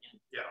my opinion.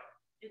 Yeah.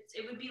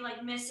 It would be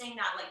like missing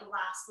that like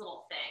last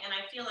little thing. And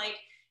I feel like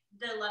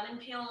the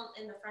lemon peel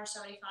in the French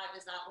 75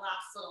 is that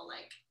last little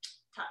like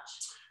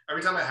touch.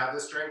 Every time I have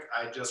this drink,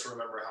 I just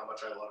remember how much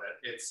I love it.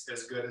 It's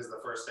as good as the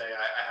first day.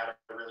 I had a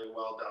really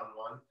well done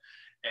one.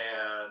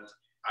 And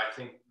I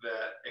think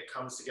that it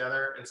comes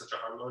together in such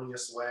a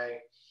harmonious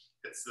way.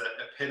 It's the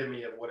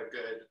epitome of what a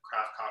good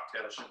craft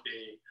cocktail should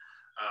be.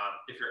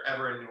 If you're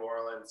ever in New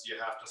Orleans, you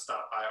have to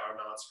stop by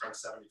Arnaud's French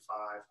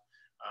 75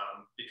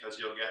 because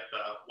you'll get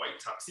the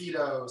white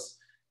tuxedos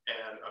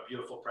and a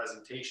beautiful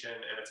presentation.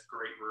 And it's a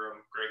great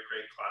room, great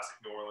classic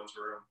New Orleans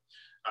room.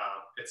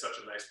 It's such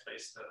a nice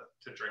place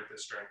to drink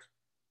this drink.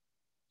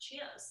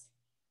 Cheers.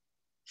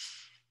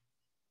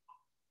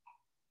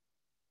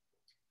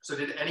 So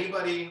did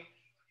anybody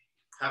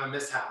have a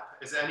mishap?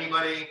 Is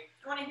anybody?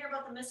 I want to hear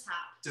about the mishap.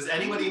 Does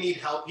anybody need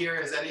help here?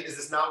 Is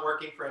this not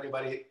working for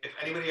anybody? If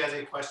anybody has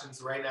any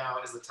questions right now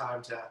is the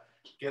time to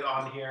get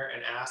on here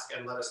and ask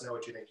and let us know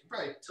what you think. You can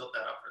probably tilt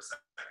that up for a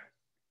second.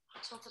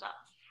 Tilt it up.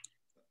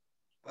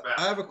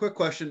 I have a quick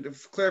question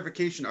for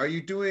clarification. Are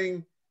you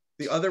doing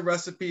the other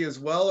recipe as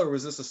well, or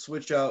was this a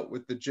switch out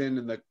with the gin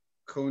and the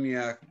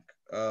cognac?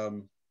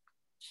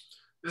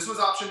 This was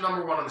option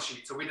number 1 on the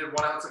sheet. So we did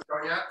 1 ounce of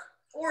cognac.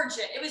 Or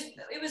gin. It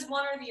was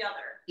one or the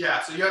other.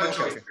 Yeah, so you have a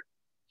choice.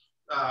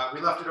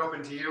 We left it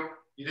open to you.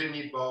 You didn't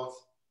need both.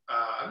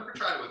 I've never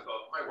tried it with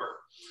both. Might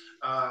work.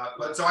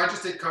 But so I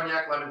just did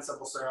cognac, lemon,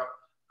 simple syrup,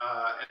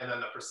 and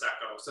then the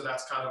prosecco. So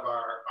that's kind of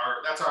our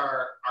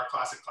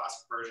classic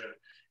version.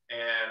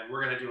 And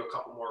we're going to do a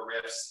couple more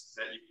riffs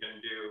that you can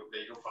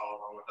follow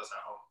along with us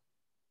at home.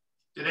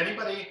 Did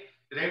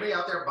anybody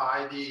out there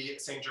buy the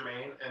Saint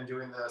Germain and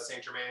doing the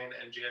Saint Germain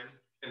and gin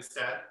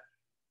instead?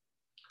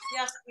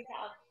 Yes, we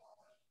have.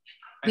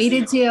 We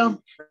did too.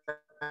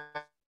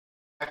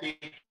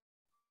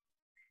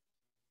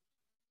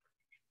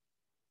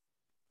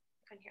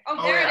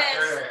 Oh, there it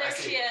is. There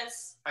she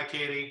is. Hi,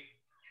 Katie.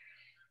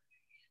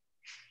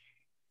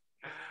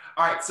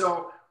 All right,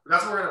 so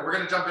that's what we're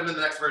gonna jump into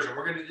the next version.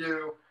 We're gonna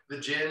do the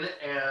gin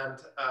and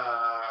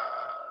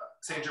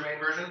Saint Germain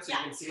version, so you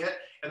can see it.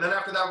 And then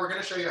after that, we're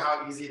gonna show you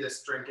how easy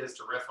this drink is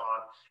to riff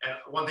on. And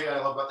one thing I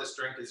love about this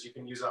drink is you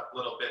can use up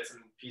little bits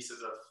and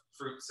pieces of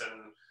fruits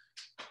and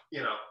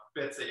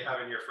bits that you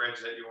have in your fridge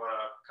that you want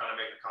to kind of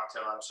make a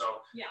cocktail out of.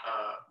 So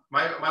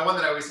my one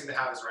that I always seem to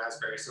have is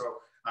raspberry.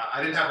 So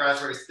I didn't have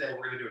raspberries today.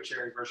 We're gonna do a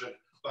cherry version,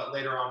 but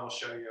later on we'll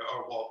show you,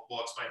 or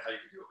we'll explain how you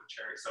can do it with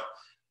cherry. So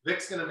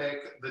Vic's gonna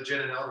make the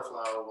gin and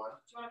elderflower one.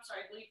 I'm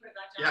sorry, will you put it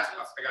back down?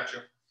 Yeah, I got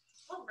you.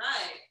 All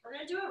right, we're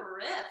gonna do a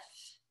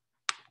riff.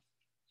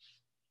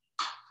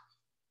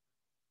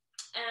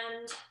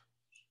 And let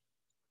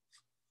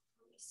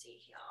me see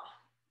here.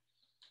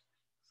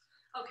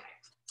 Okay,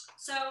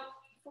 so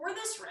for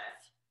this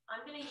riff,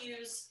 I'm gonna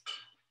use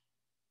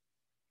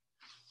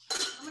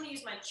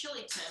my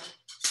chili tin.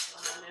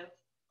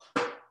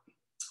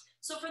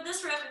 So for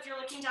this riff, if you're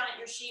looking down at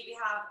your sheet, we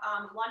have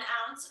 1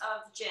 ounce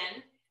of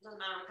gin. Doesn't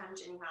matter what kind of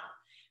gin you have.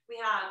 We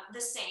have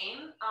the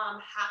same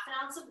 1/2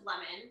 ounce of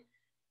lemon,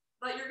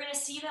 but you're gonna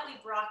see that we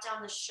brought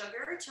down the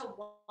sugar to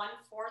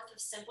 1/4 of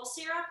simple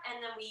syrup,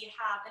 and then we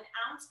have 1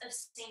 ounce of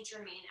Saint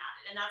Germain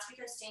added. And that's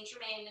because Saint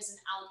Germain is an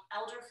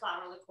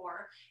elderflower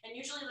liqueur, and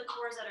usually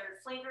liqueurs that are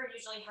flavored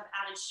usually have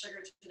added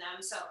sugar to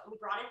them. So we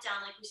brought it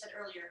down, like we said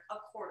earlier,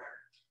 1/4.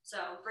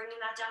 So bringing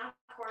that down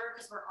 1/4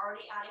 because we're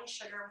already adding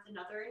sugar with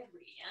another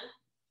ingredient.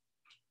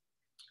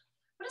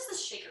 What is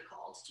this shaker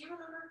called? Do you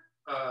remember?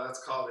 That's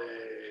called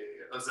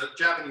it's a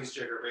Japanese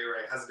jigger, but you're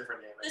right, it has a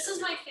different name. This is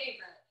my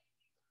favorite.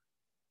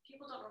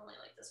 People don't normally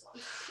like this one.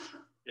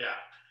 Yeah,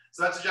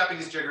 so that's a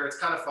Japanese jigger. It's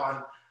kind of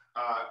fun.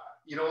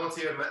 You don't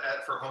see them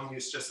for home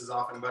use just as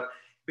often, but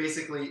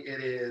basically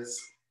it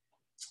is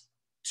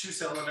 2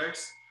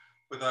 cylinders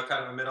with a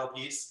kind of a middle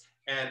piece.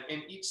 And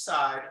in each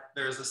side,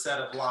 there's a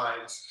set of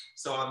lines.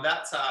 So on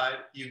that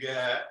side, you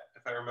get,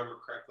 if I remember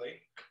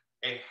correctly,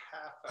 a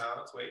 1/2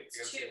 ounce. Wait,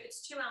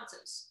 it's 2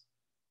 ounces.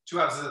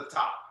 2 ounces at the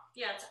top.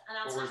 Yeah, it's 1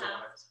 ounce and a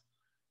half.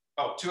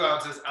 Oh, 2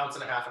 ounces, ounce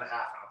and a half,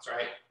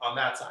 right? On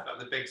that side, on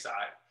the big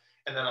side.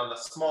 And then on the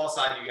small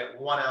side, you get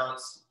 1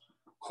 ounce,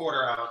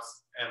 1/4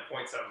 ounce, and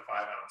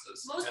 0.75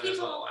 ounces. Most and people, there's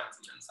little lines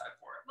on the inside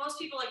for it. Most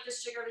people like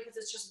this jigger because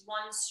it's just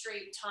one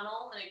straight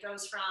tunnel, and it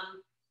goes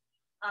from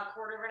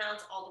 1/4 of an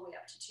ounce all the way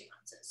up to 2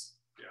 ounces.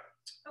 Yeah.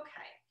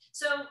 Okay,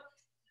 so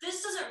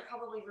this doesn't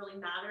probably really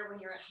matter when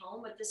you're at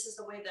home, but this is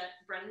the way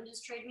that Brendan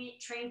just trained me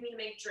to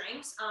make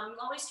drinks. You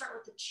always start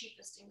with the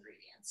cheapest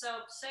ingredient.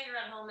 So say you're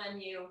at home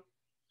and you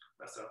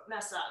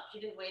mess up.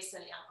 You didn't waste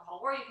any alcohol,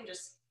 or you can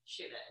just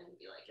shoot it and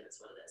be like, it is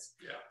what it is.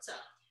 Yeah. So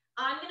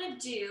I'm gonna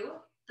do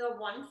the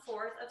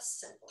 1/4 of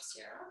simple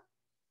syrup.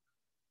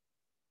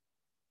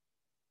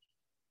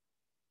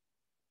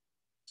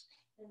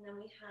 And then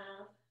we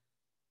have,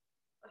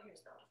 oh,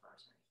 here's the elderflower,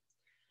 sorry.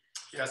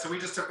 Yeah, so we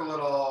just took a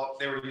little,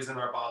 they were using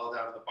our bottle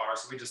down at the bar,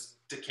 so we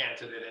just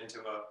decanted it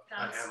into a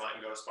Hamlet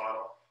and Ghost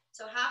bottle.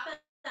 So 1/2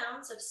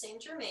 ounce of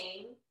Saint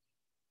Germain.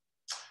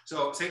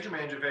 So Saint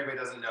Germain, if anybody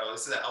doesn't know,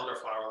 this is an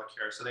elderflower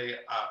liqueur. So they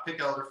pick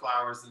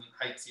elderflowers in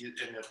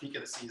the peak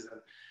of the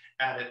season,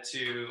 add it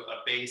to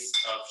a base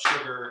of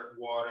sugar,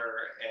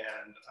 water,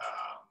 and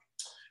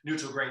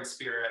neutral grain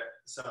spirit.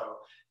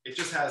 So it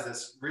just has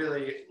this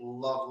really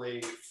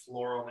lovely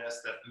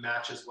floralness that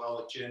matches well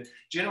with gin.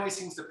 Gin always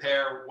seems to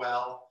pair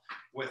well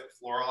with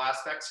floral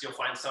aspects. You'll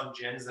find some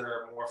gins that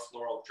are more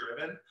floral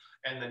driven,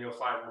 and then you'll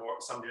find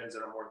some gins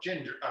that are more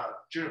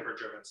juniper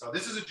driven. So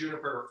this is a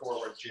juniper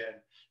forward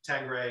gin.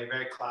 Tangray,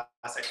 very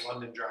classic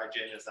London dry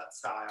gin is that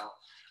style.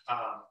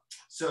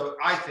 So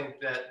I think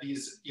that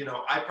these,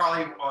 I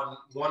probably on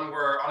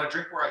a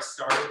drink where I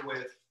started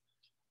with,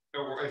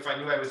 or if I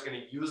knew I was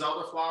going to use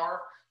elderflower,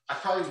 I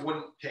probably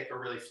wouldn't pick a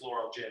really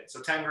floral gin.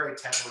 So Tangray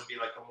 10 would be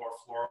like the more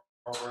floral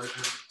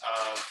version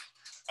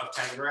of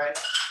Tangray.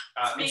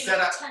 Instead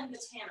of 10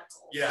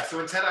 botanicals. Yeah, so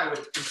instead I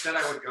would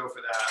go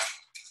for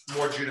that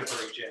more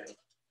juniper gin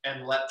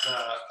and let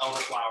the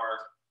elderflower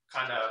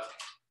kind of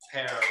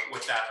pair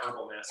with that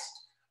herbalness.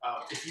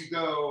 If you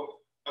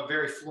go a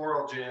very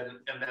floral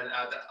gin and then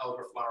add the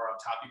elderflower on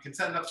top, you can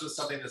end up with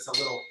something that's a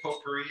little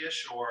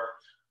potpourri-ish or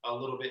a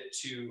little bit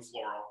too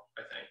floral,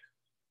 I think.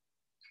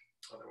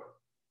 Other way.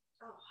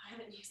 Oh, I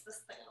haven't used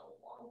this thing in a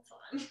long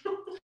time.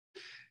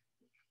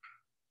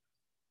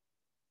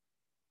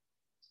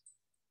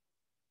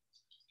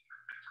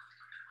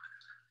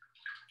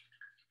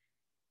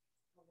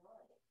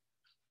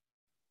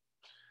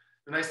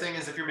 The nice thing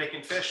is if you're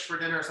making fish for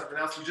dinner or something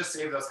else, you just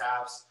save those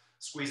halves,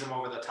 squeeze them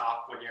over the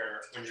top when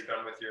you're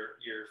done with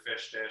your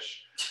fish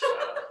dish.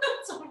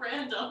 So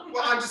random.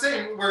 Well, I'm just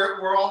saying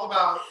we're all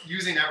about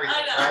using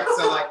everything, right?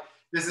 So like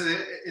this is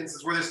an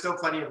instance where there's still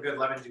plenty of good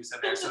lemon juice in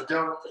there, so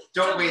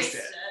don't waste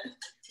it.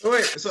 Oh,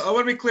 wait, so I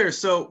want to be clear.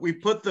 So we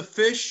put the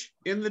fish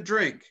in the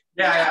drink.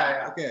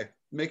 Yeah. Okay,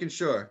 making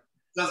sure.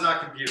 Does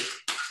not compute.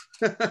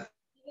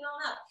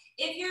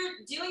 If you're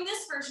doing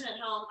this version at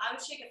home, I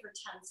would shake it for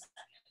 10 seconds.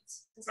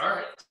 All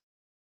right.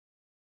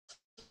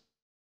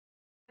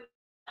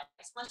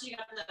 Once you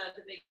got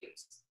the big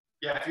cubes.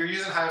 Yeah, if you're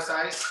using house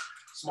ice,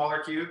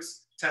 smaller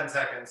cubes, 10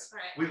 seconds.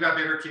 Right. We've got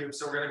bigger cubes,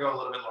 so we're going to go a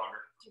little bit longer.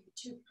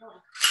 2,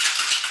 1.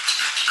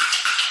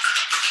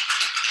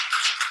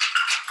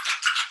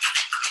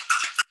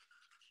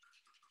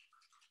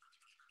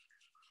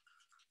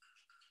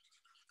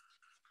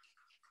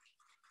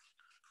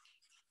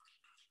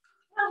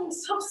 That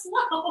was so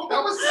slow.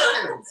 That was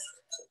seconds.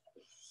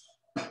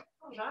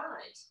 All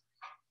right.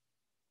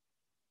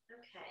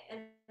 Okay,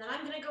 and then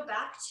I'm going to go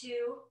back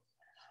to.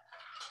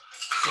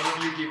 Some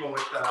of you people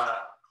with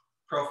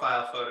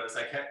profile photos,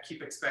 I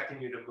keep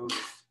expecting you to move,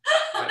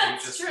 but you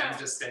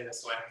just stay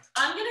this way.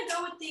 I'm going to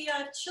go with the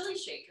chili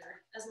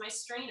shaker as my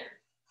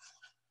strainer.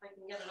 If I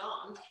can get it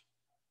on.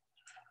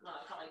 No,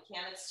 I probably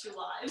can't. It's too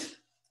live.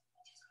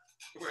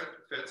 Where it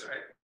fits,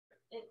 right?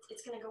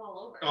 It's going to go all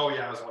over. Oh,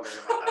 yeah, I was wondering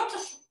about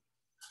that.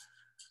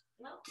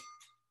 No,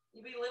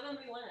 we live and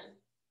we learn.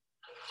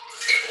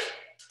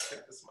 I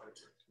think this might work.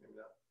 Maybe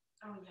not.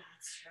 Oh, yeah,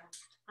 that's true.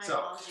 My so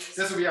apologies.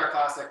 this would be our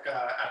classic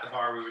at the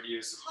bar we would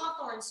use.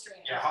 Hawthorne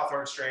strainer. Yeah,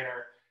 Hawthorne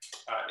strainer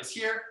is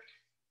here.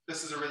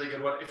 This is a really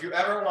good one. If you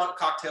ever want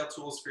cocktail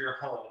tools for your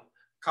home,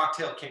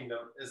 Cocktail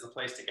Kingdom is the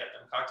place to get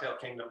them.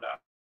 CocktailKingdom.com.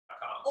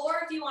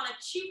 Or if you want a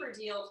cheaper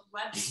deal,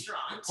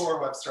 Webstront.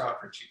 Or Webstront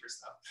for cheaper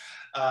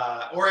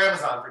stuff. Or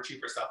Amazon for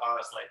cheaper stuff,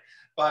 honestly.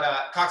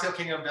 But Cocktail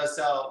Kingdom does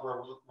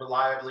sell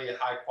reliably at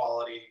high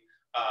quality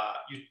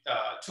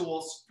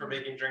tools for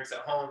making drinks at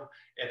home.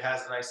 It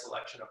has a nice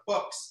selection of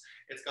books.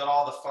 It's got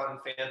all the fun,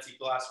 fancy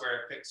glassware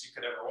and picks you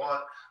could ever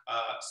want.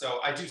 So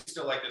I do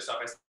still like this stuff.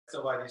 I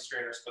still buy these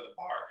strainers for the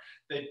bar.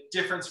 The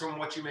difference from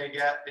what you may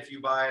get if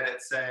you buy it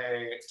at,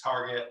 say,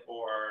 Target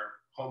or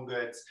Home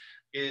Goods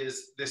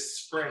is this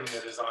spring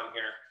that is on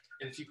here.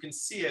 And if you can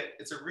see it,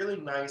 it's a really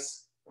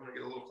nice, I'm gonna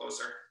get a little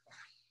closer.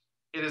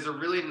 It is a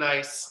really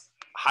nice,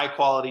 high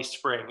quality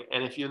spring.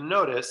 And if you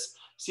notice,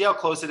 see how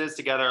close it is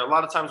together. A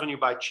lot of times when you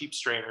buy cheap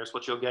strainers,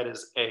 what you'll get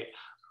is a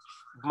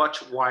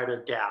much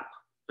wider gap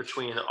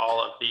between all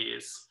of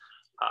these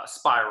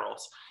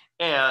spirals.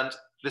 And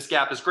this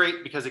gap is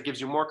great because it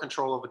gives you more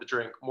control over the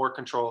drink, more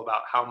control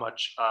about how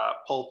much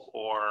pulp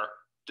or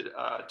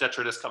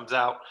detritus comes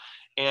out.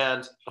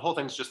 And the whole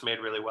thing's just made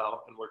really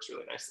well and works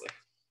really nicely.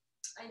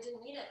 I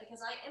didn't need it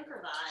because I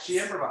improvised. She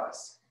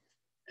improvised.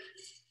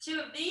 2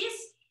 of these,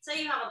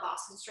 say you have a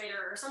Boston strainer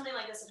or something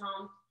like this at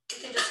home,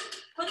 you can just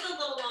put the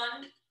little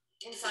one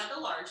inside the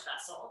large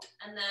vessel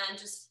and then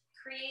just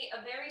create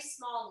a very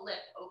small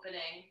lip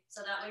opening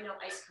so that way no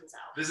ice comes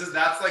out.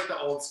 That's like the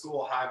old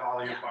school high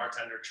volume Yeah.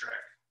 bartender trick.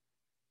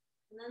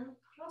 And then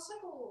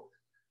prosecco.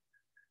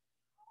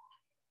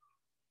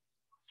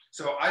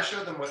 So I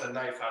showed them with a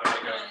knife how to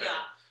make it.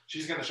 Yeah.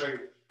 She's going to show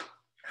you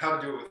how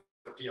to do it with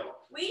the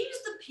peel. We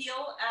use the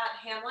peel at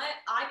Hamlet.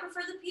 I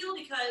prefer the peel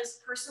because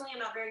personally I'm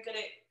not very good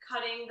at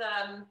cutting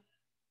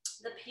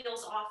the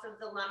peels off of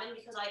the lemon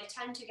because I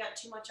tend to get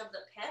too much of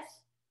the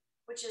pith,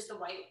 which is the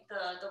white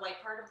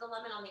part of the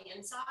lemon on the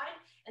inside,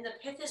 and the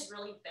pith is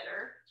really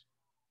bitter.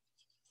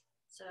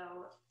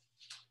 So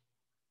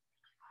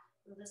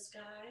this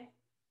guy,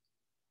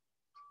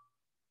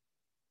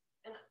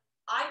 and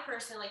I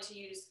personally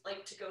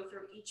like to go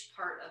through each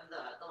part of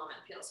the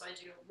lemon peel. So I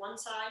do one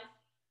side,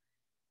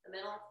 the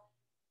middle,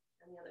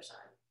 and the other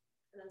side,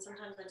 and then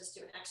sometimes I just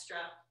do an extra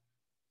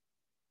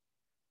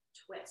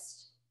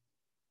twist.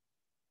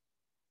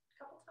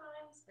 Couple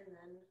times, and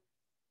then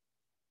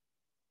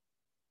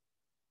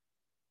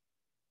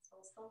it's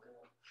all still good.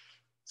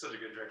 Such a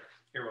good drink.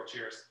 Here, well,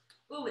 cheers.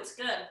 Ooh, it's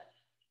good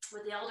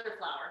with the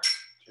elderflower.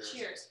 Cheers.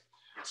 Cheers.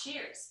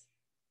 Cheers.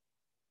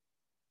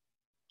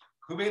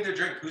 Who made their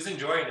drink? Who's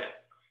enjoying it?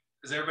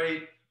 Does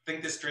everybody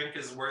think this drink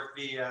is worth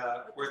the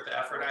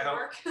effort? I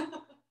hope.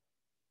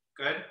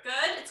 Good.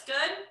 Good. It's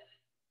good.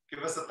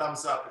 Give us a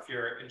thumbs up if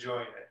you're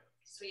enjoying it.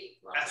 Sweet.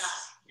 Love Yes.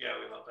 that. Yeah,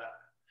 we love that.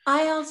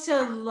 I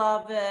also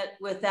love it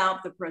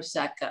without the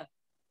Prosecco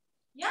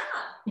Yeah.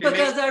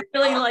 because I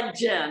really like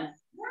gin.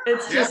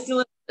 It's Yeah. just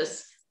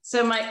delicious.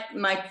 So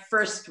my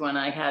first one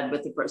I had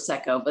with the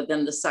Prosecco, but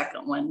then the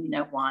second one, you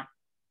know why?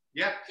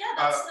 Yeah. Yeah,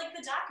 that's like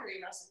the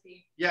daiquiri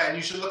recipe. Yeah, and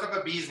you should look up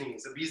a bee's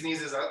knees. A bee's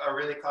knees is a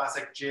really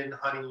classic gin,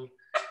 honey,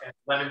 and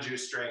lemon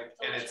juice drink,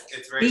 and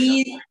it's very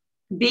simple.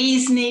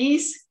 Bee's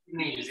knees?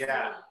 Knees,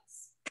 yeah.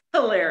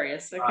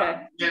 Hilarious.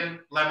 Okay.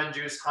 Gin, lemon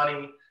juice,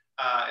 honey.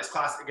 As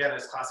classic again,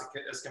 as classic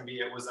as can be.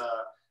 It was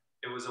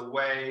a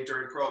way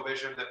during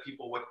Prohibition that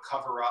people would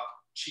cover up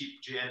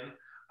cheap gin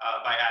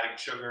by adding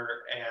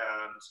sugar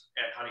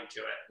and honey to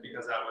it,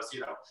 because that was,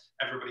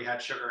 everybody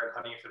had sugar and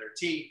honey for their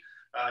tea.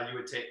 You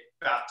would take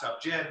bathtub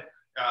gin,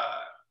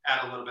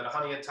 add a little bit of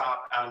honey on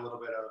top, add a little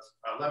bit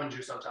of lemon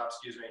juice on top,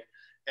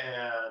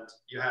 and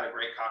you had a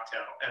great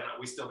cocktail. And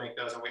we still make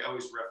those, and we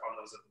always riff on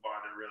those at the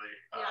bar. They're really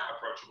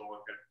approachable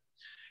and good.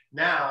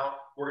 Now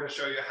we're going to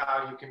show you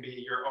how you can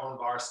be your own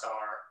bar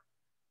star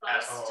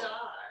at home.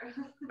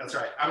 That's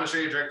right. I'm going to show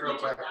you a drink real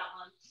quick.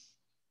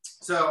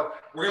 So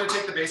we're going to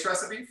take the base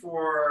recipe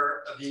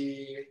for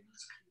the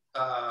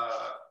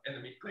and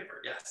the meat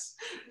flavor. Yes,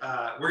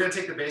 we're going to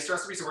take the base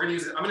recipe. So we're going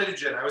to use it. I'm going to do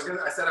gin. I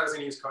said I was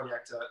going to use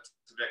cognac to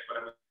Vic, but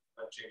I'm going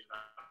to change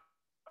that.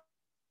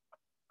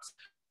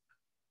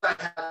 I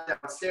had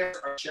downstairs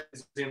are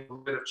cherries, a little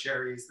bit of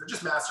cherries. They're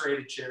just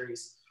macerated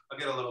cherries. I'll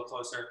get a little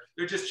closer.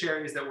 They're just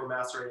cherries that were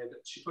macerated.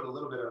 She put a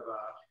little bit of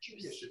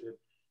juice. Yes, she did.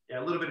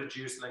 Yeah, a little bit of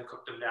juice and then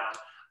cooked them down.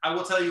 I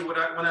will tell you when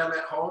I'm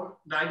at home,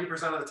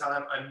 90% of the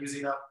time I'm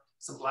using up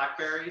some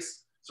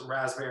blackberries, some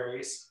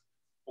raspberries,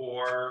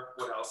 or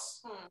what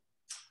else?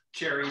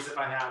 Cherries if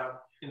I had them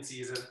in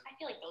season. I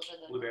feel like those are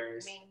the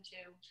blueberries. main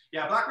two.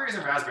 Yeah, blackberries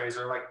and raspberries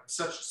are like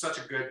such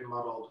a good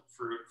muddled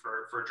fruit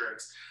for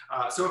drinks.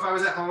 So if I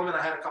was at home and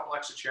I had a couple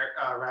extra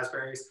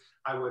raspberries,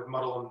 I would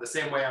muddle them the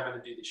same way I'm going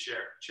to do these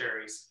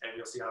cherries, and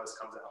you'll see how this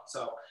comes out.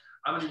 So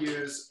I'm going to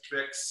use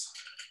Vic's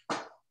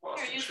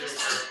Boston Here, use Shaker.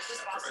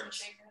 this Boston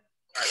Shaker.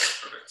 All right,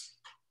 perfect.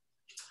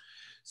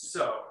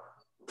 So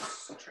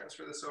let's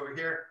transfer this over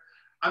here.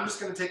 I'm just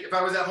going to take, if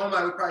I was at home,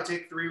 I would probably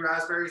take 3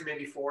 raspberries,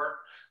 maybe 4.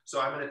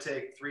 So I'm going to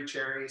take 3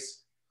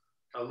 cherries,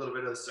 a little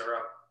bit of the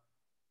syrup,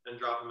 and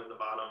drop them in the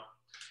bottom.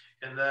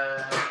 And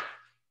then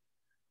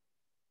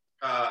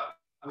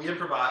we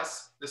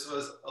improvise. This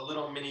was a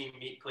little mini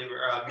meat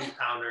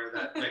pounder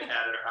that Vic had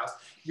at her house.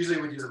 Usually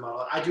we'd use a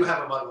muddler. I do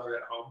have a muddler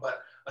at home,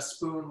 but a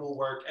spoon will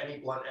work. Any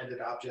blunt-ended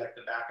object,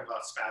 the back of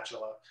a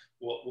spatula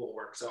will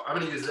work. So I'm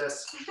going to use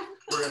this.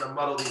 We're going to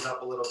muddle these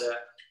up a little bit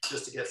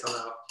just to get some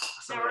out.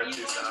 Now, are you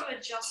going to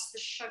adjust the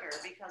sugar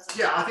because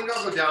of I think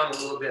I'll go down a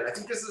little bit. I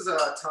think this is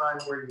a time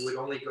where you would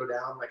only go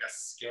down like a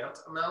scant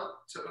amount,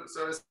 so to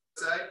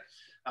say.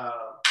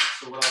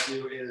 So what I'll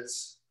do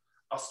is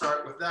I'll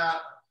start with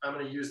that. I'm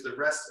going to use the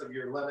rest of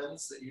your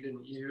lemons that you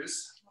didn't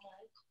use.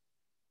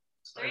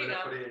 So I'm going to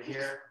put it in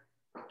here.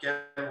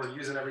 Again, we're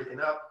using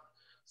everything up.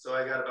 So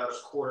I got about a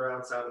 1/4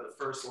 ounce out of the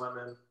first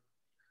lemon.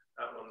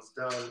 That one's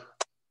done.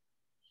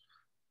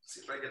 Let's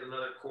see if I get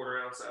another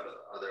 1/4 ounce out of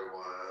the other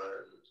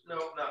one.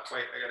 Nope, not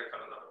quite. I got to cut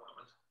another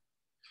lemon.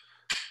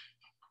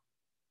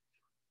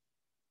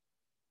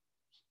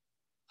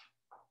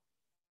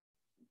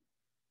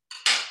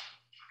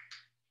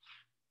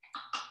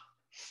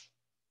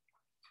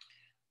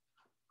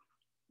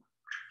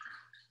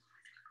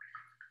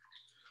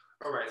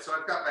 All right, so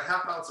I've got my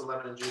 1/2 ounce of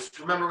lemon juice.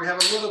 Remember, we have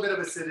a little bit of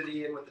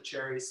acidity in with the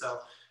cherries, so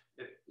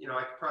I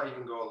could probably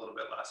even go a little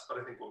bit less, but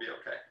I think we'll be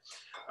okay.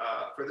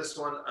 For this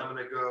one, I'm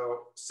going to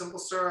go simple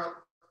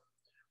syrup.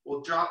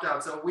 We'll drop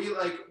down. So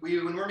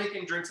when we're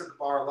making drinks at the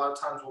bar, a lot of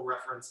times we'll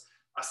reference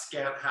a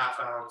scant 1/2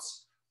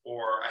 ounce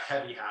or a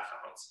heavy ½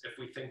 ounce if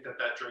we think that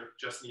that drink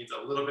just needs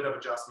a little bit of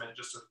adjustment,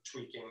 just of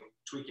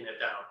tweaking it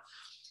down.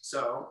 So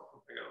I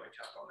got my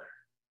cap on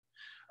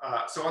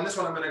there. So on this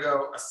one, I'm going to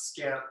go a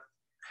scant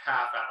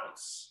 ½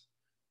 ounce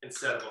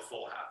instead of a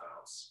full ½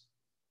 ounce.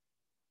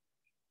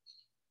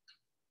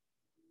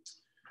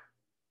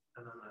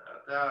 And I'm going to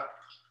add that.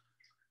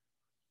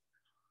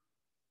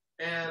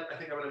 And I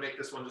think I'm going to make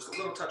this one just a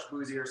little touch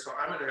boozier. So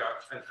I'm going to go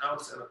 1.25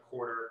 ounces of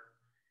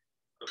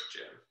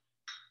gin.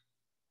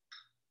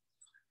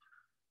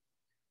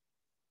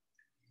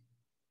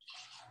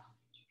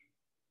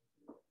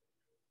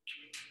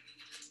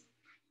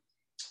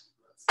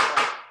 That's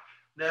that.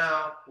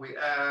 Now we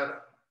add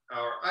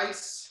our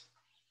ice.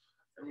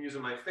 I'm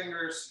using my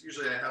fingers.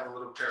 Usually I have a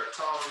little pair of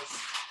tongs.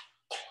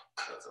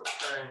 That's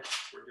okay.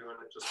 We're doing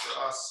it just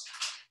for us.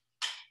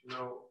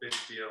 No big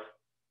deal.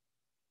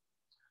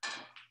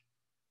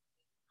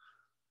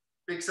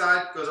 Big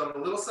side goes on the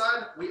little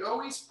side. We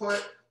always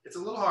put, it's a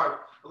little hard.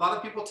 A lot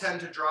of people tend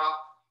to drop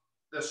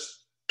the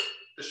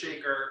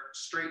shaker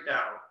straight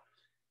down.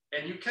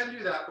 And you can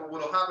do that, but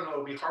what'll happen,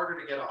 it'll be harder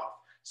to get off.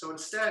 So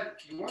instead,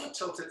 you want to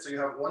tilt it so you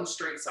have one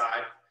straight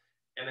side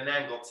and an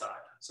angled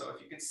side. So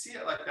if you can see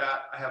it like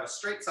that, I have a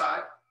straight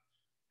side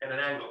and an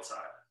angled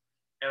side.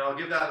 And I'll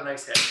give that a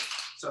nice hit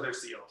so they're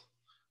sealed.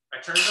 I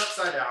turn it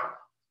upside down.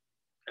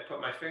 I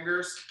put my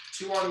fingers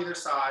 2 on either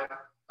side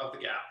of the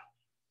gap.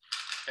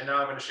 And now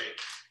I'm going to shake.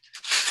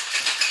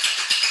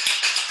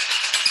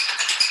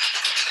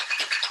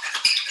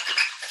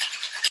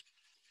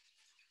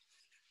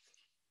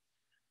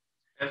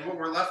 And what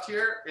we're left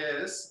here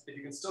is, if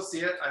you can still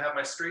see it, I have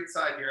my straight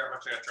side here. I'm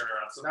actually going to turn it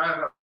around. So now I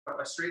have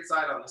my straight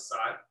side on this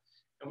side.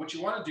 And what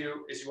you want to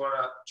do is you want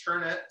to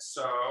turn it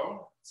so,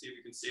 let's see if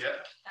you can see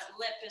it. That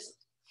lip is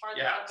farther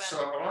Yeah, open.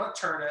 so I want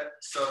to turn it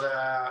so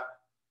that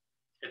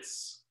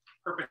it's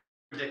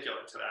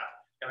perpendicular to that.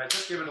 And I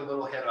just give it a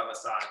little hit on the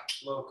side,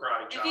 a little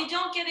karate chop. If you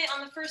don't get it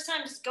on the first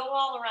time, just go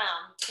all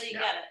around till you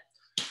get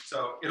it.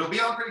 So it'll be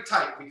on pretty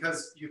tight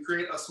because you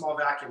create a small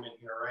vacuum in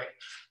here, right?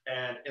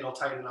 And it'll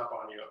tighten up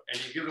on you.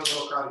 And you give it a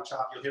little karate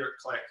chop, you'll hear it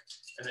click,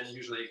 and then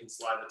usually you can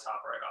slide the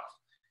top right off.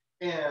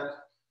 And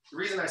the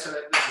reason I said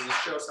that this is a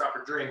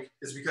showstopper drink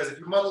is because if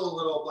you muddle a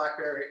little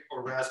blackberry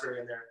or raspberry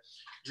in there,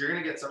 you're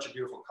gonna get such a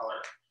beautiful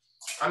color.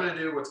 I'm gonna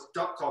do what's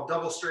called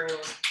double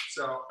straining.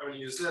 So I'm gonna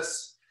use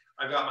this.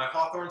 I've got my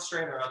Hawthorne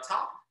strainer on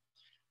top,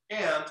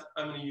 and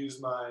I'm gonna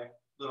use my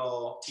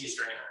little tea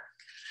strainer.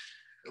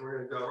 And we're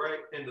gonna go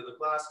right into the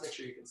glass, make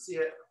sure you can see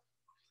it.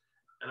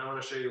 And I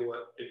wanna show you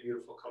what a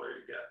beautiful color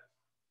you get.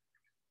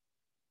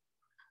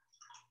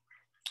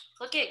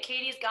 Look at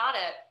Katie's got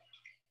it.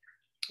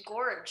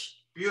 Gorge.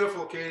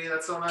 Beautiful, Katie,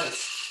 that's so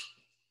nice.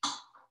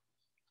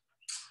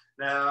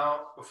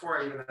 Now, before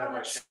I even add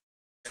my champagne,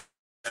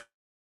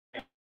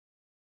 I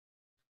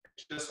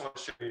just want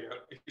to show you,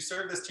 if you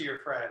serve this to your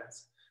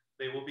friends,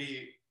 they will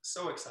be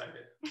so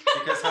excited,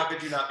 because how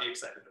could you not be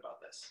excited about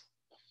this?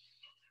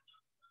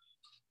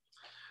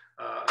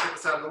 Get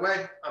this out of the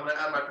way. I'm going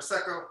to add my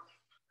Prosecco.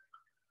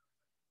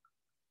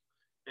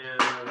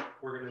 And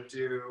we're going to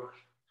do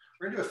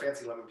a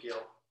fancy lemon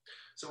peel.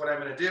 So what I'm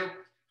going to do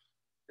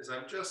is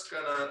I'm just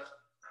going to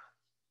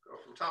go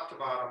from top to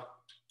bottom.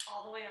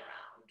 All the way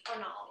around. Or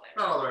not all the way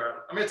around. Not all the way around.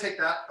 I'm going to take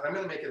that, but I'm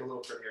going to make it a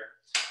little prettier.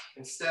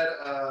 Instead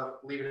of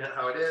leaving it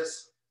how it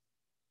is,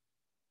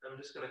 I'm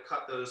just going to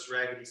cut those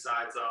raggedy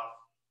sides off.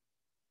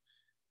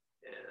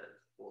 And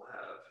we'll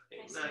have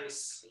a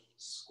nice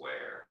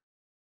square,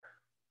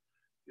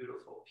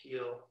 beautiful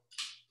peel.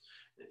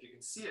 And if you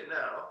can see it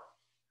now,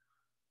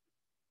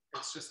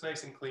 it's just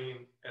nice and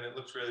clean, and it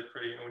looks really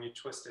pretty. And when you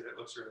twist it, it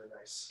looks really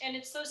nice. And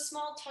it's those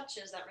small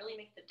touches that really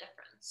make the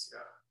difference. Yeah.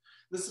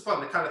 This is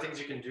fun, the kind of things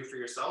you can do for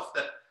yourself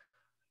that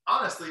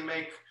honestly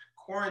make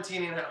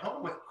quarantining at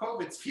home with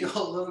COVID feel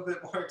a little bit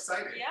more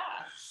exciting.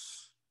 Yeah.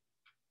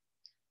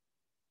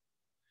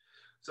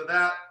 So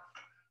that,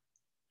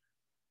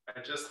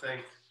 I just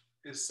think,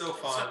 is so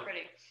fun. It's so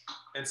pretty.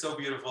 And so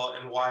beautiful,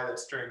 and why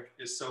this drink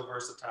is so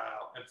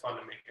versatile and fun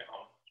to make at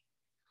home.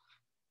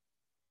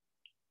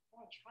 I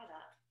want to try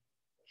that.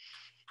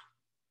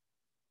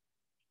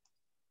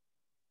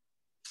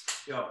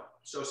 Yeah,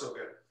 so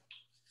good.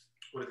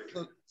 What a good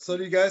drink. So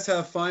do you guys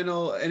have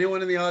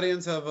anyone in the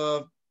audience have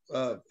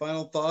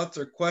final thoughts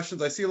or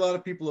questions? I see a lot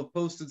of people have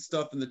posted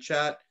stuff in the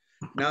chat.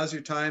 Now's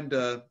your time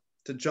to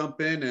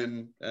jump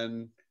in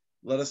and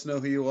let us know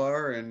who you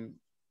are and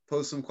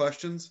post some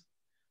questions.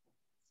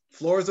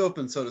 Floor is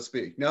open, so to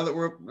speak. Now that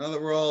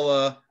we're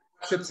all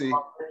tipsy.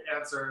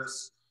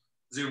 Answers,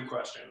 Zoom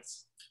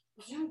questions.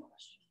 Zoom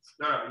questions.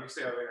 No, you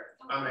stay over here.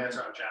 I'm gonna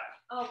answer on chat.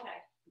 Okay.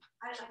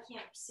 I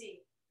can't see.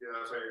 Yeah,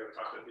 that's why you're gonna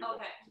talk to people.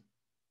 Okay.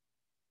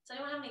 Does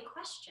anyone have any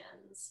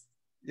questions?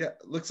 Yeah,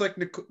 looks like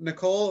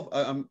Nicole,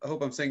 I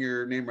hope I'm saying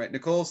your name right.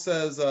 Nicole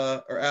says,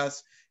 or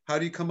asks, how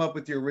do you come up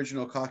with your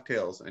original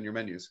cocktails and your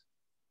menus?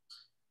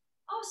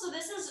 Oh, so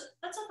that's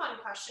a fun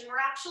question. We're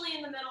actually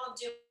in the middle of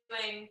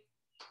doing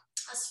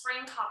a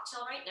spring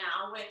cocktail right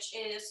now, which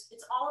is,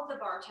 it's all of the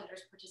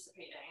bartenders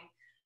participating.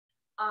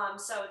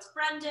 So it's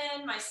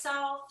Brendan,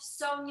 myself,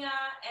 Sonia,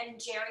 and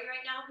Jerry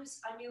right now,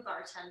 who's a new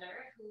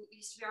bartender who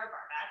used to be our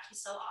bar back.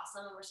 He's so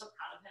awesome, and we're so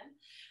proud of him.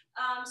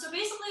 So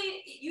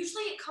basically,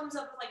 usually it comes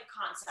up with like a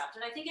concept,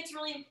 and I think it's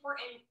really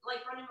important,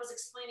 like Brendan was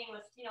explaining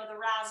with, you know, the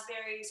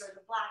raspberries or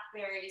the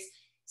blackberries,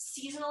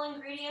 seasonal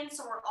ingredients.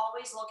 So we're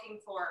always looking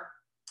for,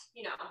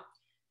 you know,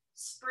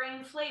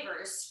 spring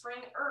flavors,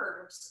 spring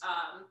herbs,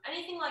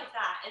 anything like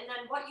that. And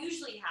then what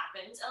usually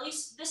happens, at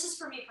least this is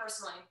for me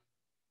personally,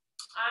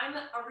 I'm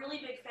a really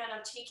big fan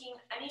of taking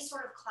any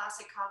sort of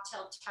classic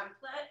cocktail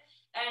template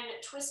and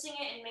twisting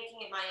it and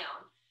making it my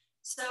own.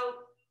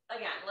 So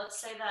again,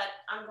 let's say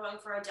that I'm going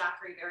for a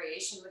daiquiri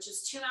variation, which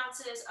is 2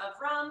 ounces of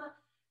rum,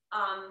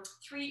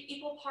 3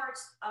 equal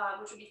parts,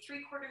 which would be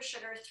 3/4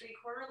 sugar,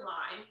 3/4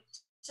 lime.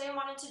 Say I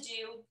wanted to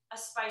do a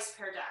spice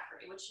pear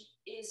daiquiri, which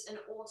is an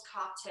old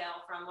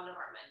cocktail from one of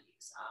our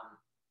menus.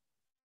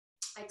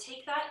 I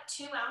take that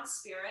 2-ounce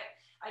spirit.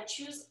 I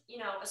choose, you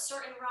know, a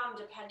certain rum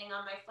depending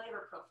on my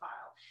flavor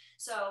profile.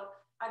 So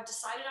I've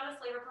decided on a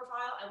flavor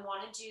profile. I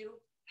want to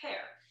do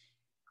pear.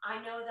 I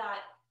know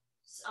that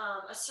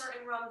a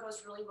certain rum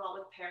goes really well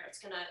with pear. It's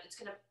gonna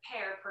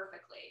pair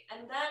perfectly.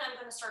 And then I'm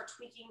gonna start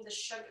tweaking the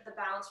sugar, the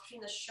balance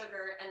between the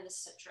sugar and the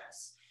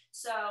citrus.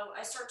 So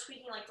I start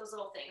tweaking like those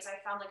little things. I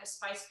found like a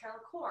spice pear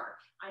liqueur.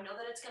 I know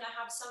that it's gonna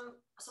have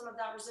some of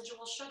that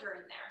residual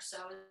sugar in there.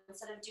 So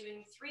instead of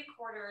doing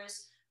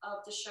 3/4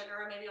 of the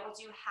sugar, maybe I'll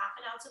do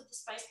 1/2 ounce of the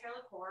spice pear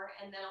liqueur,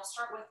 and then I'll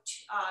start with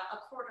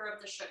 1/4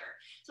 of the sugar.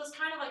 So it's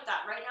kind of like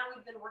that. Right now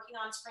we've been working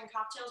on spring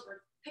cocktails.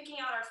 We're picking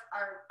out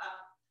our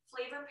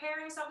flavor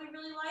pairings that we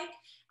really like.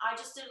 I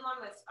just did one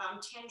with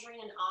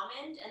tangerine and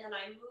almond, and then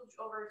I moved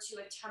over to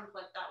a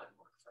template that would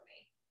work for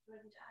me. You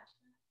want to add to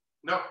that?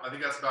 No, I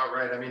think that's about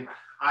right. I mean,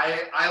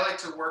 I like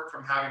to work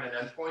from having an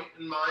endpoint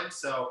in mind.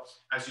 So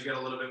as you get a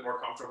little bit more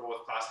comfortable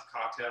with classic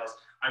cocktails,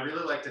 I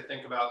really like to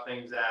think about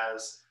things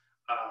as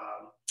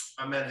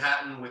a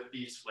Manhattan with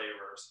these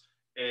flavors,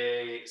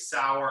 a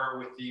sour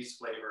with these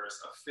flavors,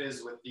 a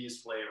fizz with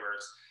these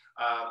flavors.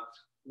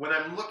 When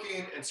I'm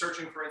looking and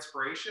searching for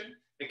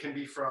inspiration, it can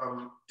be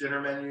from dinner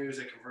menus,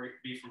 it can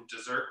be from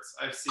desserts.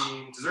 I've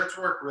seen desserts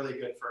work really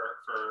good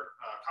for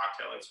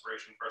cocktail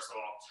inspiration, first of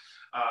all.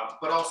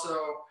 But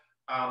also,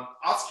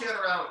 I'll scan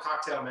around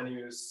cocktail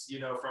menus, you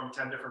know, from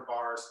 10 different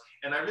bars,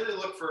 and I really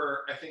look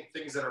for, I think,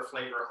 things that are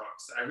flavor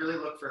hooks. I really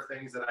look for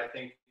things that I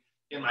think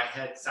in my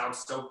head sounds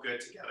so good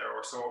together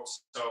or so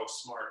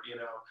smart, you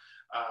know.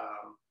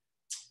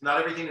 Not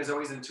everything is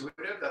always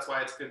intuitive. That's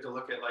why it's good to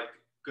look at like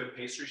good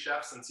pastry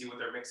chefs and see what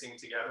they're mixing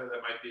together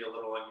that might be a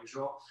little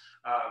unusual.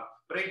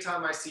 But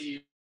anytime I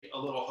see a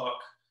little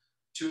hook,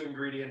 2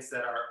 ingredients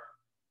that are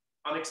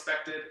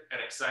unexpected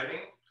and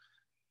exciting,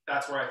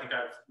 that's where I think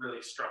I've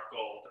really struck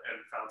gold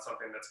and found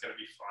something that's going to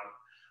be fun.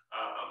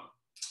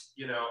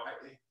 You know,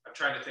 I'm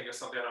trying to think of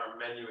something on our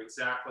menu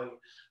exactly,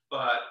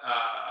 but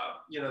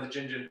you know, the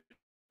gin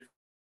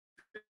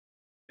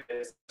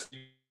is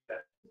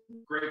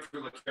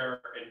grapefruit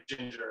liqueur and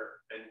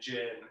ginger and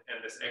gin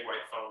and this egg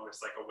white foam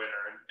is like a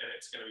winner, and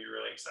it's going to be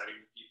really exciting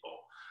to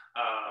people.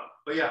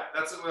 But yeah,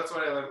 that's what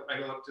I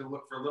look to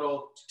look for,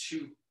 little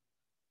two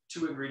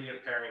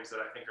ingredient pairings that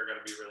I think are going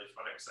to be really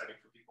fun and exciting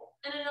for people.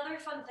 And another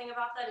fun thing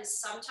about that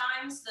is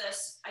sometimes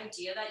this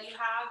idea that you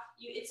have,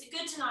 it's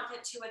good to not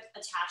get too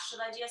attached to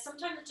the idea.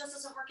 Sometimes it just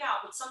doesn't work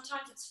out, but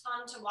sometimes it's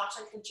fun to watch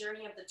like the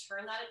journey of the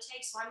turn that it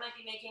takes. So I might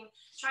be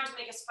trying to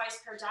make a spice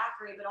pear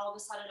daiquiri, but all of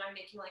a sudden I'm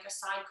making like a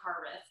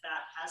sidecar riff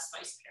that has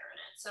spice pear in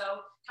it.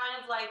 So kind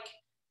of like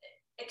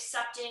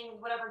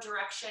accepting whatever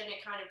direction it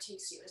kind of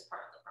takes you as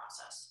part of the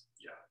process.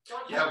 Yeah.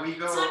 Don't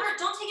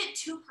take it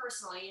too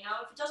personally, you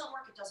know. If it doesn't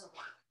work, it doesn't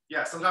work.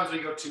 Yeah, sometimes we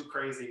go too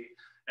crazy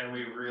and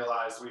we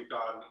realize we've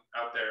gone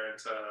out there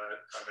into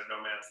kind of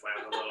no man's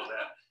land a little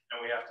bit, and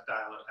we have to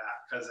dial it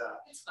back, because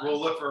we'll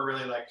look for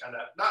really like kind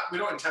of, we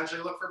don't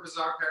intentionally look for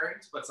bizarre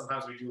pairings, but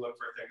sometimes we do look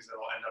for things that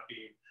will end up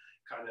being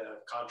kind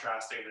of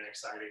contrasting and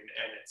exciting,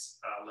 and it's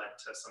led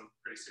to some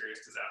pretty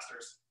serious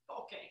disasters.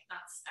 Okay,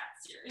 that's that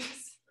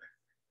serious.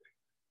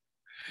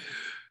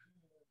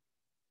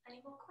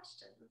 Any more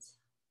questions?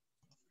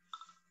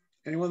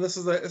 Anyone? This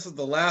is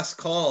the last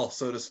call,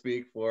 so to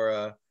speak,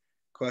 for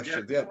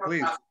questions. Yeah,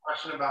 please. Ask a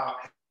question about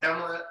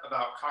Hamlet,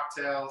 about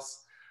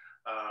cocktails.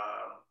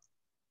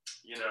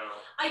 You know.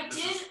 I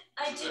did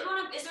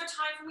want to. Is there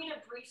time for me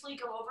to briefly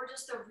go over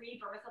just the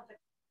rebirth of the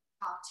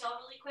cocktail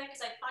really quick,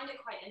 because I find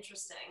it quite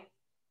interesting.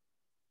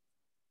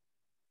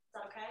 Is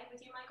that okay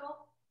with you,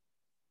 Michael?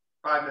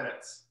 5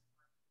 minutes.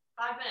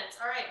 5 minutes.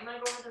 All right, I'm going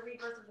to go over the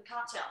rebirth of the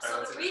cocktail.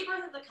 So the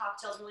rebirth of the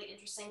cocktail is really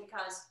interesting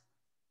because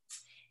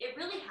it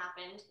really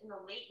happened in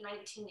the late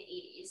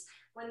 1980s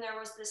when there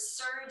was this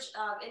surge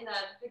of, in the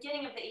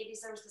beginning of the 80s,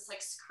 there was this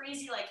like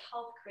crazy like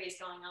health craze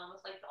going on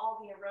with like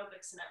all the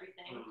aerobics and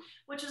everything,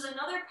 which was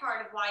another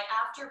part of why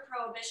after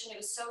Prohibition,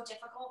 it was so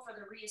difficult for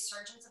the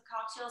resurgence of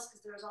cocktails,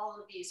 because there was all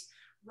of these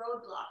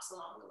roadblocks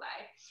along the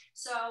way.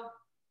 So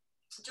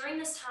during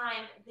this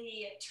time,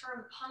 the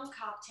term punk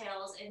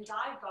cocktails in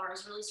dive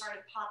bars really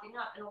started popping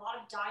up, and a lot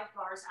of dive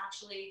bars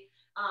actually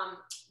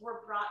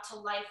were brought to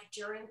life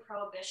during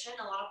Prohibition.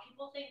 A lot of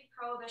people think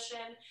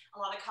Prohibition, a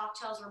lot of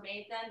cocktails were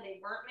made then. They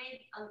weren't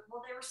made,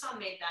 well, there were some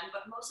made then,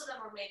 but most of them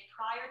were made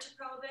prior to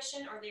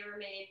Prohibition, or they were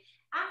made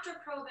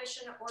after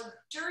Prohibition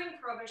or during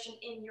Prohibition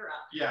in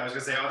Europe. Yeah, I was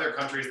gonna say other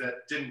countries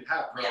that didn't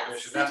have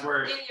Prohibition. Yes. That's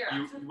where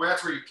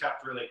you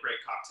kept really great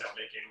cocktail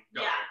making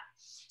going. Yeah.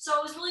 So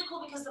it was really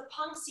cool because the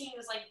punk scene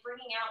was like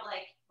bringing out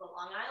like the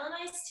Long Island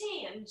iced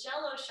tea and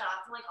Jello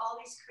shots and like all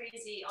these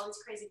crazy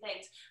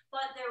things.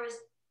 But there was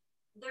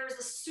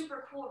a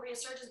super cool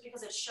resurgence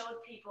because it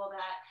showed people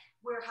that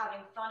we're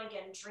having fun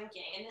again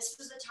drinking. And this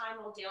was the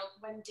time when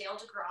Dale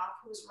DeGroff,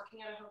 who was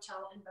working at a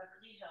hotel in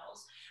Beverly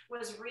Hills,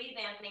 was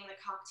revamping the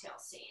cocktail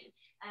scene.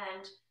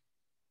 And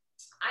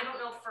I don't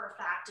know for a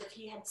fact if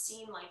he had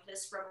seen like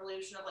this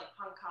revolution of like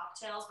punk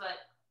cocktails, but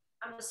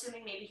I'm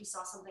assuming maybe he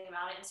saw something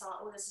about it and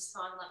saw, oh, this is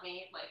fun. Let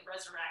me like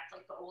resurrect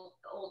like the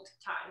old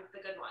time,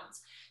 the good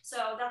ones.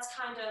 So that's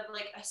kind of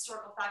like a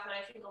historical fact that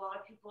I think a lot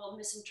of people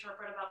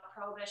misinterpret about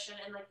Prohibition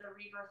and like the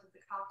rebirth of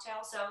the cocktail.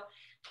 So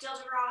Dale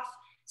DeGroff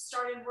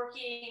started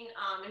working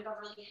in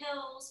Beverly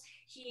Hills.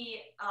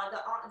 He,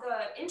 the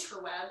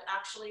interweb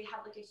actually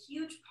had like a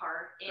huge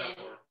part in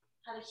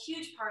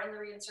the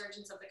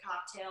resurgence of the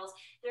cocktails.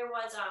 There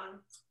was a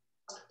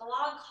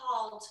blog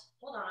called,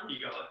 hold on.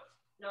 You got it.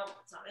 No,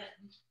 it's not it.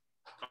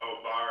 Oh,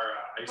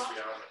 I used to be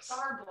on this.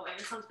 Bar Boy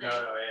or something.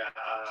 No, yeah.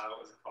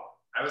 What was it called?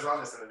 I was on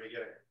this in the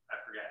beginning. I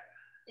forget.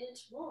 It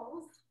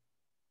was.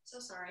 So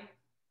sorry.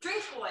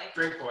 Drink Boy.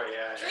 Drink Boy,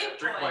 yeah.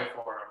 Drink Boy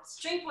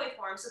forums. Drink Boy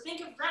forums. So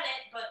think of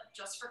Reddit, but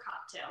just for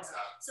cocktails.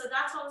 Yeah. So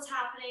that's what was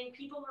happening.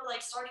 People were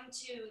like starting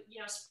to,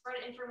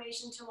 spread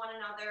information to one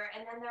another.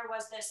 And then there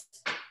was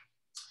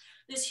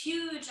this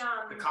huge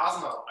the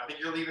Cosmo. I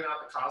think you're leaving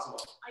out the Cosmo.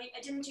 I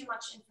didn't do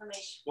much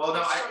information. Well,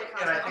 no,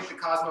 I think the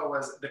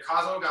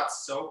Cosmo got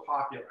so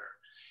popular,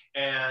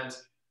 and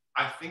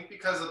I think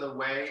because of the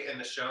way in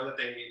the show that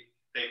they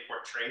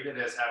portrayed it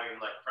as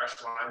having like fresh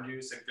lime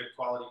juice and good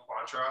quality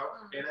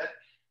Cointreau in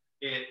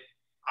it.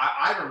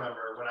 I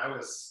remember when I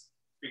was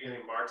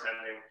beginning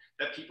bartending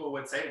that people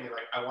would say to me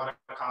like, I want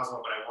a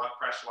Cosmo, but I want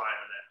fresh lime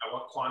in it. I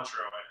want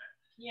Cointreau in it.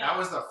 Yeah. That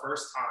was the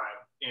first time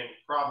in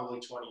probably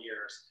 20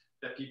 years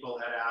that people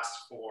had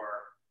asked for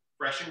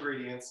fresh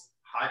ingredients,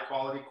 high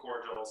quality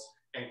cordials,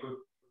 and good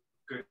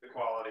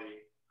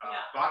quality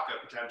vodka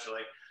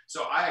potentially.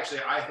 So I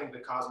think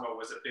the Cosmo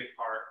was a big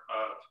part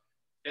of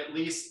at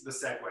least the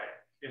segue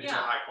into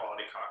high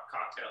quality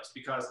cocktails,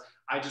 because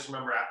I just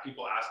remember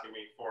people asking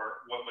me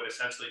for what would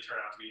essentially turn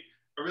out to be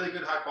a really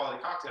good high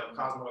quality cocktail.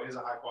 Cosmo is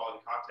a high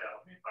quality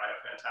cocktail made by a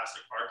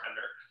fantastic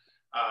bartender.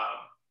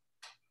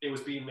 It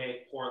was being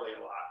made poorly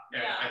a lot.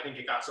 And I think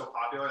it got so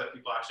popular that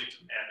people actually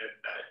demanded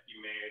that it be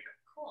made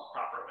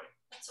properly.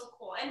 That's so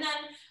cool. And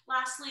then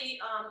lastly,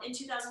 in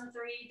 2003,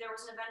 there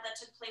was an event that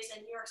took place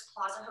at New York's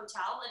Plaza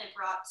Hotel, and it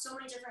brought so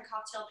many different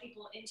cocktail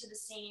people into the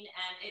scene,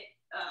 and it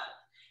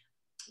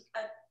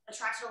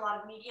attracted a lot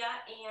of media,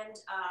 and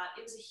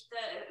it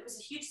was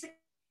a huge success.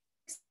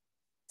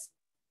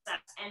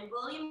 And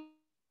William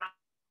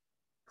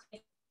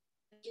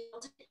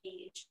Gilded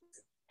Age.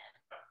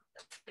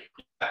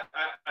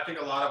 I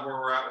think a lot of where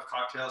we're at with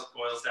cocktails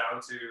boils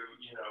down to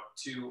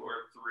 2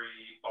 or 3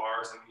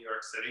 bars in New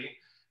York City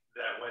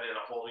that went in a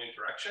whole new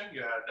direction.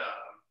 You had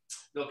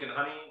Milk and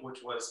Honey,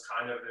 which was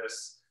kind of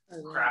this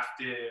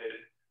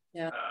crafted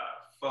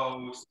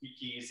faux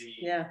speakeasy,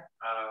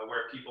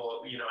 where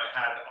people, it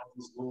had all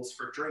these rules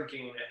for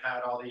drinking. It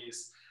had all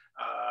these,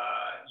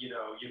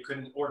 you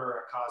couldn't order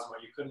a Cosmo,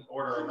 you couldn't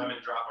order a lemon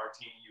drop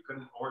martini, you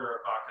couldn't order a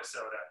vodka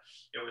soda.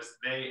 It was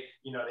they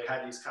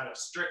had these kind of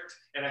strict,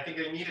 and I think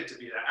they needed to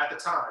be that at the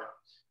time.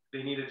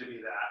 They needed to be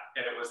that,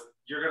 and it was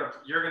you're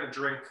gonna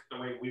drink the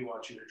way we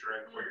want you to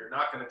drink, or you're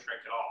not gonna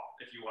drink at all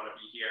if you want to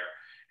be here.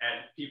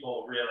 And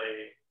people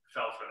really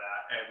fell for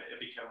that, and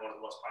it became one of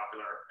the most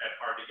popular and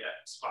hard to get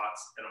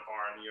spots in a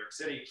bar in New York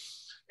City.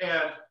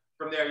 And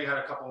from there, you had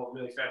a couple of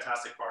really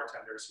fantastic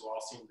bartenders who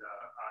all seemed to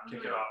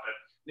kick it off at,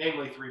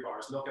 namely 3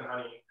 bars: Milk and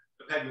Honey,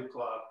 the Pegu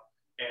Club,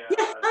 and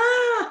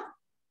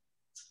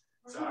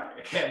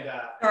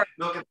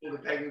Milk and Honey, the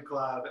Pegu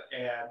Club,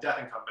 and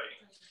Death and Company.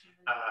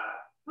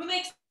 Who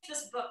makes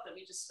this book that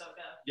we just spoke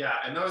of? Yeah,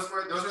 and those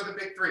were the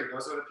big 3.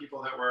 Those are the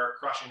people that were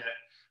crushing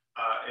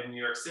it in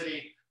New York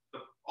City.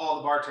 All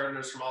the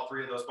bartenders from all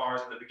 3 of those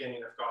bars in the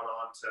beginning have gone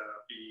on to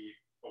be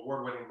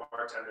award-winning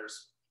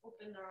bartenders.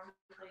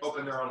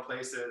 Open their own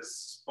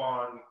places,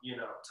 spawn,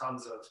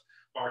 tons of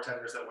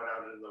bartenders that went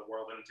out into the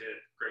world and did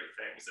great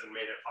things and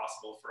made it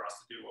possible for us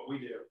to do what we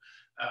do.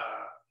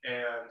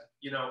 And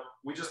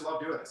we just love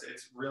doing this.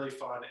 It's really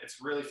fun.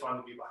 It's really fun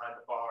to be behind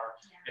the bar.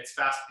 Yeah. It's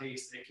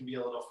fast-paced. It can be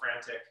a little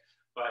frantic,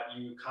 but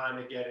you kind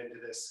of get into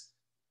this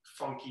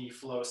funky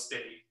flow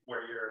state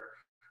where you're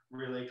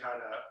really kind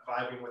of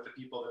vibing with the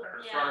people that are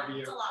in front of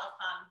you. It's a lot of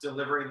fun.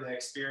 Delivering the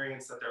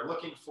experience that they're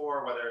looking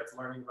for, whether it's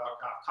learning about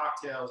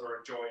cocktails or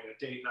enjoying a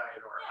date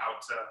night or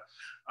out to,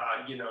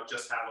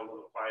 just have a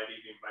little quiet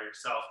evening by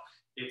yourself.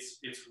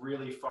 It's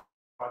really fun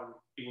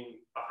being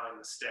behind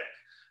the stick.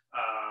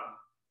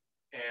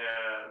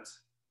 And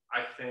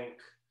I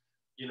think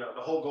you know,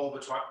 the whole goal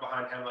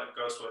behind Hamlet and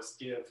Ghost was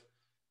give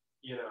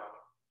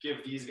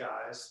these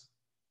guys,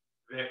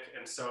 Vic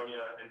and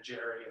Sonia and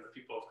Jerry and the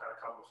people who've kind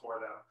of come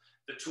before them,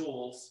 the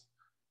tools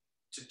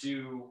to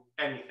do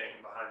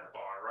anything behind the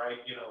bar, right?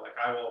 You know, like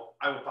I will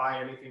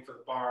buy anything for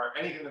the bar,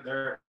 anything that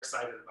they're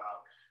excited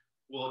about,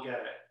 we'll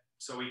get it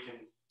so we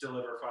can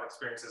deliver fun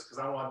experiences, because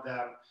I want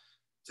them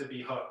to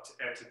be hooked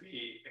and to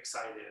be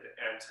excited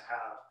and to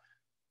have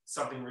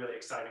something really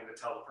exciting to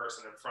tell the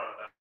person in front of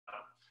them.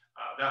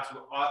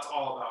 That's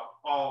all about.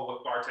 All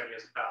what bartending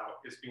is about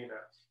is being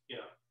a, you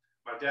know,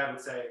 my dad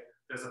would say,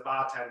 there's a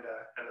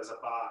bartender and there's a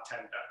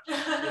bartender,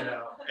 you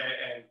know,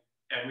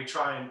 and we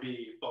try and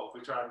be both.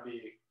 We try and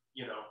be,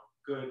 you know,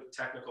 good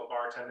technical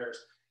bartenders,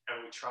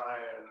 and we try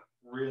and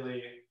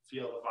really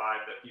feel the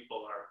vibe that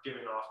people are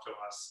giving off to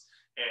us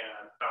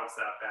and bounce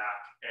that back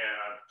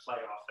and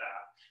play off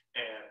that.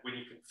 And when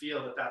you can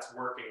feel that that's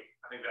working,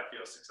 I think that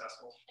feels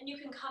successful. And you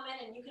can come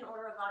in and you can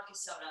order a vodka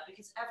soda,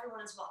 because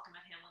everyone is welcome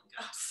at Hamlet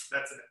Ghost.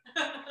 That's it.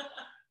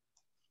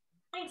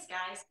 Thanks,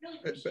 guys. Really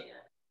appreciate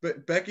it.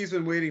 But Becky's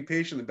been waiting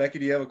patiently. Becky,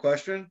 do you have a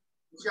question?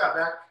 What you got,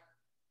 Beck?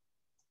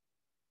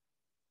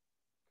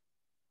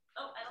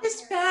 Oh, I don't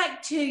Just hear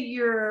back to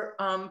your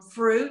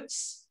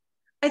fruits.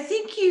 I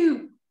think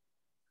you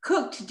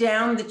cooked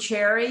down the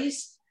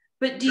cherries,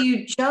 but do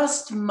you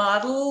just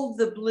muddle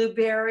the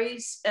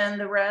blueberries and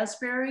the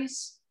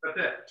raspberries? That's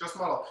it, just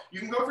muddle. You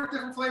can go for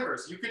different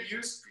flavors. You could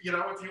use, you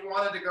know, if you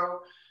wanted to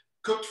go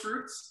cooked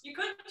fruits. You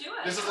could do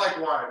it. This is like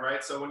wine,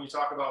 right? So when you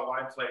talk about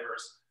wine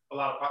flavors, a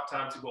lot of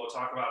times people will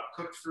talk about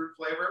cooked fruit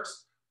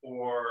flavors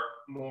or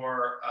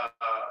more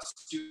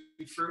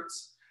stewed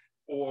fruits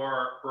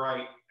or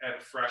bright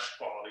and fresh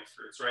quality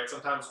fruits, right?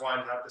 Sometimes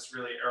wines have this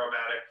really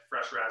aromatic,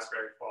 fresh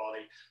raspberry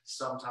quality.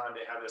 Sometimes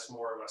they have this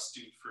more of a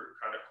stewed fruit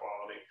kind of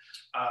quality.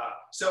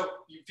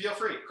 So you feel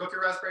free, cook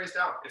your raspberries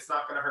down. It's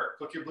not gonna hurt.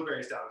 Cook your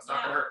blueberries down. It's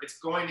not gonna hurt. It's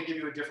going to give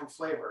you a different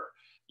flavor.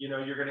 You know,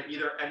 you're gonna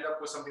either end up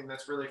with something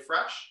that's really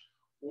fresh,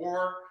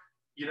 or,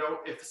 you know,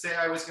 if say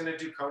I was gonna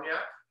do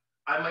cognac,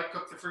 I might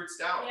cook the fruits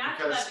down. Yeah,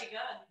 because, that'd be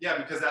good. Yeah,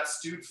 because that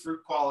stewed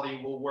fruit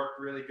quality will work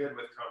really good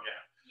with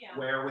cognac. Yeah.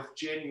 Where with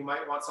gin, you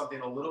might want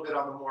something a little bit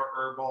on the more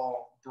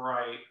herbal,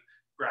 bright,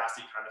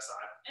 grassy kind of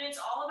side. And it's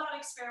all about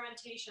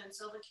experimentation.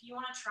 So like, if you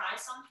want to try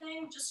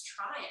something, just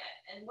try it.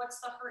 And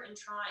what's the hurt in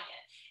trying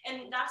it?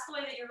 And that's the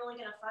way that you're really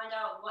going to find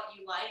out what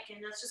you like.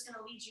 And that's just going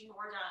to lead you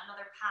more down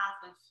another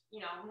path of, you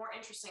know, more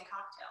interesting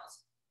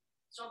cocktails.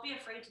 So don't be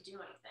afraid to do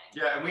anything.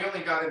 Yeah, and we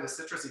only got into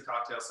citrusy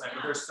cocktails tonight,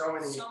 but there's so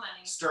many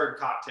stirred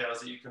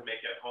cocktails that you can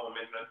make at home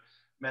in the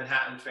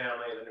Manhattan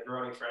family, the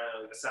Negroni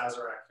family, the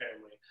Sazerac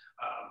family.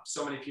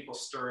 So many people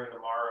stirring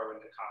Amaro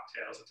into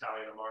cocktails,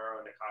 Italian Amaro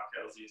into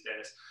cocktails these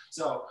days.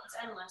 So it's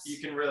endless. You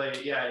can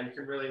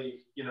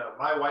really, you know,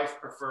 my wife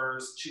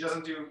prefers, she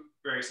doesn't do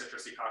very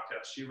citrusy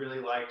cocktails. She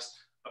really likes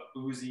a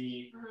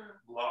boozy,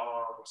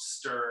 long,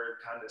 stirred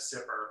kind of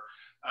sipper.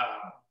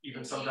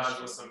 Even sometimes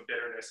with some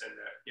bitterness in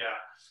it. Yeah.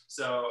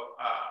 So,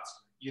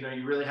 you know,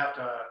 you really have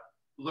to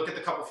look at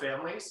the couple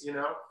families, you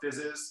know,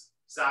 fizzes,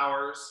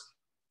 sours,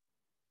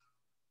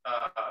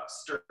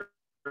 stir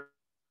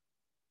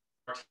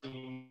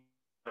martini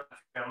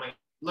family.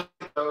 Look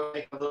at those,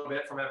 take a little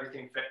bit from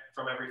everything,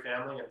 from every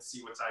family, and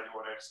see what side you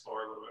want to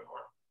explore a little bit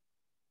more.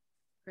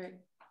 Great.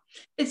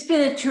 It's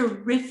been a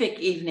terrific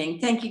evening.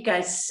 Thank you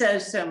guys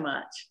so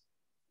much.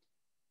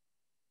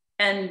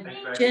 And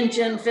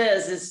Gin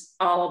Fizz is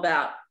all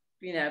about,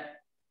 you know,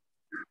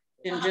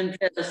 Gin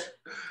Fizz.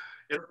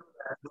 It'll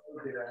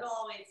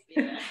always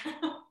be there.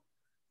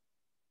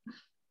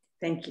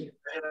 Thank you.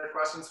 Any other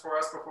questions for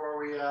us before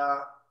we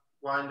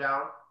wind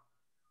down?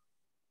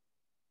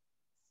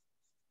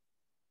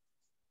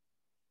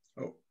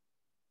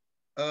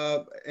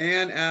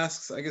 Anne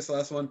asks, I guess the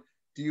last one,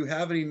 do you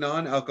have any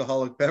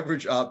non-alcoholic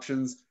beverage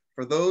options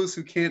for those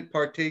who can't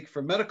partake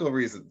for medical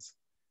reasons?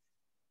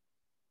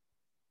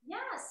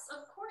 Yes,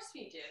 of course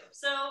we do.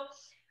 So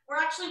we're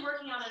actually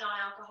working on a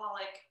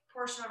non-alcoholic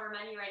portion of our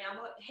menu right now,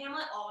 but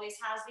Hamlet always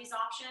has these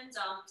options.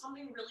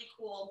 Something really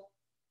cool.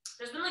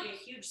 There's been like a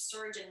huge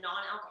surge in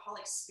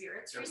non-alcoholic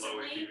spirits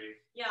recently.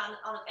 Yeah,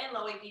 and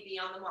low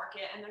ABV on the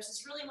market. And there's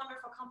this really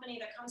wonderful company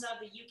that comes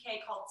out of the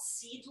UK called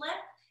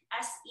Seedlip,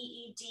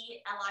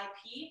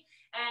 SEEDLIP,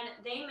 and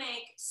they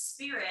make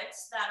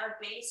spirits that are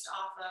based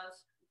off of,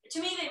 to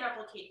me, they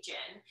replicate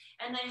gin,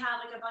 and they have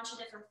like a bunch of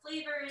different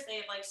flavors.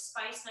 They have like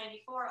Spice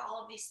 94,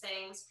 all of these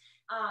things.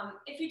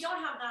 If you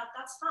don't have that,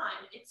 that's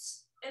fine.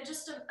 It's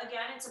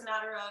a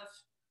matter of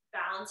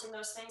balancing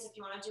those things. If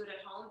you want to do it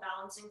at home,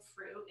 balancing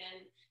fruit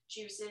and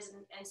juices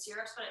and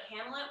syrups. But at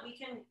Hamlet, we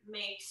can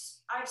make,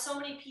 I have so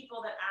many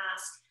people that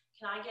ask,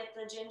 can I get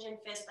the gin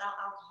fizz without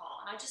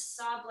alcohol? And I just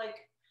sub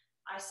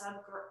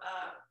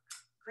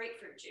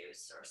grapefruit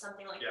juice or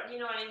something like that. You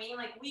know what I mean?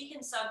 Like, we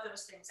can sub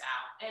those things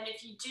out. And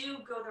if you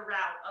do go the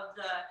route of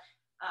the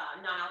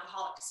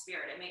non-alcoholic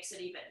spirit, it makes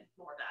it even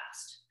more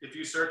vast. If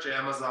you search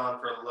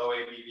Amazon for low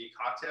ABV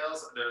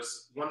cocktails,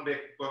 there's one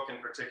big book in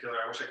particular.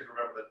 I wish I could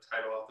remember the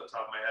title off the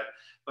top of my head,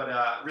 but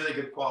a really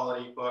good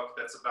quality book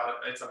that's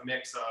about, it's a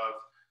mix of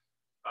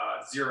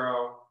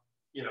 0,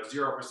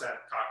 0%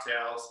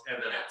 cocktails,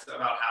 and then it's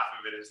about half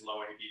of it is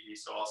low ABV,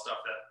 so all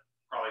stuff that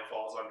probably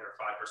falls under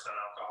 5%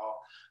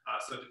 alcohol.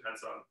 So it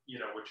depends on if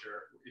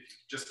you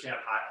just can't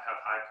have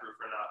high proof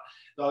or not.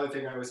 The other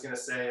thing I was going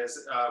to say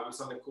is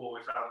something cool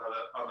we found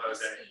on the other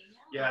day.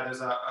 Yeah,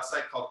 there's a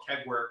site called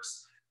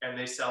Kegworks, and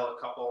they sell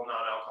a couple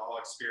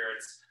non-alcoholic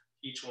spirits.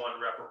 Each one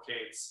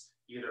replicates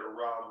either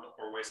rum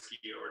or whiskey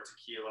or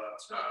tequila.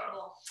 It's really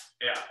cool.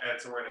 Yeah, and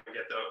so we're going to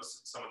get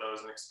some of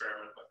those and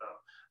experiment with them.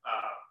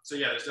 So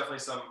yeah, there's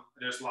definitely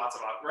there's lots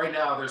of right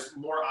now. There's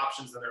more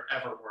options than there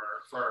ever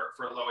were for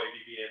low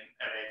ABV and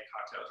NA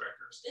cocktail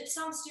drinkers. It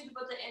sounds stupid,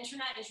 but the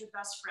internet is your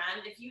best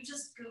friend. If you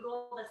just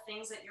Google the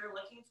things that you're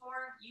looking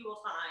for, you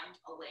will find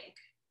a link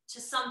to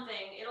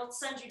something. It'll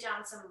send you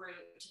down some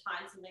route to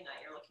find something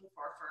that you're looking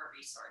for a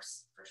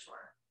resource, for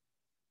sure.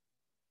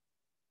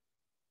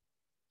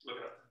 Look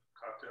at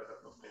cocktail.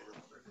 That's my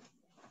favorite.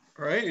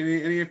 All right.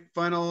 Any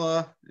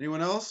final?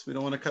 Anyone else? We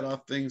don't want to cut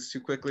off things too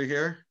quickly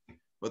here,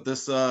 but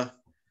this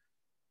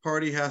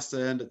party has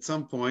to end at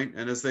some point.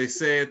 And as they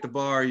say at the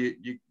bar,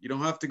 you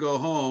don't have to go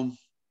home.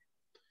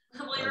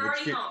 Well, you're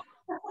already home.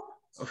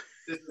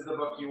 This is the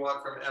book you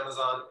want from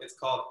Amazon. It's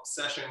called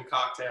Session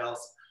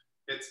Cocktails.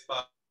 It's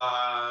by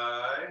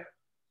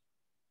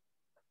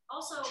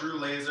Drew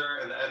Laser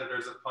and the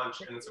editors of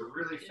Punch, and it's a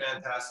really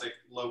fantastic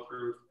low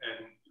proof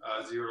and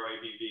 0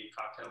 ABV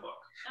cocktail book.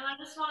 And I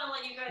just want to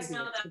let you guys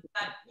know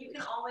that you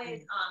can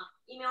always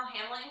email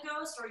Hamlet and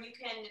Ghost, or you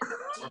can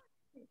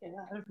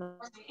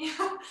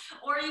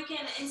or you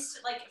can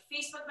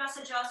Facebook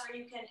message us, or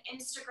you can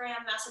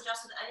Instagram message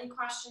us with any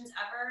questions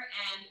ever,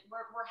 and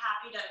we're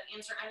happy to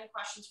answer any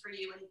questions for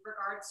you in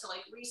regards to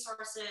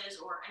resources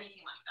or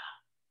anything like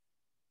that.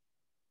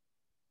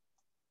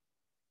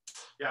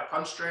 Yeah,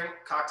 Punch Drink,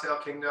 Cocktail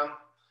Kingdom.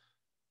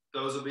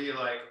 Those will be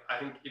I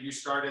think if you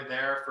started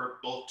there for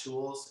both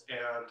tools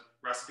and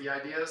recipe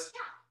ideas,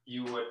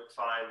 you would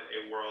find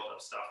a world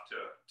of stuff to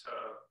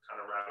kind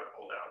of rabbit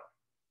hole down.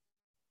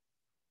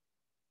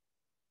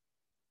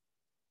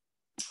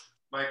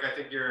 Mike, I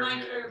think you're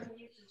muted.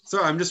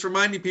 Sorry, I'm just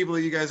reminding people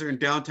that you guys are in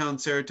downtown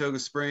Saratoga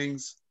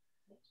Springs,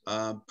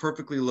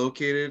 perfectly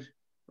located,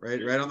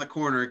 right on the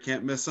corner.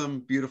 Can't miss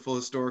them. Beautiful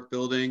historic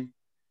building.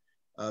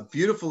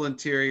 Beautiful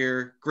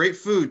interior, great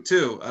food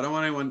too. I don't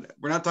want anyone,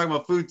 we're not talking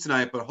about food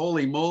tonight, but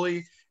holy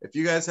moly, if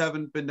you guys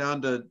haven't been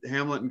down to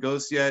Hamlet and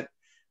Ghost yet,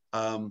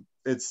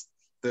 it's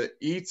the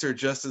eats are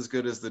just as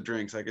good as the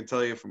drinks. I can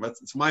tell you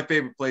it's my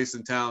favorite place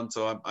in town.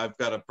 So I've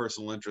got a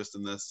personal interest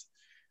in this,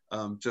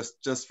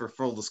 just for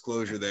full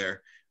disclosure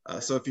there.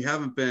 So if you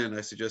haven't been,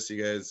 I suggest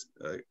you guys,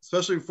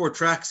 especially before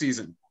track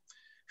season,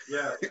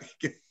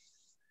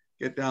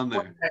 get down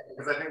there.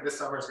 Because I think this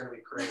summer is going to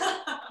be crazy.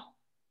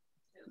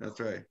 That's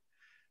right.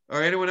 All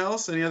right, anyone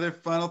else? Any other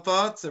final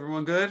thoughts?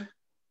 Everyone good?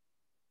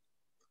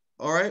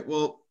 All right,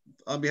 well,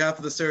 on behalf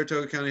of the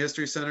Saratoga County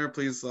History Center,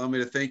 please allow me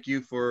to thank you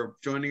for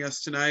joining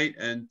us tonight,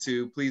 and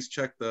to please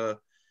check our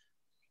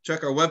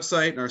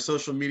website and our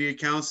social media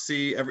accounts.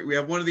 We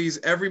have one of these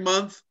every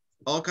month,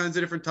 all kinds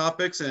of different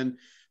topics, and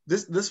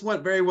this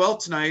went very well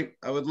tonight.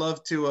 I would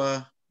love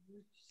to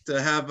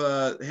have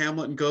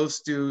Hamlet and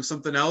Ghost do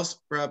something else,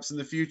 perhaps in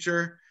the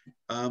future.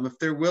 If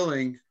they're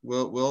willing,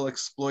 we'll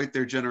exploit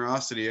their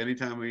generosity any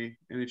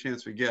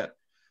chance we get.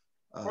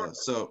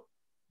 So,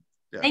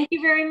 yeah. Thank you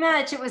very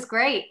much. It was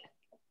great.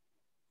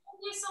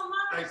 Thank you so much.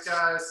 Thanks,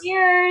 guys.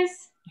 Cheers.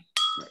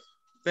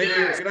 Thank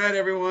you. Good night,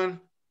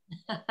 everyone.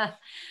 Bye,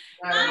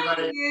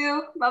 everybody. Thank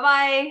you.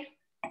 Bye-bye.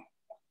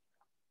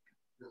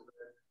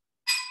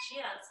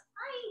 Cheers.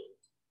 Bye.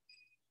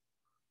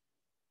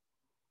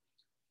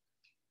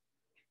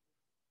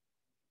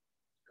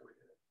 We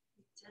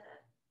did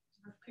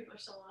it. People are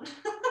still on.